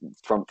 2016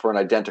 for an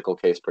identical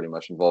case, pretty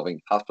much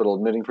involving hospital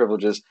admitting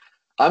privileges.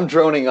 I'm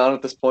droning on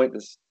at this point.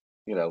 This,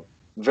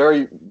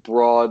 very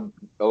broad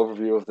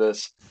overview of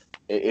this.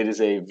 It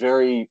is a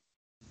very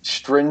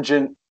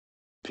stringent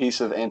piece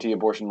of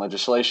anti-abortion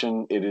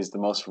legislation. It is the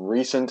most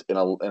recent in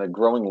a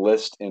growing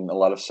list in a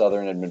lot of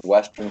southern and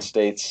midwestern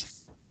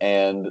states,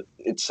 and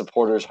its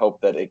supporters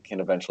hope that it can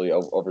eventually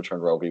overturn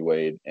Roe v.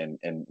 Wade and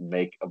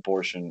make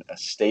abortion a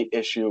state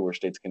issue where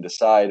states can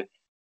decide.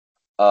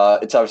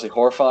 It's obviously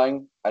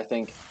horrifying. I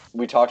think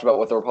we talked about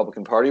what the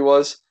Republican Party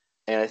was,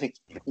 and I think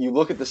you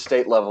look at the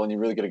state level and you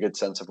really get a good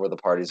sense of where the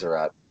parties are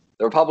at.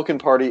 The Republican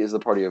Party is the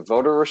party of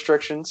voter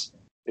restrictions.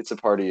 It's a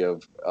party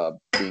of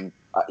being,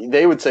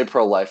 they would say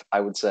pro-life. I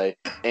would say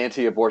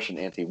anti-abortion,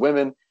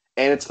 anti-women,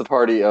 and it's the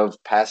party of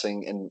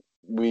passing. And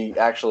we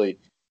actually,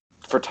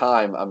 for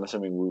time, I'm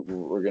assuming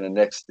we're going to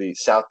next. The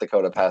South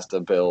Dakota passed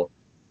a bill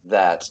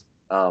that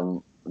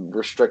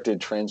restricted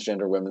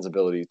transgender women's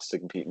ability to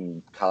compete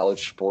in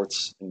college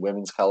sports, in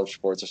women's college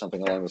sports, or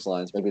something along those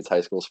lines. Maybe it's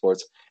high school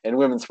sports and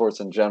women's sports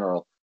in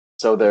general.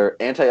 So they're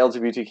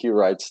anti-LGBTQ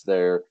rights.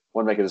 They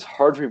want to make it as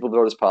hard for people to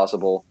vote as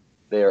possible.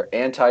 They are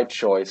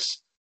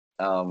anti-choice,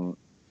 and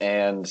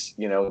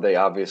they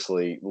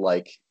obviously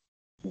like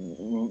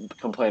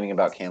complaining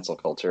about cancel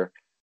culture.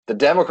 The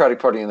Democratic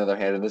Party, on the other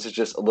hand, and this is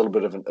just a little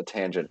bit of a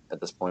tangent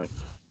at this point,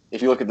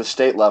 if you look at the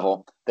state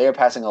level, they are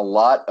passing a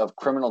lot of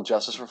criminal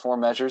justice reform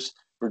measures.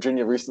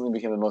 Virginia recently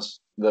became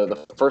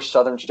the first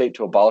southern state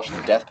to abolish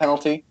the death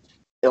penalty.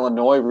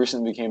 Illinois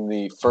recently became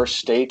the first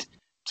state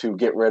to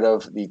get rid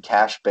of the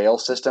cash bail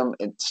system.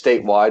 And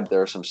statewide,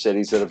 there are some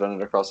cities that have done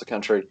it across the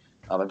country.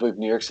 I believe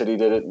New York City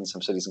did it, and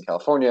some cities in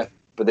California,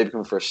 but they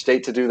became the first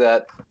state to do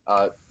that.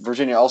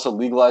 Virginia also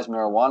legalized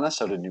marijuana,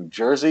 so did New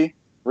Jersey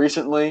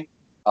recently.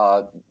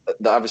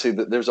 Obviously,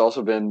 there's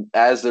also been,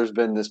 as there's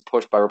been this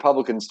push by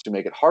Republicans to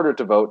make it harder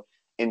to vote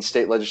in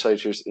state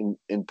legislatures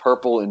in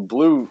purple and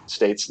blue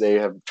states, they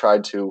have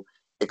tried to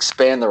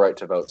expand the right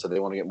to vote. So they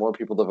want to get more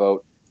people to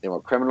vote. They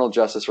want criminal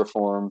justice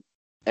reform.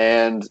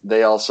 And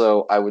they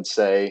also, I would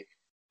say,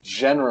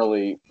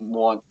 generally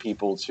want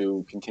people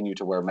to continue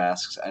to wear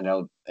masks. I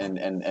know, and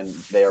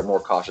they are more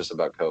cautious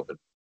about COVID.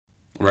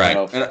 I don't Right.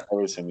 know if I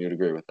would assume you'd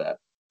agree with that.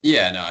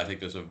 Yeah, no, I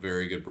think there's a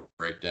very good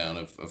breakdown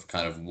of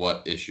kind of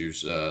what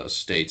issues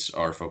states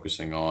are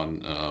focusing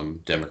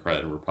on,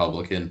 Democrat and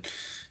Republican.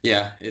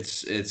 Yeah,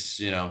 it's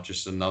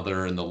just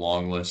another in the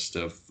long list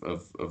of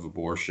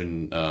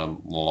abortion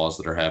laws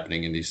that are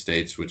happening in these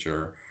states, which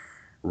are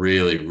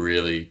really,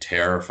 really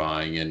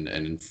terrifying and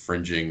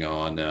infringing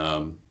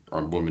on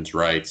women's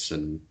rights.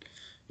 And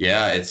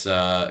Yeah, it's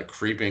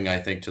creeping, I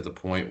think, to the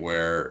point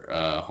where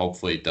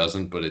hopefully it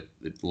doesn't, but it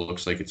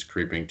looks like it's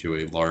creeping to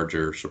a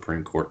larger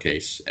Supreme Court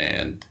case.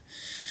 And,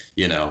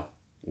 you know,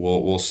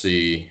 we'll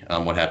see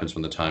what happens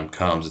when the time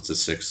comes. It's a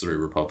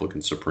 6-3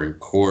 Republican Supreme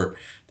Court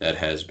that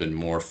has been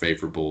more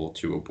favorable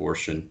to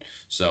abortion.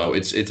 So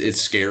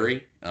it's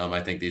scary. I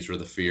think these were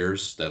the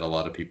fears that a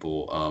lot of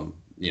people,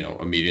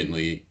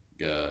 immediately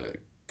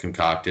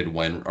concocted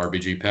when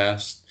RBG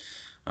passed.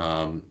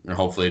 And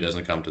hopefully it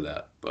doesn't come to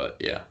that. But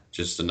yeah,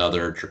 just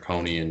another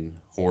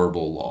draconian,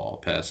 horrible law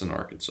passed in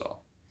Arkansas.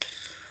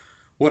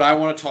 What I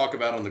want to talk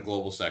about on the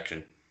global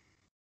section,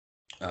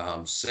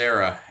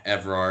 Sarah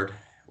Everard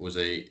was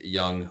a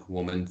young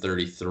woman,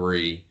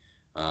 33,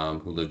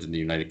 who lived in the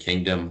United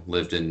Kingdom,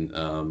 lived in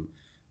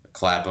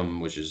Clapham,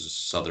 which is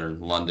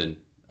southern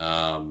London.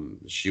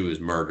 She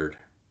was murdered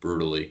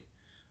brutally.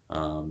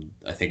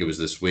 I think it was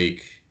this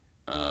week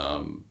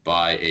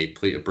by a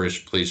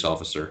British police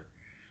officer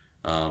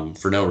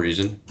for no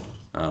reason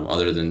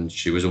other than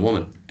she was a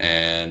woman.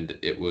 And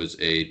it was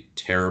a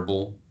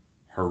terrible,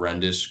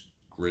 horrendous,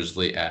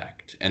 grisly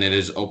act. And it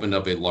has opened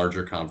up a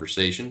larger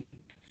conversation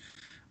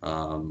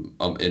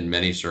in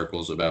many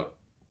circles about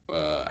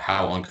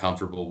how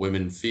uncomfortable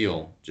women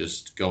feel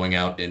just going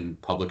out in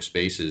public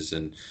spaces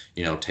and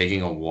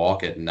taking a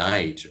walk at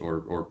night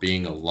or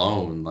being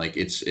alone. Like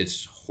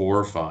it's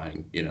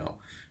horrifying,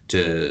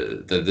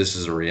 to that this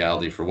is a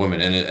reality for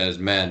women, and as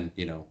men,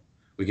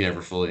 we can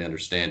never fully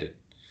understand it.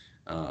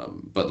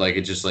 But like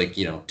it's just like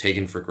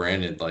taken for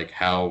granted, like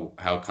how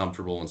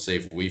comfortable and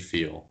safe we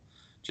feel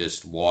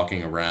just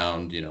walking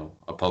around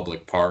a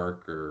public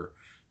park or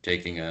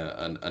taking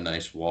a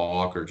nice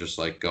walk or just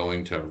like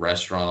going to a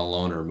restaurant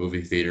alone or a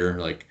movie theater.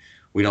 Like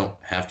we don't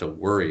have to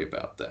worry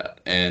about that.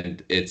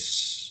 And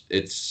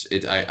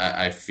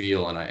I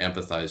feel and I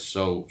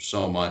empathize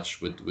so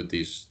much with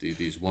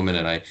these women,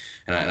 and I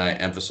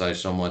empathize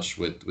so much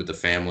with the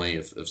family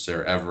of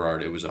Sarah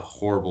Everard. It was a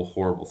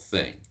horrible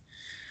thing.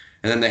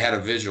 And then they had a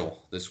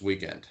vigil this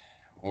weekend,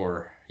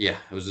 or yeah,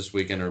 it was this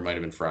weekend, or it might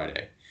have been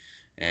Friday.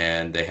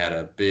 And they had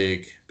a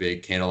big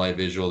candlelight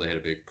vigil. They had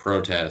a big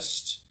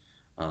protest,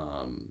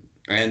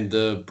 and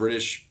the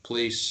British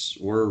police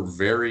were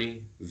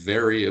very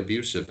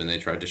abusive, and they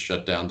tried to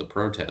shut down the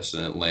protest,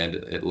 and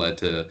it led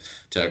to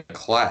a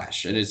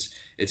clash. And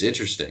it's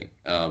interesting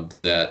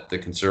that the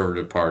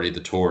Conservative Party, the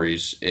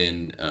Tories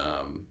in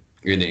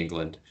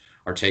England,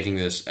 are taking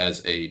this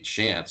as a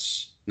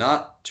chance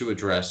not to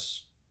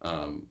address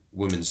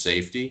women's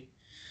safety,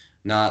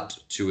 not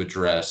to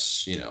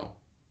address,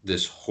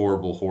 this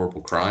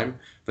horrible crime,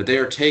 but they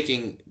are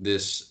taking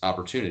this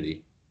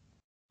opportunity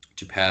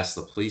to pass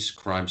the police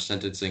crime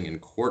sentencing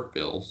and court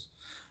bills,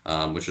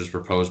 which was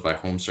proposed by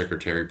Home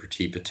Secretary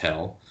Priti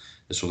Patel.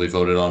 This will be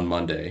voted on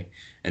Monday.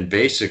 And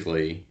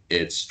basically,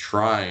 it's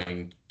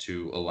trying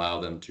to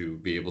allow them to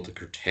be able to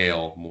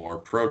curtail more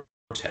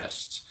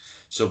protests.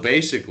 So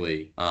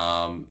basically,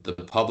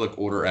 the Public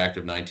Order Act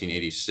of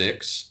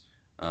 1986,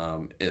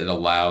 it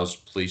allows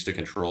police to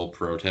control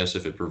protests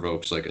if it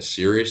provokes like a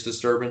serious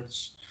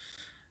disturbance.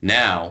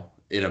 Now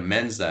it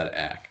amends that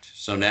act.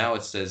 So now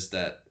it says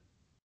that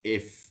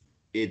if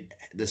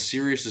the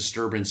serious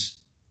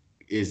disturbance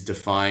is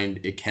defined,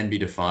 it can be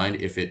defined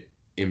if it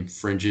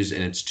infringes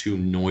and it's too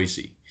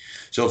noisy.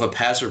 So if a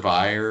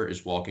passerby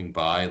is walking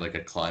by, like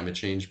a climate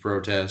change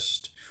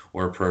protest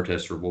or a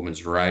protest for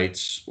women's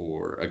rights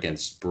or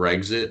against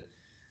Brexit,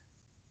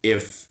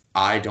 if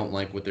I don't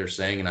like what they're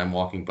saying and I'm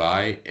walking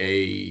by,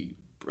 the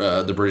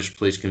British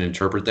police can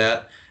interpret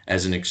that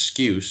as an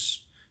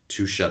excuse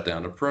to shut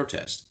down a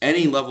protest.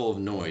 Any level of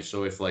noise.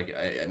 So if like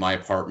my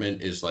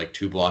apartment is like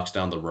 2 blocks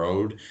down the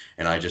road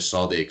and I just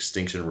saw the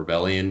Extinction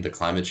Rebellion, the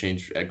climate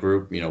change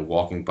group,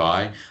 walking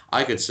by,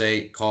 I could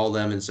call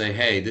them and say,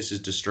 hey, this is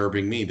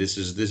disturbing me. This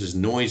is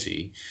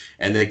noisy.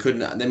 And they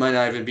might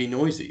not even be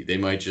noisy. They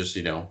might just,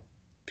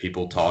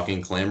 people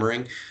talking,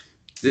 clamoring.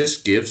 This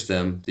gives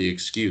them the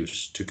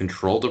excuse to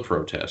control the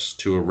protests,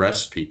 to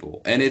arrest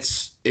people, and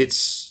it's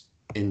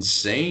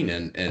insane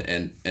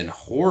and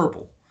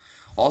horrible.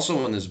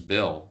 Also, in this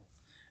bill,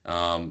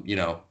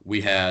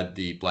 we had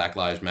the Black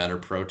Lives Matter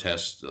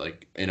protests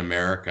like in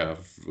America,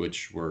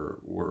 which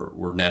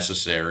were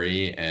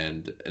necessary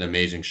and an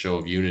amazing show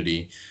of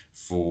unity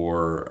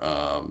for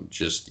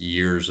just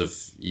years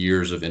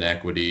of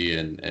inequity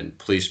and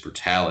police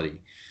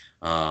brutality.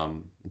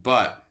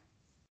 But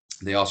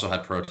they also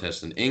had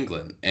protests in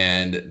England,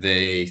 and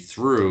they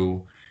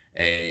threw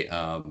a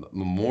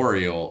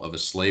memorial of a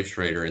slave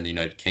trader in the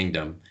United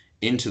Kingdom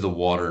into the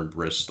water in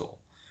Bristol.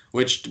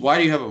 Which, why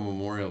do you have a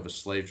memorial of a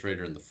slave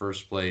trader in the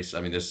first place?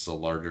 I mean, this is a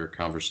larger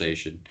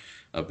conversation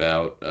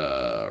about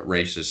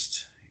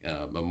racist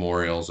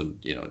memorials, and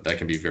that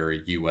can be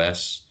very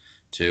U.S.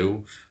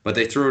 too. But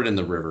they threw it in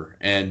the river,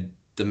 and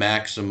the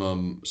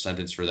maximum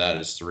sentence for that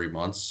is 3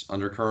 months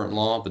under current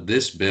law. But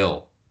this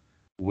bill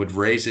would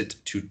raise it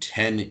to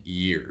 10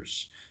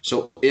 years.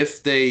 So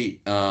if they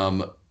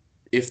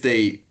if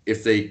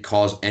they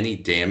cause any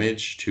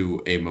damage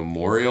to a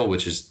memorial,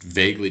 which is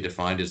vaguely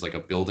defined as like a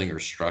building or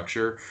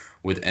structure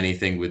with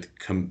anything with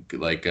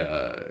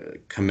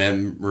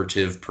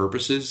commemorative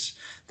purposes,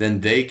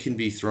 then they can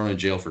be thrown in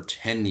jail for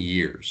 10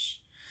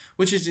 years,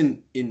 which is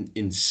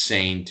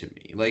insane to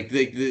me. Like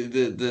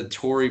the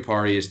Tory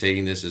party is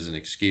taking this as an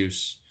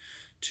excuse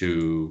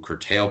to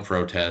curtail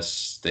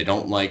protests. They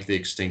don't like the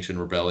Extinction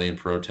Rebellion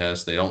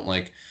protests. They don't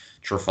like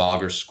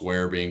Trafalgar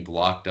Square being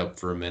blocked up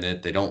for a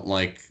minute. They don't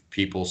like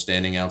people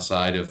standing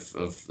outside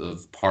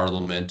of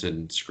Parliament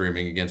and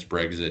screaming against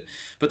Brexit.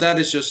 But that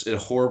is just a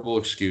horrible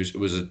excuse. It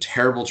was a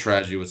terrible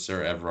tragedy with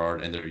Sarah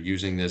Everard, and they're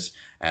using this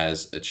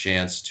as a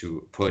chance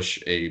to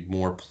push a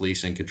more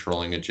policing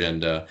controlling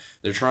agenda.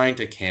 They're trying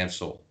to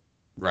cancel,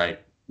 right?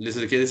 This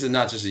is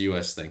not just a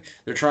U.S. thing.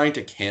 They're trying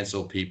to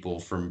cancel people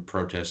from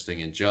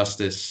protesting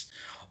injustice,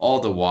 all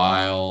the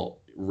while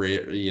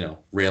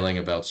railing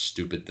about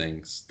stupid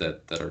things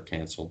that are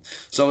canceled.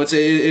 So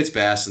it's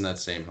vast in that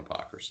same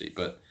hypocrisy.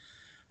 But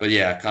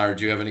yeah, Connor,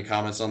 do you have any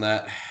comments on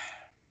that?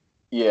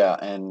 Yeah,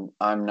 and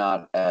I'm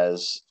not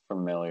as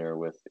familiar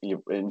with,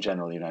 in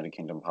general, United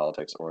Kingdom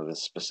politics or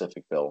this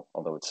specific bill,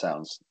 although it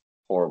sounds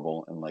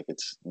horrible and like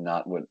it's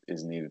not what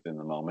is needed in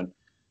the moment.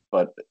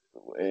 But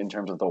in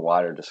terms of the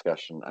wider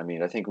discussion, I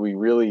mean, I think we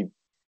really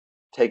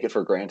take it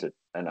for granted.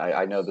 And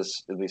I know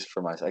this, at least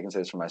for I can say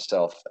this for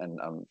myself, and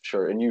I'm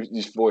sure, and you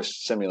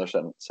voiced similar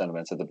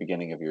sentiments at the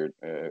beginning of your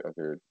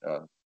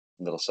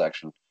little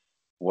section,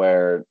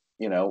 where,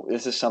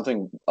 this is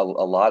something a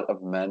lot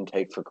of men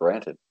take for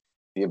granted.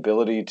 The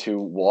ability to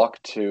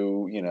walk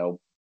to, your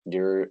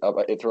through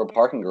a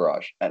parking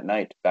garage at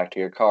night back to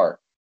your car,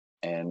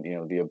 and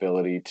the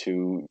ability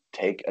to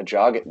take a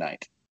jog at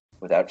night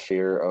without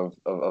fear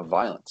of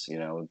violence.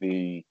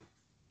 The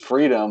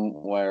freedom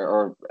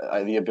or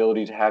the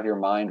ability to have your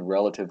mind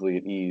relatively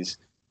at ease.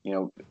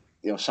 You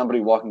know, somebody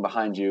walking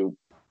behind you.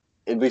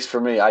 At least for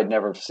me, I'd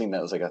never seen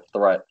that as like a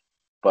threat.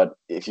 But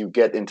if you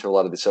get into a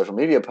lot of the social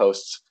media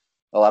posts,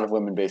 a lot of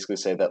women basically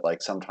say that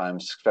like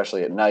sometimes,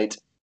 especially at night,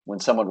 when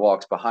someone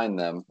walks behind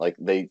them, like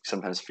they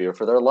sometimes fear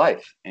for their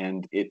life,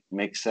 and it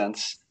makes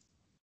sense.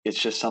 It's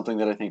just something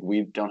that I think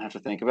we don't have to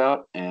think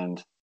about,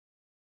 and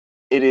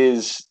it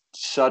is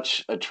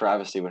such a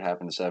travesty what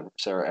happened to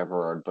Sarah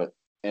Everard, but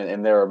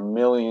and there are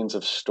millions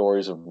of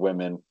stories of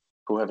women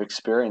who have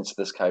experienced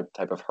this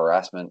type of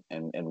harassment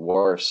and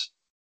worse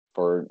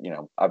for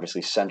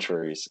obviously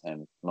centuries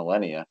and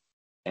millennia,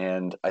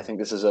 and I think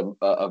this is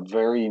a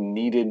very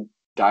needed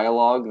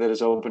dialogue that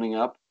is opening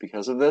up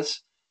because of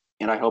this,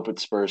 and I hope it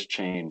spurs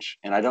change.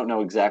 And I don't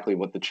know exactly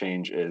what the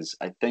change is.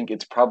 I think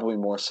it's probably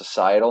more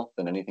societal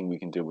than anything we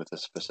can do with a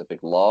specific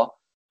law,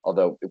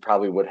 although it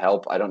probably would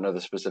help. I don't know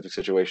the specific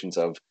situations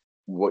of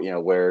what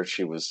where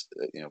she was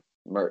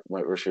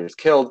where she was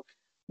killed,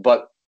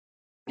 but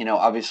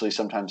obviously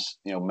sometimes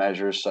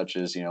measures such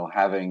as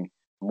having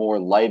more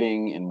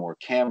lighting and more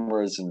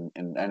cameras,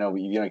 and I know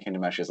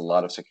Kingdom actually has a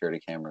lot of security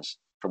cameras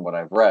from what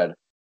I've read.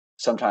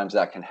 Sometimes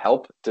that can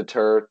help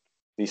deter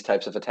these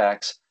types of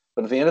attacks,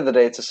 but at the end of the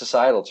day, it's a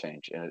societal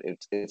change, and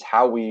it's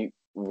how we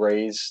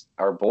raise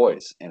our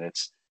boys, and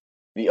it's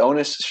the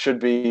onus should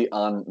be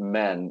on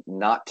men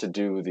not to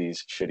do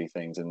these shitty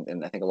things.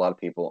 And I think a lot of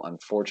people,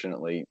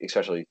 unfortunately,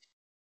 especially,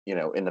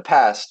 in the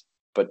past,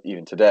 but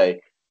even today,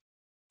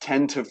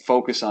 tend to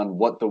focus on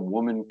what the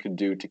woman could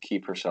do to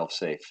keep herself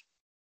safe.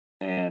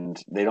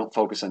 And they don't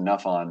focus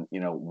enough on,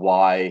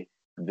 why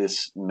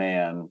this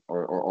man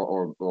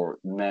or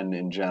men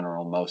in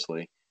general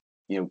mostly,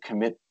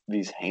 commit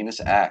these heinous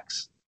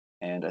acts.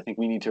 And I think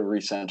we need to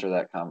recenter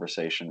that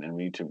conversation, and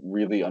we need to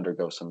really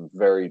undergo some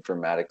very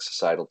dramatic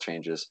societal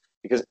changes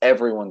because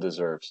everyone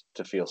deserves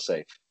to feel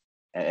safe.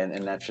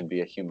 And that should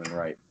be a human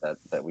right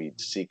that we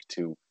seek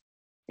to,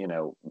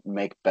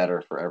 make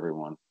better for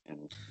everyone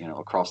and,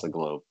 across the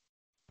globe.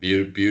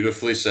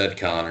 Beautifully said,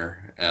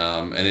 Connor.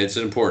 And it's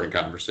an important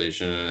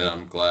conversation, and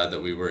I'm glad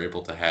that we were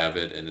able to have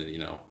it. And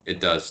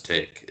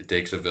it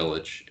takes a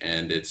village,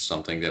 and it's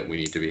something that we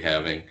need to be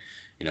having,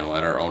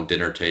 at our own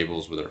dinner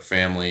tables with our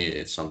family.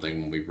 It's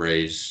something when we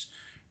raised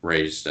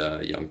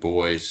young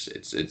boys.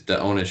 It's the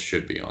onus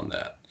should be on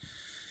that.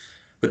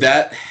 But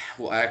that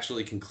will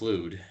actually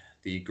conclude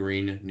the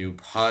Green New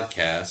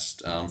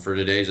podcast for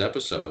today's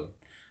episode.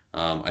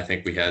 I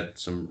think we had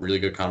some really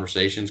good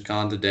conversations,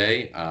 Con,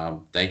 today.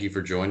 Thank you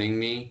for joining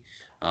me.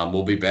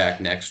 We'll be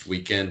back next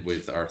weekend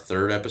with our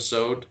third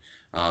episode.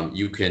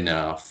 You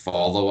can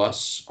follow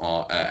us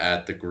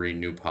at the Green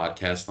New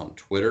Podcast on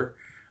Twitter.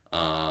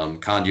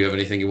 Con, do you have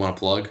anything you want to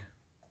plug?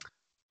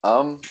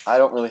 I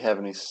don't really have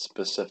any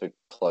specific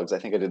plugs. I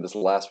think I did this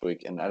last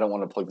week, and I don't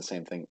want to plug the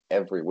same thing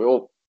every week.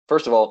 Well,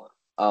 first of all,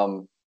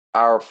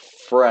 our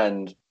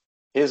friend,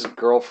 his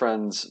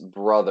girlfriend's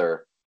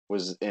brother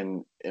was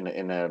in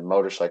a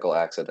motorcycle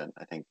accident,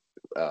 I think,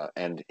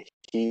 and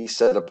he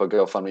set up a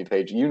GoFundMe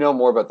page. You know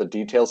more about the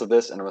details of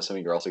this, and I'm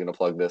assuming you're also going to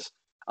plug this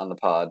on the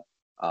pod.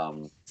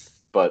 Um,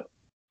 but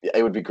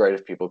it would be great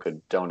if people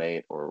could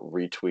donate or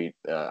retweet.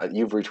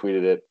 You've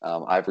retweeted it.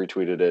 I've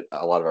retweeted it.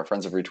 A lot of our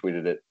friends have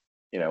retweeted it.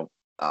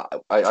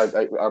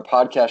 Our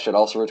podcast should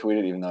also retweet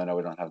it, even though I know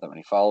we don't have that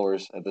many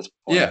followers at this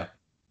point. Yeah.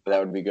 But that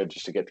would be good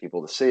just to get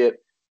people to see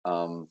it.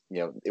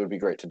 It would be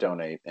great to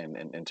donate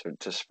and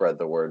to spread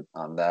the word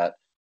on that.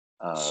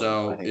 I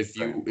So think it's if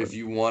very you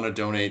important. want to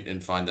donate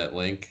and find that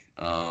link,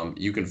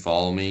 you can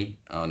follow me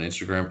on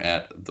Instagram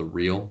at the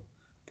real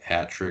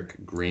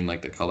Patrick Green,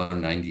 like the color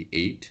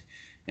 98,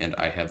 and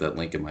I have that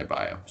link in my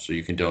bio. So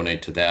you can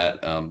donate to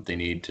that. They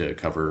need to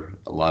cover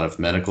a lot of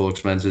medical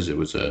expenses. It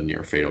was a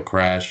near fatal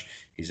crash.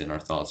 He's in our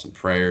thoughts and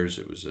prayers.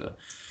 It was a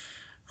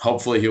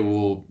hopefully he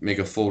will make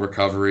a full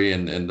recovery,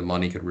 and the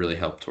money could really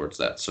help towards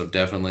that. So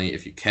definitely,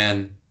 if you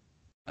can,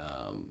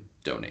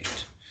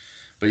 donate.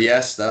 But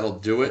yes, that'll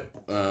do it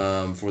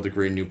for the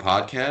Green New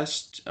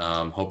podcast.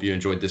 Hope you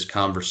enjoyed this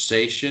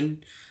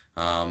conversation.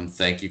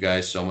 Thank you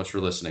guys so much for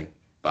listening.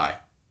 Bye.